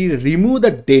physically remove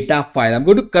the data file. I'm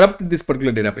going to corrupt this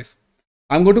particular database.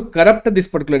 I'm going to corrupt this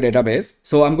particular database.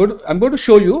 So I'm going to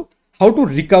show you how to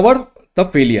recover the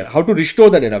failure, how to restore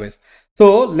the database.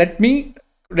 So let's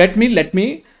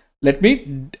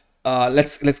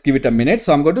give it a minute.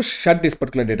 So I'm going to shut this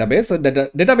particular database. So the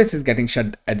database is getting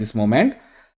shut at this moment.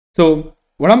 So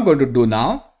what I'm going to do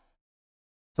now,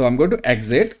 so I'm going to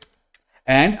exit.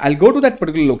 And I'll go to that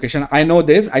particular location. I know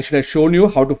this, I should have shown you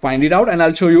how to find it out, and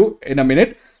I'll show you in a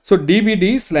minute. So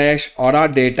dbd/aura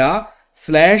data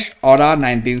 /aura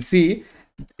 19c.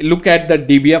 Look at the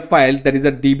dbf file. There is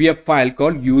a dbf file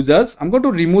called users. I'm going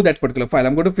to remove that particular file.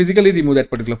 I'm going to physically remove that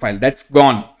particular file. That's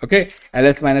gone. Okay.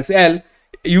 ls-l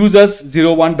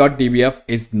users01.dbf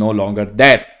is no longer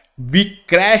there. We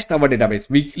crashed our database.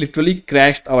 We literally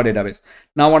crashed our database.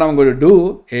 Now what I'm going to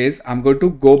do is I'm going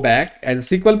to go back as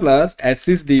SQL plus as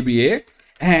sysdba,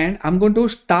 and I'm going to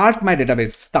start my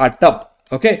database startup.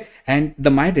 Okay, and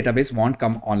my database won't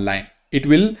come online. It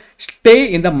will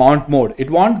stay in the mount mode. It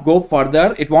won't go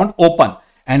further. It won't open.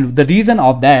 And the reason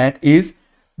of that is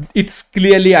it's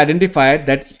clearly identified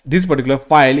that this particular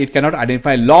file, it cannot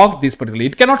identify log this particular.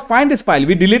 It cannot find this file.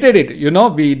 We deleted it. You know,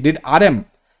 we did RM.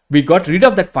 We got rid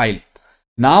of that file.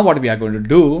 Now what we are going to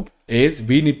do is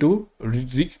we need to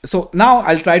so now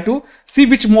I'll try to see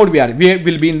which mode we are. We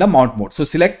will be in the mount mode. So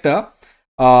select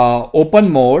open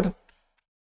mode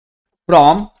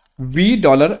from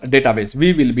 $database.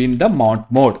 We will be in the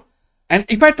mount mode. And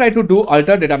if I try to do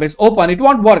alter database open, it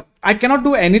won't work. I cannot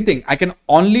do anything. I can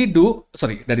only do,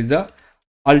 sorry, that is a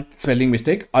spelling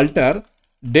mistake. Alter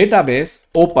database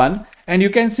open, and you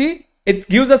can see it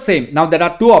gives the same. Now there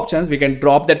are two options. We can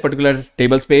drop that particular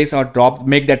table space or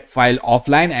make that file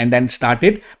offline and then start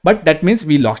it. But that means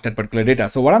we lost that particular data.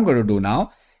 So what I'm going to do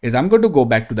now is I'm going to go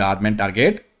back to the RMAN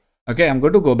target. Okay, I'm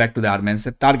going to go back to the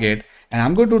RMAN target, and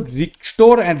I'm going to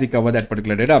restore and recover that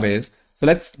particular database. So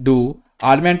let's do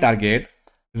RMAN target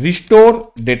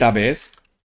restore database.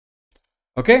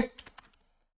 Okay.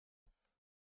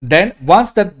 Then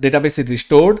once the database is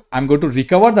restored, I'm going to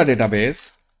recover the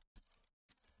database.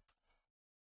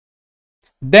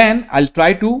 Then I'll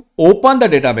try to open the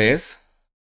database,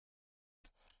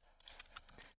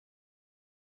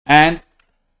 and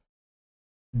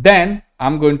then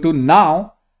I'm going to,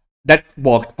 now that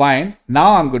worked fine.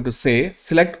 Now I'm going to say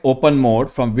select open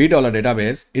mode from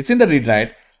 $database. It's in the read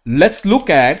write. Let's look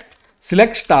at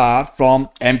select star from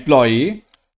employee,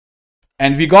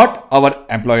 and we got our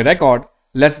employee record.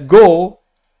 Let's go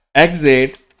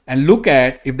exit and look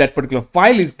at if that particular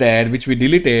file is there which we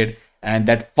deleted, and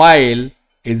that file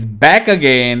is back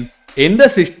again in the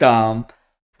system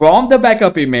from the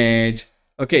backup image.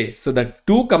 Okay, so the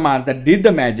two commands that did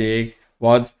the magic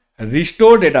was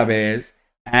restore database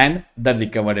and the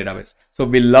recover database. So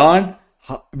we learned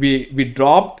we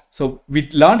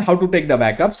learned how to take the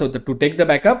backup. So to take the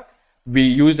backup, we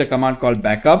used a command called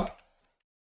backup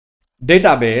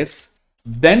database.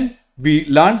 Then we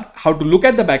learned how to look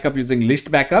at the backup using list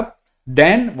backup.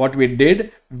 Then what we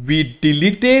did, we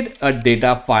deleted a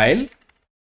data file.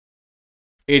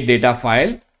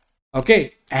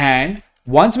 Okay, and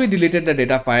once we deleted the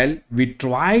data file, we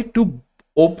tried to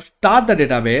start the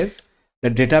database. The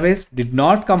database did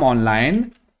not come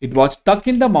online. It was stuck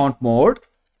in the mount mode.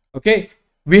 Okay,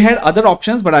 we had other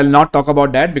options, but I'll not talk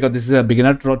about that because this is a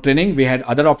beginner training. We had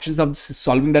other options of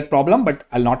solving that problem, but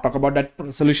I'll not talk about that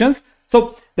solutions.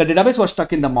 So the database was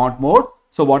stuck in the mount mode.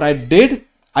 So what I did,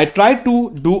 I tried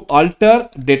to do alter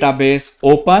database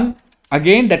open.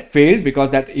 Again, that failed because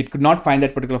that it could not find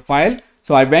that particular file.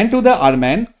 So I went to the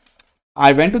rman.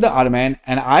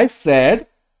 And I said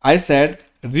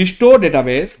restore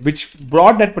database, which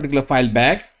brought that particular file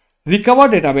back, recover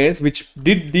database, which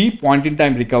did the point in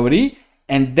time recovery,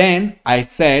 and then I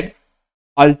said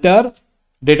alter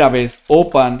database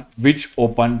open, which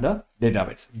opened the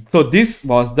database. So this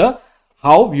was the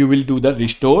how you will do the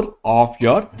restore of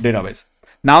your database.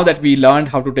 Now that we learned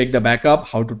how to take the backup,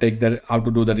 how to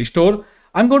do the restore,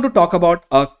 I'm going to talk about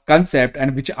a concept,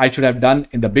 and which I should have done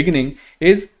in the beginning,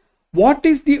 is what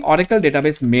is the Oracle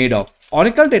database made of?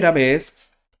 Oracle database,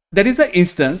 there is an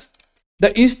instance.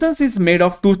 The instance is made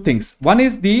of two things. One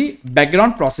is the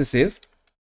background processes,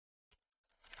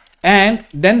 and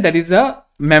then there is a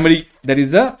memory.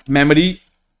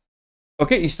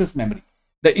 Okay, instance memory.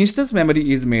 The instance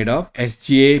memory is made of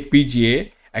SGA,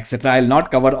 PGA, etc. I'll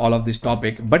not cover all of this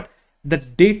topic, but the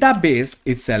database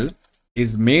itself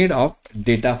is made of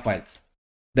data files.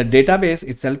 The database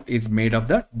itself is made of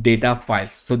the data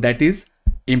files. So that is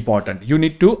important. You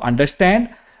need to understand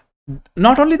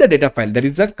not only the data file, there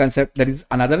is a concept, there is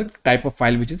another type of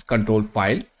file which is control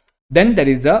file. Then there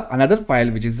is another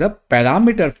file which is a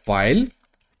parameter file,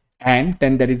 and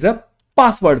then there is a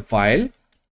password file,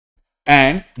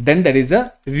 and then there is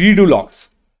a redo logs.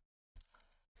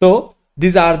 So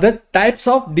these are the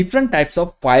different types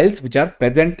of files which are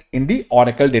present in the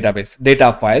Oracle database.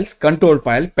 Data files, control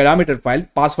file, parameter file,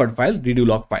 password file, redo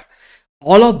log file.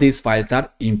 All of these files are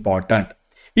important.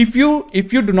 If you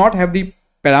do not have the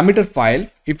parameter file,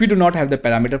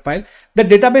 the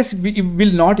database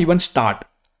will not even start.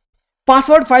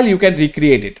 Password file, you can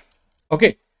recreate it.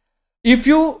 Okay. If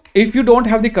you don't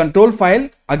have the control file,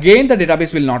 again the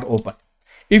database will not open.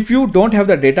 If you don't have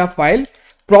the data file,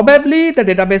 probably the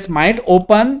database might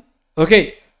open.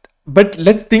 Okay, but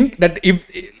let's think that if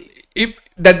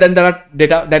then there are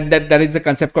data that there is a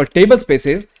concept called table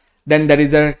spaces. Then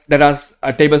there are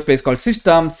a table space called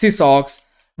system, sysocs,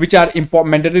 which are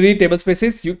mandatory table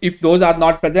spaces. If those are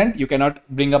not present, you cannot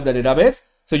bring up the database.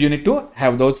 So you need to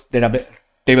have those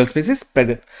table spaces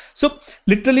present. So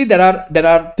literally there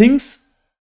are things.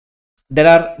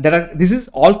 This is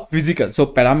all physical. So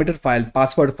parameter file,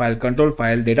 password file, control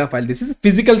file, data file, this is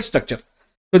physical structure.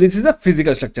 So this is a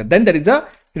physical structure. Then there is a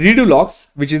redo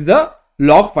logs, which is the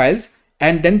log files,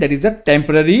 and then there is a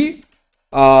temporary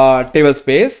table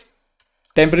space,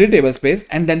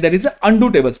 and then there is a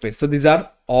undo table space. So these are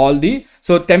all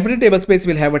so temporary table space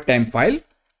will have a temp file,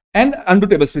 and undo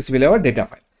table space will have a data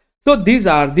file. So these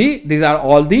are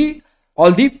all the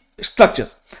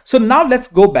structures. So now let's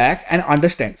go back and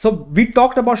understand. So we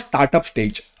talked about startup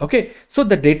stage. Okay, so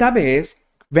the database,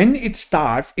 when it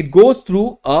starts, it goes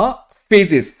through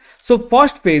phases. So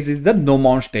first phase is the no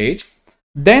mount stage,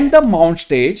 then the mount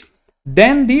stage,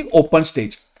 then the open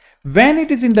stage. When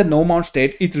it is in the no mount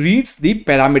state, it reads the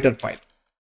parameter file.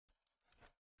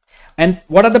 And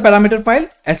what are the parameter file?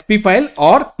 SP file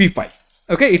or P file.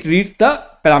 Okay, it reads the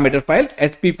parameter file,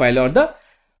 SP file or the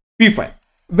P file.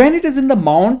 When it is in the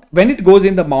mount, when it goes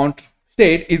in the mount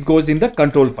state, it goes in the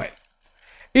control file.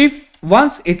 If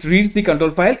once it reads the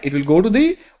control file, it will go to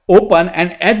the open,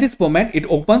 and at this moment it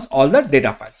opens all the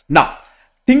data files. Now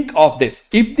think of this.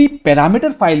 If the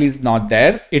parameter file is not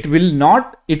there, it will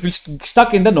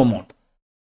stuck in the no mount.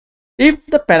 If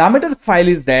the parameter file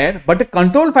is there, but the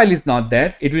control file is not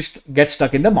there, it will get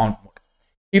stuck in the mount mode.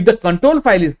 If the control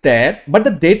file is there, but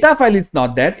the data file is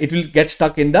not there, it will get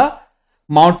stuck in the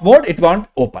mount mode. It won't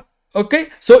open. Okay.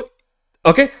 So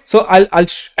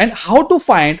and how to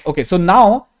find. Okay. So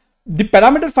now the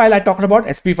parameter file I talked about,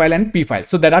 SP file and P file.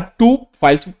 So there are two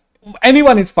files.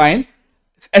 Anyone is fine.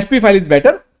 SP file is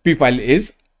better. P file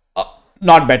is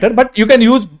not better, but you can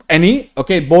use any.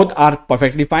 Okay. Both are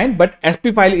perfectly fine, but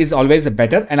SP file is always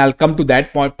better. And I'll come to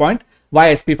that point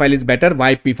why SP file is better,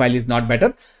 why P file is not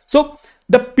better. So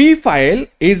the P file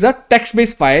is a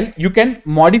text-based file. You can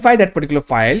modify that particular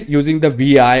file using the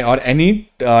VI or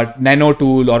any nano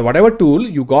tool or whatever tool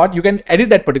you got. You can edit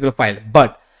that particular file.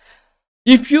 But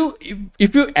if you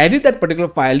edit that particular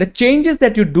file, the changes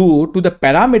that you do to the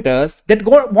parameters that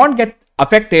won't get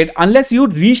affected unless you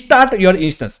restart your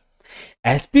instance.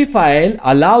 SP file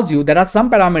allows you, there are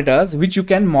some parameters which you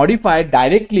can modify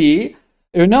directly,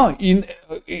 you know, in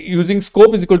using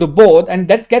scope is equal to both, and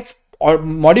that gets or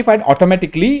modified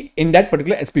automatically in that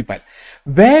particular SP file.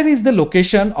 Where is the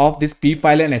location of this P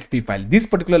file and SP file? This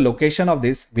particular location of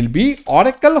this will be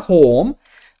Oracle Home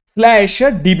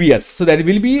 /DBS. So there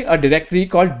will be a directory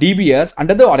called DBS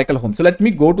under the Oracle Home. So let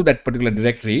me go to that particular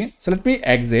directory. So let me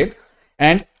exit,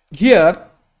 and here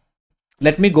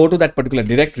let me go to that particular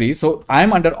directory. So I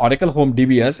am under Oracle Home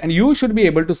DBS, and you should be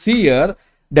able to see here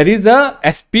there is a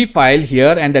SP file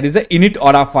here, and there is a init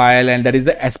aura file, and there is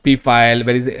a SP file.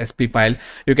 Where is the SP file?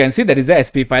 You can see there is a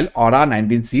SP file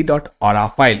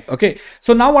aura19c.aura file. Okay,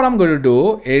 so now what I'm going to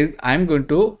do is I'm going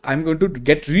to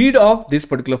get rid of this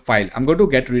particular file. I'm going to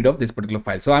get rid of this particular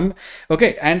file. So I'm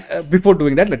okay, and before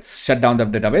doing that, let's shut down the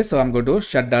database. So I'm going to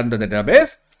shut down the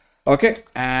database. Okay,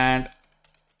 and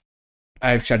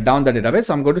I've shut down the database.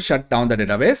 So I'm going to shut down the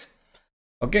database.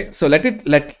 Okay, so let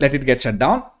it get shut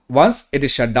down. Once it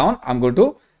is shut down, I'm going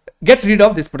to get rid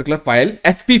of this particular file,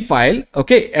 SP file.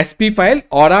 Okay, SP file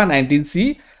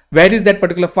aura19c. Where is that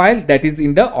particular file? That is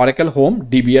in the Oracle Home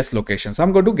DBS location. So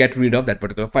I'm going to get rid of that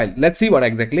particular file. Let's see what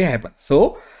exactly happens.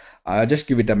 So just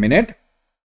give it a minute.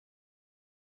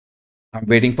 I'm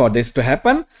waiting for this to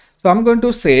happen. So I'm going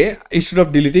to say, instead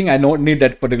of deleting, I don't need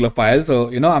that particular file. So,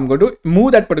 you know, I'm going to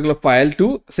move that particular file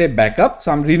to say backup.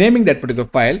 So I'm renaming that particular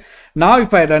file. Now,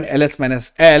 if I run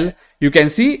ls-l, you can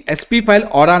see SP file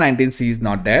aura19c is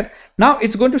not there. Now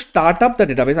it's going to start up the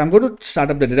database. I'm going to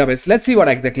start up the database. Let's see what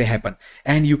exactly happened.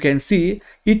 And you can see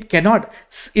it cannot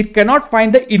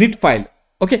find the init file.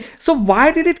 Okay. So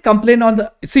why did it complain on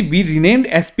the, see, we renamed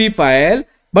SP file,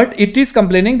 but it is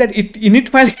complaining that init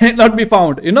file cannot be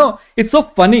found. You know, it's so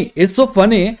funny. It's so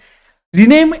funny.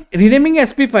 Renaming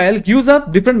SP file gives a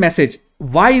different message.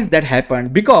 Why is that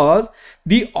happened? Because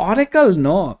the Oracle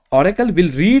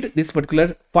will read this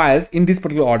particular files in this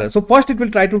particular order. So first it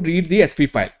will try to read the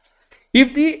SP file.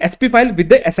 If the SP file with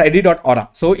the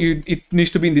sid.aura, so it needs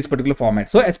to be in this particular format.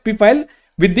 So SP file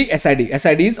with the SID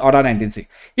is aura19c.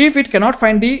 If it cannot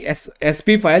find the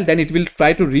SP file, then it will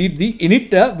try to read the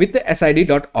init with the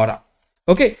sid.aura.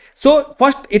 Okay, so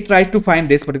first it tried to find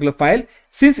this particular file.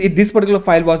 Since this particular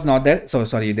file was not there, so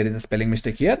sorry, there is a spelling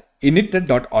mistake here,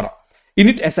 init.aura.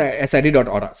 Init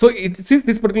sid.aura. So since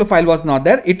this particular file was not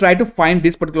there, it tried to find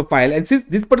this particular file, and since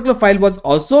this particular file was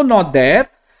also not there,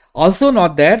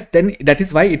 then that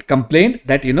is why it complained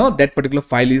that, you know, that particular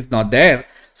file is not there.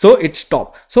 So it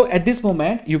stopped. So at this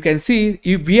moment, you can see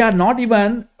if we are not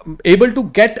even able to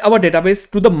get our database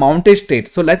to the mounted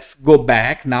state. So let's go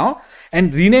back now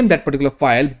and rename that particular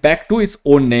file back to its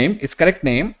own name, its correct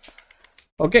name.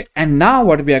 Okay, and now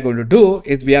what we are going to do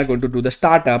is we are going to do the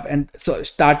startup, and so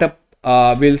startup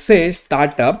will say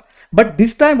startup, but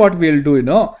this time what we will do, you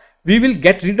know, we will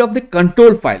get rid of the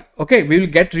control file. Okay, we will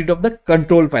get rid of the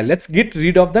control file. Let's get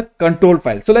rid of the control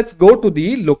file. So let's go to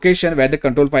the location where the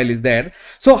control file is there.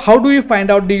 So how do you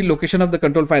find out the location of the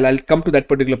control file? I'll come to that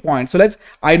particular point. So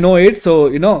I know it, so,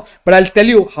 you know, but I'll tell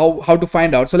you how to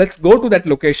find out. So let's go to that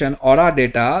location, aura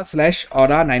data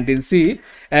 /aura19c,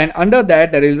 and under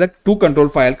that there is a two control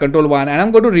file, control one, and I'm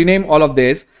going to rename all of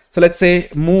this. So let's say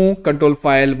move control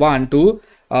file 1 to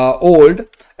old,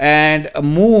 and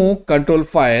move control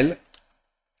file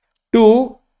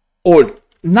to old.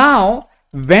 Now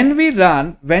when we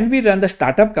run the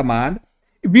startup command,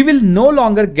 we will no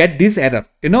longer get this error.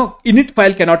 You know, init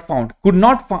file cannot found, could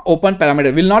not open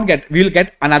parameter, we will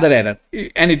get another error,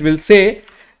 and it will say,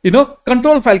 you know,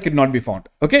 control file could not be found.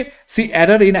 Okay, see,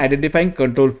 error in identifying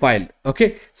control file.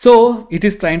 Okay, so it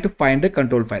is trying to find the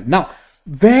control file. Now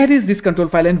where is this control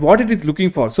file and what it is looking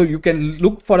for? So you can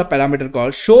look for a parameter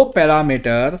called show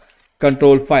parameter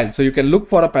control file. So you can look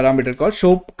for a parameter called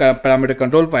show parameter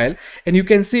control file, and you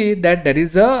can see that there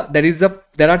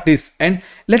are this. And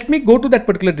let me go to that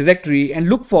particular directory and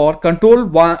look for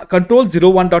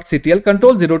control01.ctl,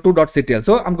 control02.ctl.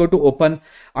 So I'm going to open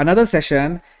another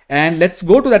session, and let's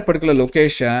go to that particular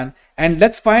location, and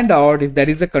let's find out if there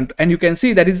is a control. And you can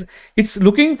see that it's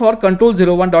looking for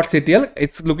control01.ctl,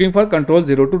 it's looking for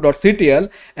control02.ctl,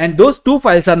 and those two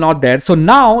files are not there. So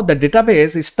now the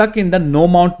database is stuck in the no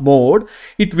mount mode.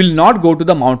 It will not go to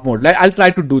the mount mode. I'll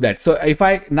try to do that. So if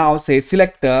I now say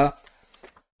select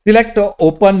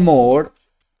open mode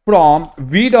from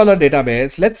 $v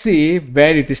database. Let's see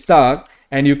where it is stuck,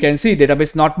 and you can see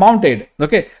database not mounted.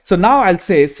 Okay, so now I'll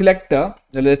say select,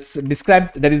 let's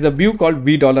describe, there is a view called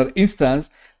 $v instance.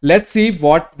 Let's see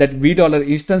what that $v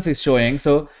instance is showing.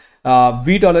 So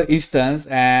 $v instance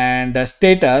and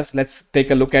status, let's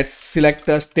take a look at select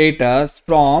the status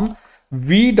from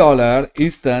 $v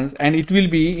instance, and it will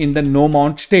be in the no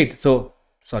mount state. So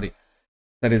sorry,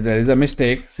 there is a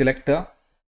mistake. Select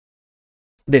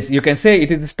this, you can say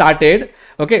it is started.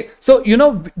 Okay, so you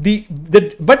know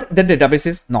but the database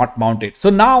is not mounted. So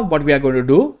now what we are going to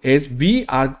do is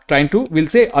we'll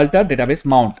say alter database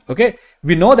mount. Okay,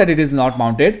 we know that it is not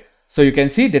mounted, so you can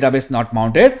see database not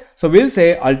mounted. So we'll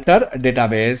say alter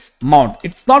database mount.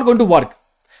 It's not going to work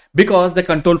because the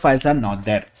control files are not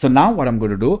there. So now what I'm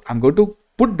going to do, I'm going to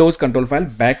put those control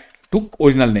files back to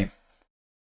original name.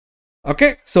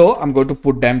 Okay, so I'm going to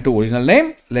put them to original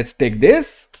name. Let's take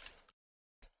this.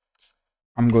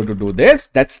 I'm going to do this.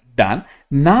 That's done.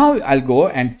 Now I'll go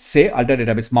and say alter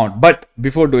database mount. But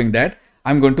before doing that,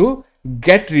 I'm going to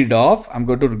get rid of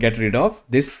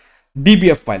this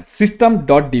dbf file,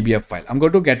 system.dbf file. I'm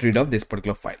going to get rid of this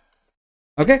particular file.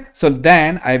 Okay, so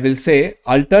then I will say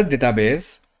alter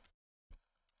database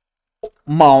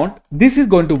mount. This is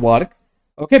going to work.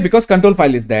 Okay, because control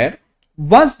file is there.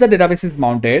 Once the database is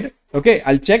mounted, okay,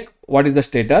 I'll check what is the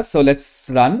status. So let's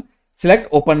run, select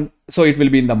open, so it will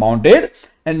be in the mounted.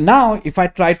 And now if I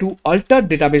try to alter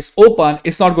database open,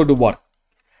 it's not going to work.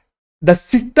 The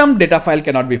system data file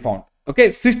cannot be found. Okay,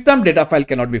 system data file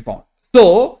cannot be found.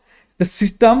 So the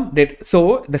system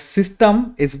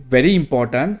is very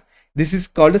important. This is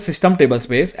called a system table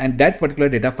space, and that particular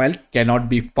data file cannot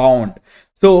be found.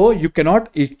 So you cannot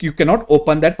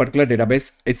open that particular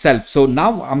database itself. So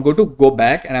now I'm going to go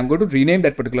back and I'm going to rename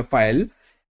that particular file.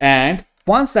 And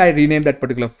once I rename that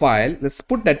particular file, let's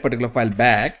put that particular file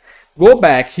back, go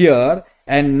back here,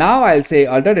 and now I'll say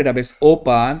alter database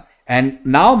open, and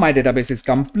now my database is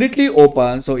completely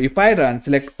open. So if I run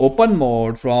select open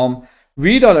mode from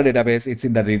 $v database, it's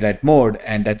in the read write mode,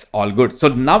 and that's all good. So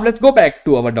now let's go back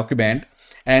to our document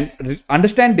and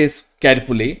understand this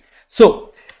carefully.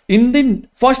 So in the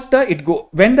first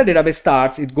when the database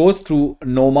starts, it goes through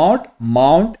no mount,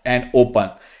 mount, and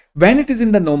open. When it is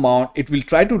in the no mount, it will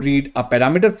try to read a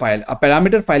parameter file. A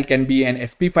parameter file can be an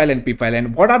SP file and P file.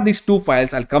 And what are these two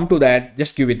files? I'll come to that.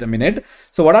 Just give it a minute.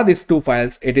 So what are these two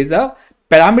files? It is a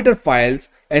parameter files,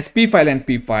 SP file and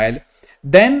P file.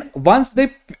 Then once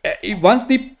the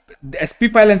SP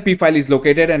file and P file is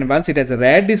located, and once it has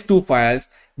read these two files,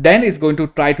 then it's going to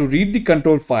try to read the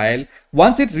control file.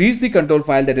 Once it reads the control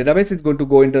file, the database is going to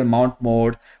go into mount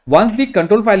mode. Once the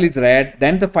control file is read,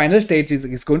 then the final stage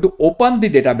is going to open the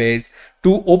database.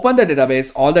 To open the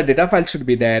database, all the data files should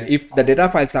be there. If the data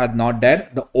files are not there,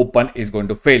 the open is going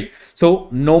to fail. So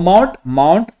no mount,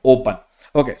 mount, open.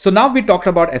 Okay, so now we talked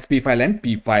about SP file and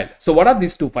P file. So what are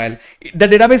these two files? The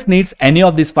database needs any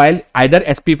of this file, either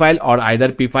SP file or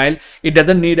either P file. It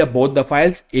doesn't need both the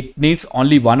files. It needs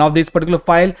only one of this particular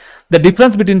file. The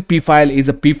difference between P file is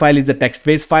a P file is a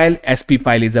text-based file, SP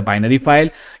file is a binary file.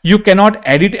 You cannot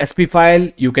edit SP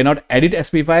file. You cannot edit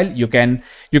SP file. You can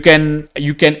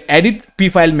edit P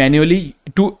file manually.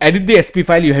 To edit the SP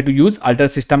file, you have to use alter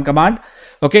system command.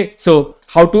 Okay, so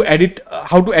how to edit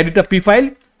a P file?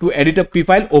 To edit a P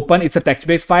file, open, it's a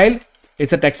text-based file.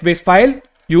 It's a text-based file.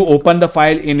 You open the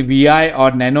file in VI or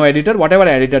Nano editor, whatever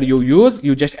editor you use,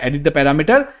 you just edit the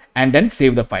parameter and then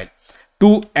save the file.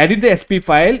 To edit the SP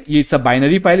file, it's a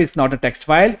binary file, it's not a text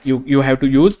file. You have to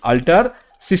use alter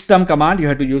system command. You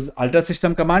have to use alter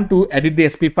system command to edit the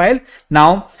SP file.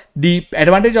 Now, the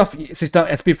advantage of system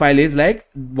SP file is like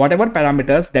whatever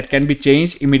parameters that can be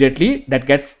changed immediately, that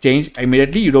gets changed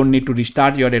immediately. You don't need to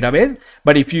restart your database.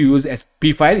 But if you use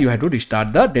SP file, you have to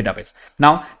restart the database.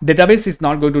 Now, database is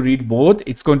not going to read both.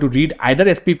 It's going to read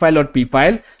either SP file or P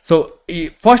file. So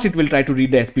first it will try to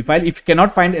read the SP file. If you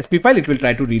cannot find SP file, it will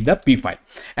try to read the P file.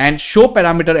 And show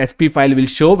parameter SP file will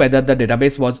show whether the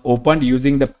database was opened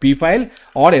using the P file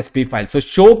or SP file. So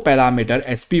show parameter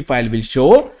SP file will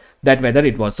show that whether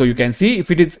it was. So you can see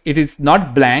if it is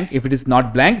not blank. If it is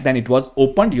not blank, then it was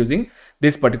opened using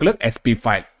this particular SP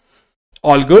file.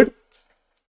 All good.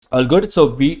 All good.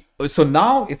 So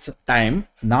now it's time.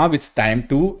 Now it's time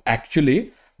to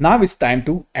actually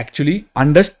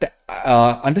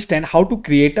understand how to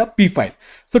create a P file.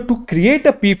 So to create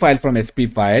a P file from SP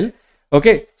file,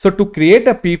 Okay, so to create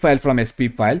a P file from SP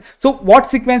file, so what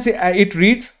sequence it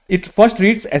reads? It first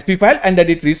reads SP file and then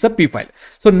it reads the P file.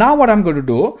 So now what I'm going to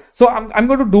do, so I'm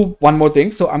going to do one more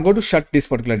thing. So I'm going to shut this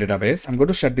particular database. I'm going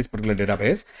to shut this particular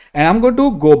database and I'm going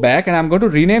to go back and I'm going to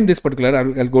rename this particular,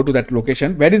 I'll go to that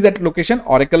location. Where is that location?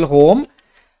 Oracle home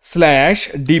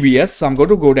 /dbs. So I'm going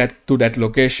to go to that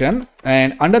location,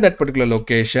 and under that particular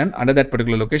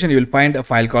location, you will find a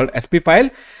file called SP file.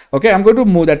 Okay, I'm going to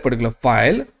move that particular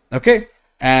file. Okay,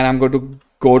 and I'm going to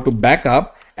go to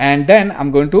backup, and then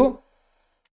I'm going to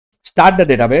start the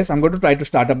database. I'm going to try to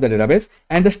start up the database,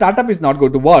 and the startup is not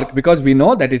going to work because we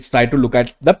know that it's trying to look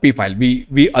at the P file.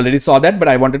 We already saw that, but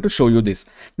I wanted to show you this.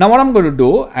 Now what I'm going to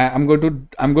do, I'm going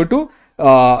to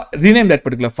rename that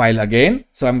particular file again.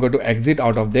 So I'm going to exit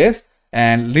out of this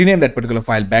and rename that particular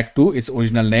file back to its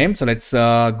original name. So let's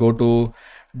go to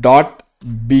 .bkup,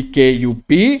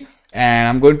 and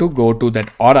I'm going to go to that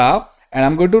Aura, and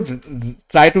I'm going to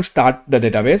try to start the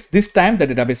database. This time the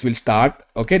database will start.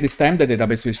 Okay, this time the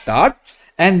database will start.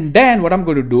 And then what I'm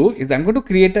going to do is I'm going to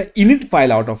create an init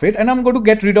file out of it, and I'm going to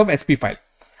get rid of SP file.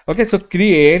 Okay, so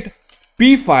create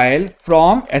P file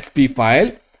from SP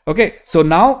file. Okay, so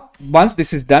now once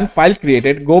this is done, file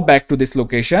created, go back to this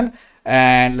location,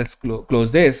 and let's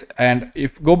close this, and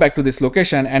if go back to this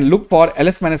location and look for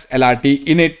ls-lrt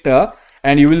init,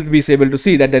 and you will be able to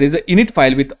see that there is an init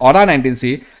file with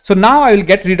Aura19C. So now I will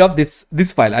get rid of this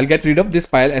file. I'll get rid of this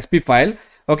file, SP file.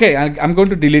 Okay, I'm going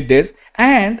to delete this,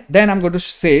 and then I'm going to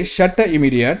say shutter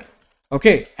immediate.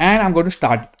 Okay, and I'm going to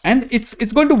start, and it's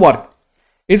going to work.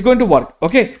 It's going to work.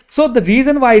 Okay, so the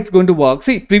reason why it's going to work,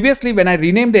 see, previously when I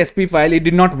renamed the SP file, it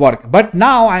did not work, but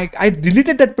now I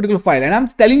deleted that particular file, and I'm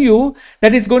telling you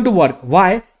that it's going to work.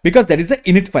 Why? Because there is an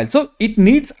init file. So it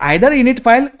needs either init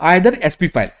file, either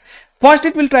SP file. First,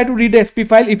 it will try to read the SP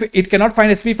file. If it cannot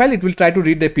find SP file, it will try to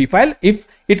read the P file. If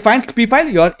it finds P file,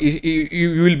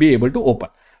 you will be able to open.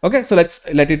 Okay, so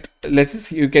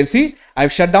you can see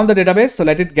I've shut down the database. So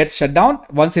let it get shut down.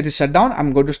 Once it is shut down,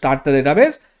 I'm going to start the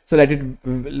database. So let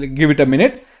it give it a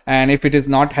minute, and if it is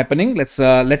not happening, let's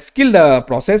kill the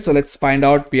process. So let's find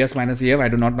out ps-ef. I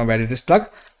do not know where it is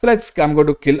stuck. So I'm going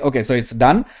to kill. Okay, so it's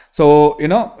done. So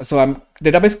so I'm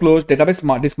database closed,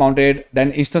 database dismounted,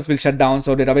 then instance will shut down.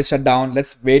 So database shut down.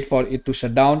 Let's wait for it to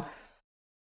shut down.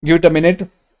 Give it a minute.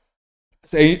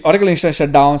 So Oracle instance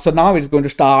shut down. So now it's going to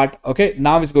start. Okay,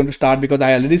 now it's going to start because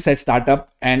I already said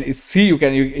startup, and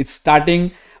it's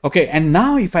starting. Okay, and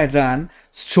now if I run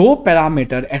show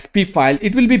parameter SP file,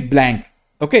 it will be blank.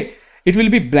 Okay, it will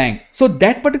be blank. So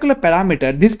that particular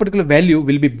parameter, this particular value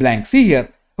will be blank. See here.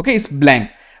 Okay, it's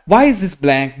blank. Why is this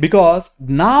blank? Because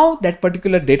now that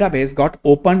particular database got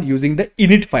opened using the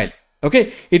init file.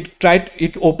 Okay,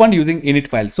 it opened using init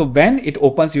file. So when it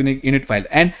opens using init file,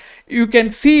 and you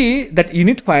can see that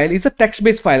init file is a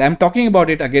text-based file. I'm talking about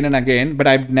it again and again, but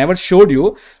I've never showed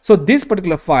you. So this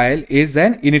particular file is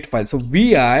an init file. So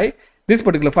this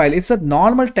particular file is a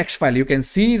normal text file. You can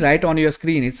see right on your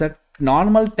screen. It's a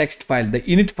normal text file, the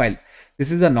init file.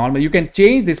 This is the normal. You can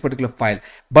change this particular file.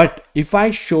 But if I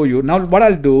show you now, what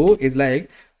I'll do is like,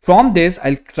 from this,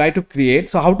 I'll try to create.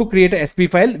 So how to create a SP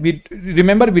file?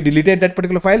 Remember we deleted that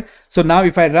particular file. So now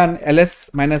if I run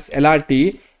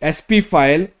ls-lrt SP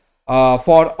file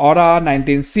for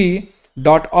Aura19C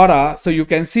 .aura, so you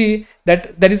can see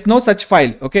that there is no such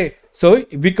file. Okay, so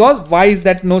because why is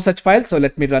that no such file? So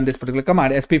let me run this particular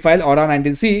command. SP file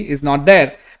Aura19C is not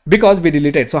there because we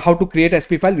deleted. So how to create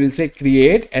SP file? We'll say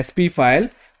create SP file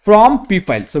from P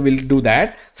file. So we'll do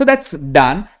that. So that's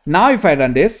done. Now if I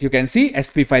run this, you can see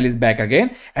SP file is back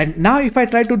again. And now if I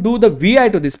try to do the VI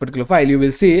to this particular file, you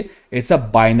will see it's a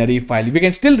binary file. We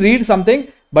can still read something,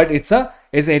 but it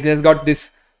has got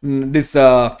this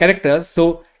characters.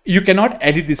 So you cannot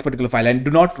edit this particular file, and do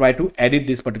not try to edit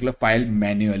this particular file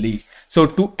manually. So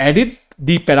to edit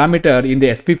the parameter in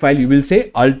the SP file, you will say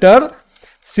alter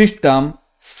system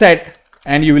set,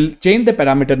 and you will change the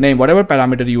parameter name. Whatever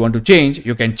parameter you want to change,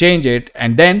 you can change it,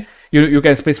 and then you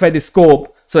can specify the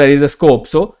scope. So there is a scope.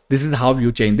 So this is how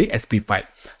you change the SP file.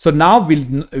 So now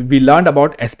we learned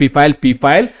about SP file, P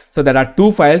file. So there are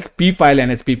two files, P file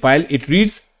and SP file. It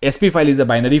reads, SP file is a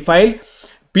binary file,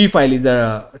 P file is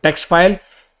a text file.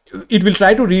 It will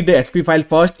try to read the SP file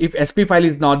first. If SP file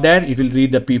is not there, it will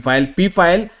read the P file. P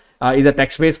file is a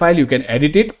text-based file. You can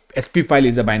edit it. SP file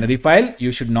is a binary file.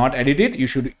 You should not edit it. You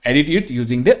should edit it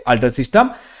using the alter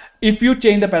system. If you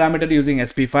change the parameter using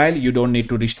SP file, you don't need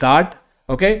to restart.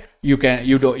 Okay,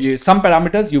 some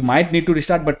parameters you might need to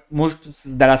restart, but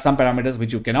there are some parameters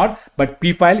which you cannot. But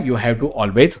P file you have to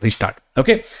always restart.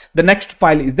 Okay, the next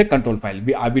file is the control file.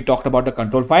 We talked about the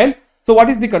control file. So what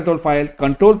is the control file?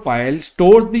 Control file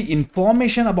stores the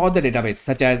information about the database,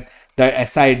 such as the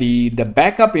SID, the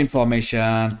backup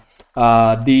information,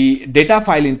 the data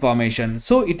file information.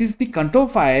 So it is the control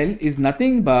file is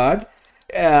nothing but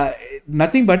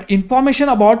information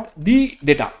about the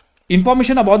data,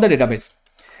 information about the database.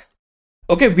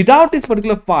 Okay, without this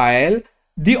particular file,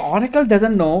 the Oracle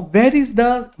doesn't know where is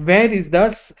the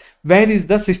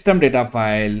system data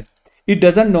file. It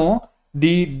doesn't know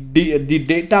the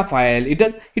data file.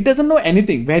 It doesn't know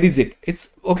anything. Where is it?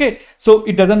 It's okay. So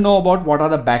it doesn't know about what are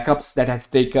the backups that has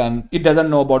taken. It doesn't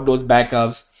know about those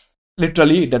backups.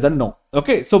 Literally, it doesn't know.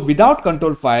 Okay, so without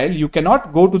control file, you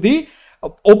cannot go to the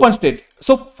open state.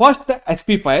 So first the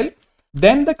SP file,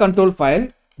 then the control file,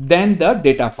 then the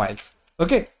data files.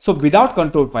 Okay, so without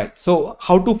control file, so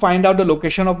how to find out the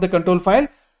location of the control file?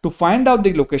 To find out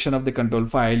the location of the control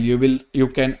file, you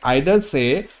can either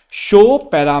say show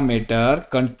parameter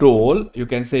control. You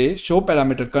can say show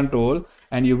parameter control,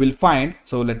 and you will find.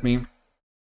 So let me,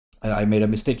 I made a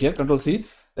mistake here. Control C.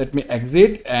 Let me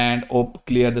exit and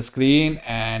clear the screen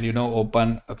and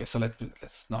open. Okay, so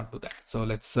let's not do that. So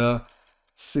let's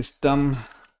system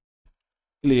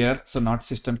clear. So not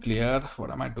system clear. What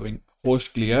am I doing?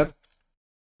 Host clear.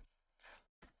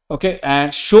 Okay,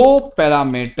 and show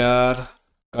parameter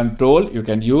control. You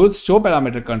can use show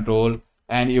parameter control,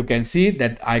 and you can see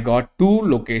that I got two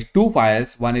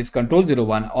files. One is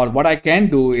control01, or what I can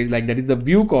do is like there is a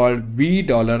view called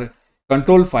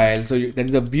 $control file. So there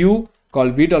is a view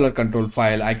called $control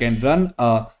file. I can run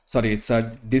it's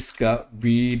a disk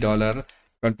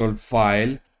 $control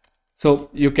file. So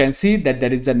you can see that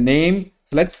there is a name.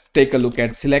 So let's take a look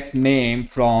at select name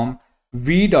from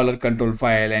 $control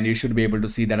file, and you should be able to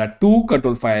see there are two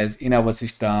control files in our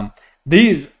system.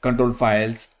 These control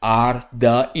files are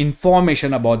the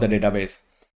information about the database.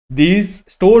 These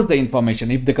stores the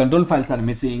information. If the control files are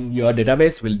missing, your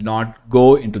database will not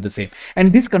go into the same.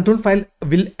 And this control file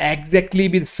will exactly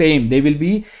be the same. They will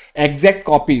be exact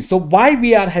copies. So why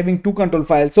we are having two control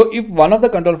files? So if one of the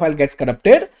control file gets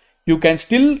corrupted, you can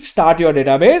still start your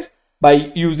database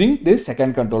by using this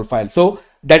second control file. So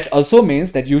that also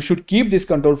means that you should keep these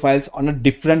control files on a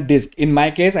different disk. In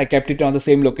my case, I kept it on the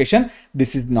same location.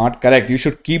 This is not correct. You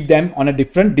should keep them on a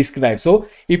different disk drive. So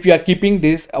if you are keeping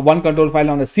this one control file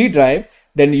on a C drive,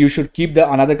 then you should keep the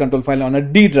another control file on a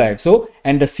D drive. So,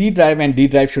 and the C drive and D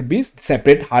drive should be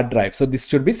separate hard drive. So this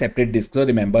should be separate disk. So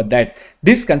remember that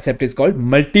this concept is called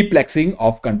multiplexing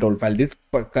of control file. This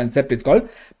concept is called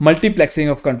multiplexing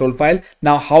of control file.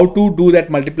 Now, how to do that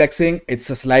multiplexing? It's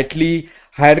a slightly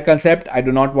higher concept. I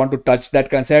do not want to touch that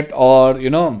concept, or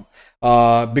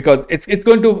because it's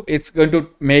going to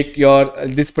make your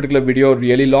this particular video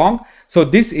really long. So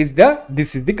this is the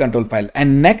control file,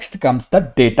 and next comes the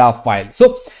data file.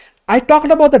 So I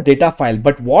talked about the data file,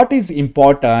 but what is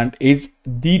important is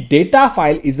the data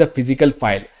file is a physical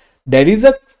file. There is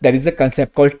a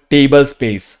concept called table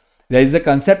space. There is a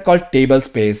concept called table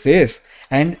spaces,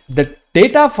 and the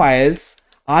data files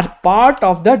are part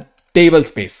of the table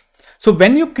space. So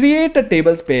when you create a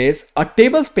table space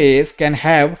can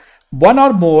have one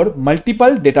or more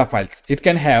multiple data files. It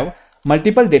can have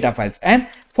multiple data files, and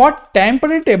for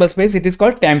temporary table space, it is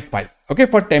called temp file. Okay,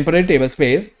 for temporary table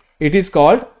space, it is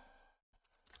called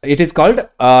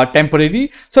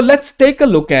temporary. So let's take a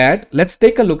look at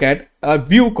a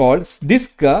view called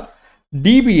disk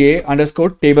DBA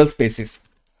underscore table spaces.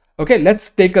 Okay, let's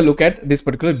take a look at this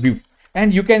particular view,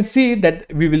 and you can see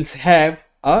that we will have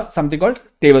something called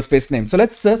table space name. So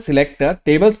let's select the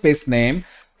table space name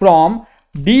from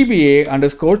DBA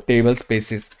underscore table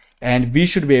spaces, and we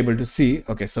should be able to see.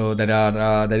 Okay, so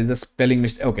there is a spelling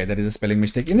mistake. Okay, there is a spelling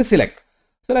mistake in the select.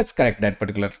 So let's correct that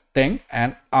particular thing,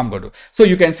 and I'm going to. So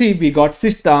you can see we got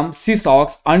system,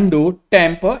 sysocks, undo,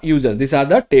 temp, users. These are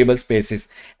the table spaces,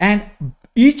 and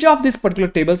each of this particular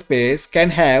table space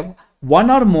can have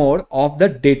one or more of the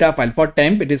data file. For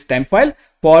temp, it is temp file.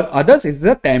 For others, it is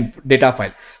the temp data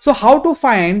file. So how to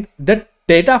find the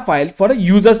data file for a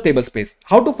users table space?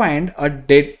 How to find a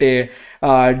data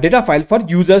file for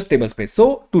users table space?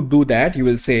 So to do that, you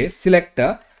will say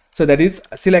selector. So that is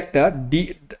selector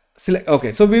select.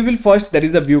 Okay, so we will first, there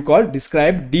is a view called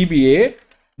describe DBA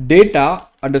data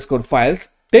underscore files.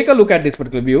 Take a look at this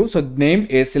particular view. So name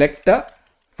is selector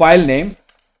file name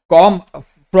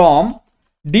from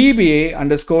DBA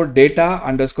underscore data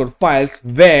underscore files,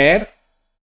 where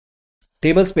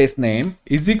table space name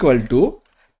is equal to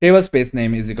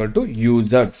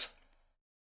users.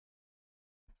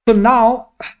 So now,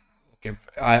 okay,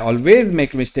 I always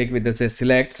make mistake with this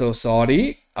select, so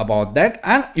sorry about that.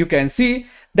 And you can see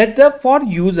that for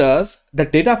users, the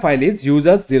data file is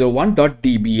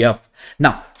users01.dbf.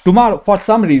 Now, tomorrow for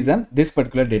some reason this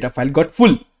particular data file got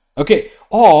full, okay,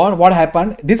 or what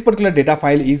happened, this particular data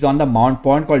file is on the mount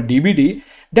point called dbd,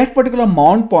 that particular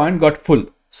mount point got full.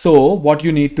 So what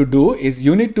you need to do is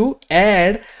you need to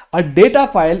add a data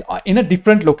file in a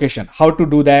different location. How to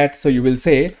do that? So you will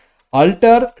say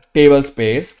alter table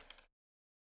space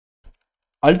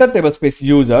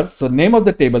users, so name of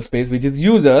the table space which is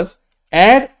users,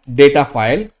 add data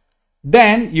file,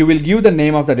 then you will give the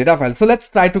name of the data file. So let's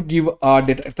try to give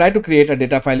create a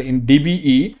data file in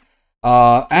dbe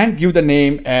and give the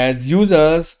name as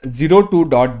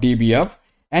users02.dbf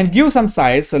and give some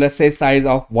size. So let's say size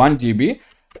of 1 GB,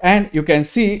 and you can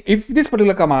see if this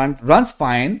particular command runs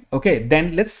fine, okay,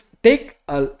 then let's take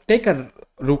a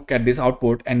look at this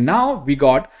output, and now we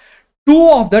got 2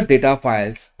 of the data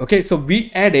files, okay. So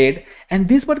we added, and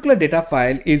this particular data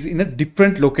file is in a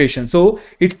different location, so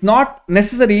it's not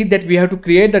necessary that we have to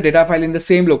create the data file in the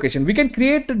same location. We can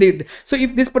create the data. So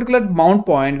if this particular mount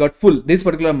point got full, this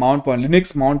particular mount point,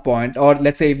 Linux mount point, or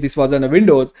let's say if this was on a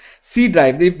Windows C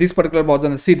drive, if this particular was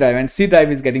on a C drive and C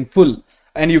drive is getting full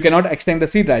and you cannot extend the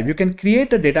C drive, you can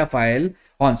create a data file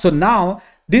on. So now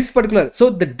this particular, so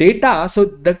the data, so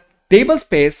the table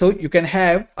space, so you can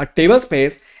have a table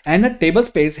space, and a table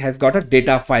space has got a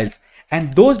data files,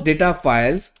 and those data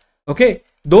files, okay,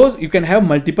 those you can have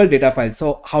multiple data files.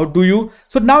 So how do you,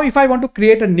 so now if I want to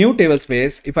create a new table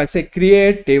space, if I say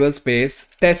create table space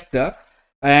tester,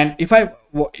 and if I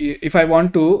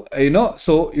want to,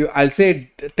 so I'll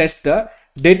say tester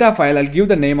data file, I'll give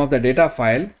the name of the data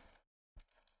file,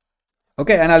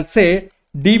 okay, and I'll say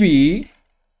dbe,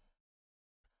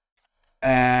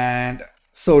 and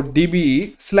so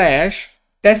dbe slash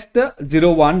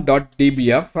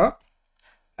test01.dbf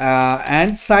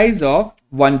and size of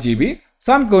 1 GB.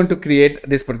 So I'm going to create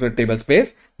this particular table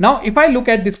space. Now if I look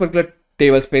at this particular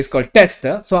table space called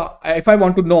tester, so if I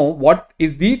want to know what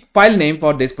is the file name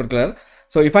for this particular,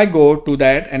 so if I go to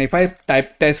that and if I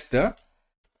type tester,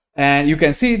 and you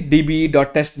can see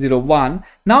db.test01.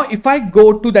 Now if I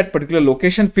go to that particular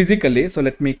location physically, so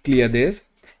let me clear this,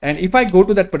 and if I go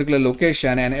to that particular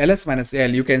location and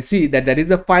ls-l, you can see that there is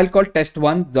a file called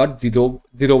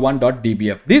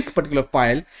test1.001.dbf. This particular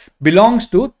file belongs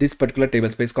to this particular table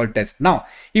space called test. Now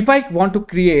if I want to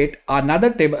create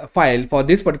another table file for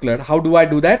this particular, how do I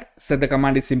do that? So the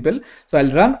command is simple. So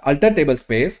I'll run alter table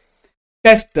space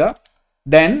tester,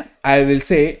 then I will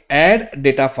say add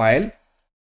data file,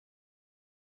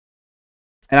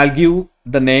 and I'll give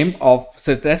the name of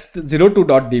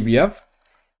test02.dbf,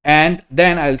 and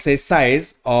then I'll say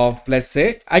size of, let's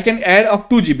say I can add of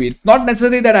 2 GB, not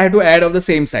necessary that I have to add of the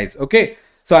same size, okay.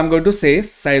 So I'm going to say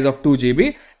size of 2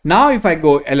 GB. Now if I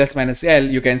go ls-l,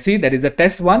 you can see there is a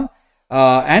test1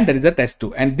 and there is a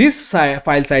test2, and this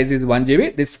file size is 1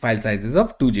 GB, this file size is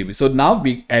of 2 GB. So now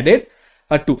we added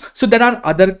a 2. So there are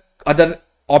other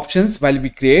options while we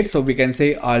create. So we can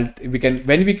say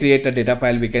when we create a data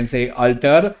file, we can say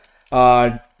alter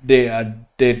and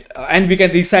we can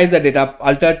resize the data,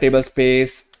 alter table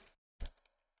space,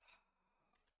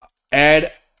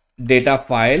 add data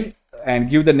file, and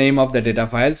give the name of the data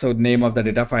file, so name of the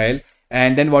data file,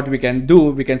 and then what we can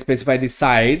do, we can specify the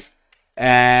size,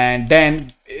 and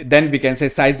then we can say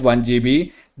size 1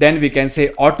 GB, then we can say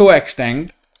auto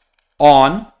extend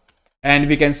on, and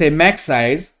we can say max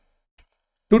size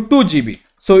to 2 GB.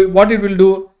 So what it will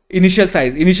do, initial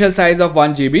size of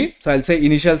 1 GB. So I'll say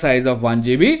initial size of 1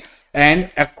 GB and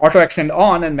auto extend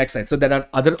on and max size. So there are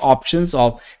other options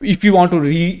of, if you want to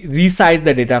resize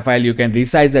the data file, you can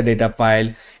resize the data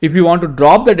file. If you want to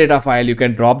drop the data file, you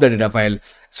can drop the data file.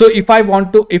 So if I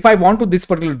want to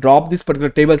drop this particular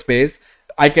table space,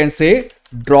 I can say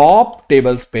drop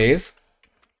table space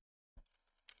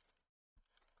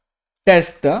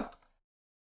test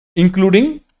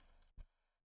including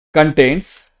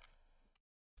contains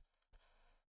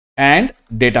and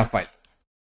data file.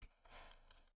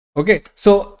 Okay,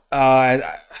 so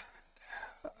there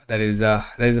is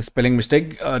a spelling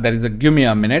mistake. Give me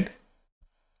a minute.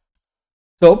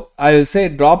 So I will say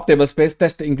drop table space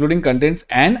test including contains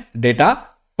and data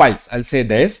files. I'll say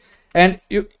this, and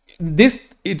it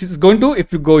is going to,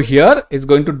 if you go here, it's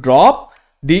going to drop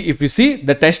the, if you see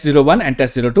the test01 and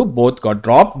test02 both got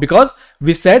dropped because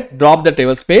we said drop the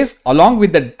table space along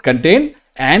with the contain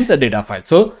and the data file.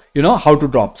 So you know how to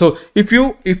drop. So if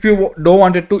you don't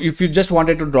wanted to, if you just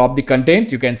wanted to drop the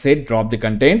content, you can say drop the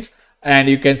contents, and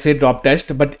you can say drop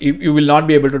test, but you will not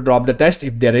be able to drop the test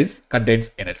if there is contents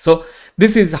in it. So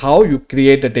this is how you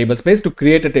create a table space. To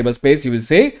create a table space, you will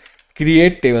say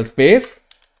create table space.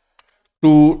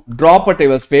 To drop a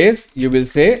table space, you will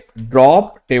say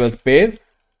drop table space.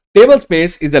 Table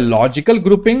space is a logical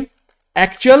grouping.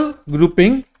 actual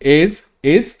grouping is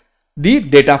the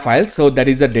data files. So that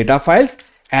is the data files,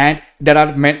 and there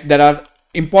are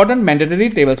important mandatory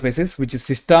table spaces, which is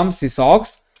system,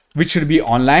 sysocs, which should be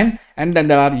online, and then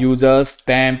there are users,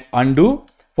 temp, undo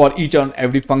for each and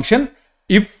every function.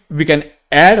 If we can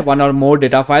add one or more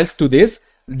data files to this,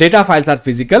 data files are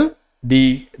physical,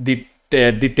 the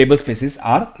table spaces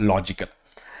are logical.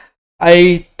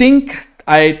 I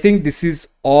think this is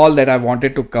all that I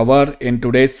wanted to cover in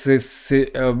today's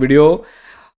video.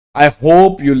 I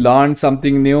hope you learned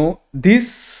something new.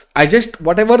 This, I just,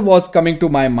 whatever was coming to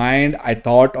my mind, I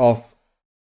thought of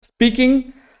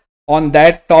speaking on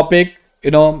that topic.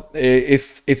 You know,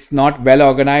 it's not well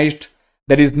organized.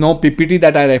 There is no PPT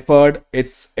that I referred.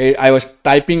 I was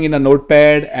typing in a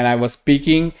notepad and I was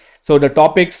speaking. So the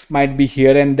topics might be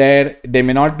here and there. They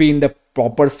may not be in the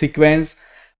proper sequence.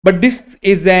 But this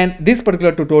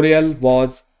particular tutorial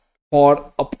was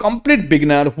for a complete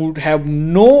beginner who would have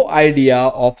no idea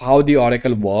of how the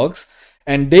Oracle works,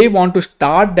 and they want to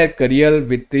start their career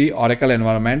with the Oracle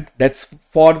environment. That's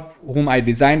for whom I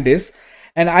designed this.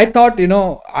 And I thought, you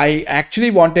know, I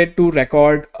actually wanted to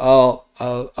record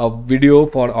a video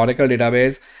for Oracle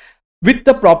database with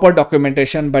the proper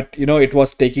documentation, but you know, it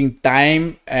was taking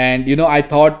time, and you know, I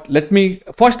thought, let me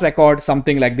first record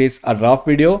something like this, a rough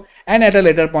video, and at a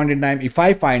later point in time, if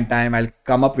I find time, I'll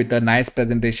come up with a nice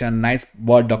presentation, nice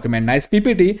Word document, nice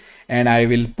PPT, and I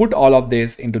will put all of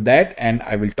this into that and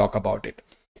I will talk about it.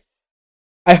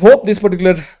 I hope this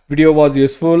particular video was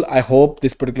useful. I hope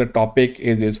this particular topic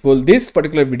is useful. This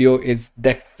particular video is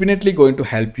definitely going to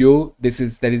help you. There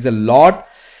is a lot.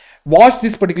 Watch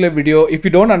this particular video. If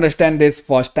you don't understand this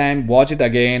first time, watch it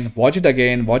again, watch it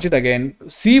again, watch it again.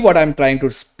 See what I'm trying to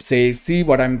say, see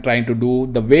what I'm trying to do,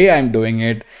 the way I'm doing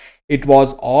it. It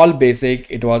was all basic.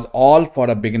 It was all for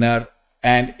a beginner.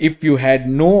 And if you had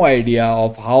no idea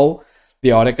of how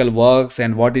the Oracle works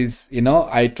and what is, you know,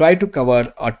 I try to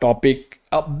cover a topic,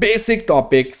 a basic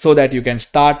topic, so that you can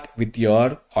start with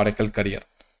your Oracle career.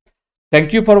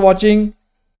 Thank you for watching.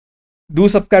 Do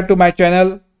subscribe to my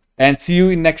channel. And see you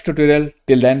in next tutorial.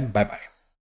 Till then, bye bye.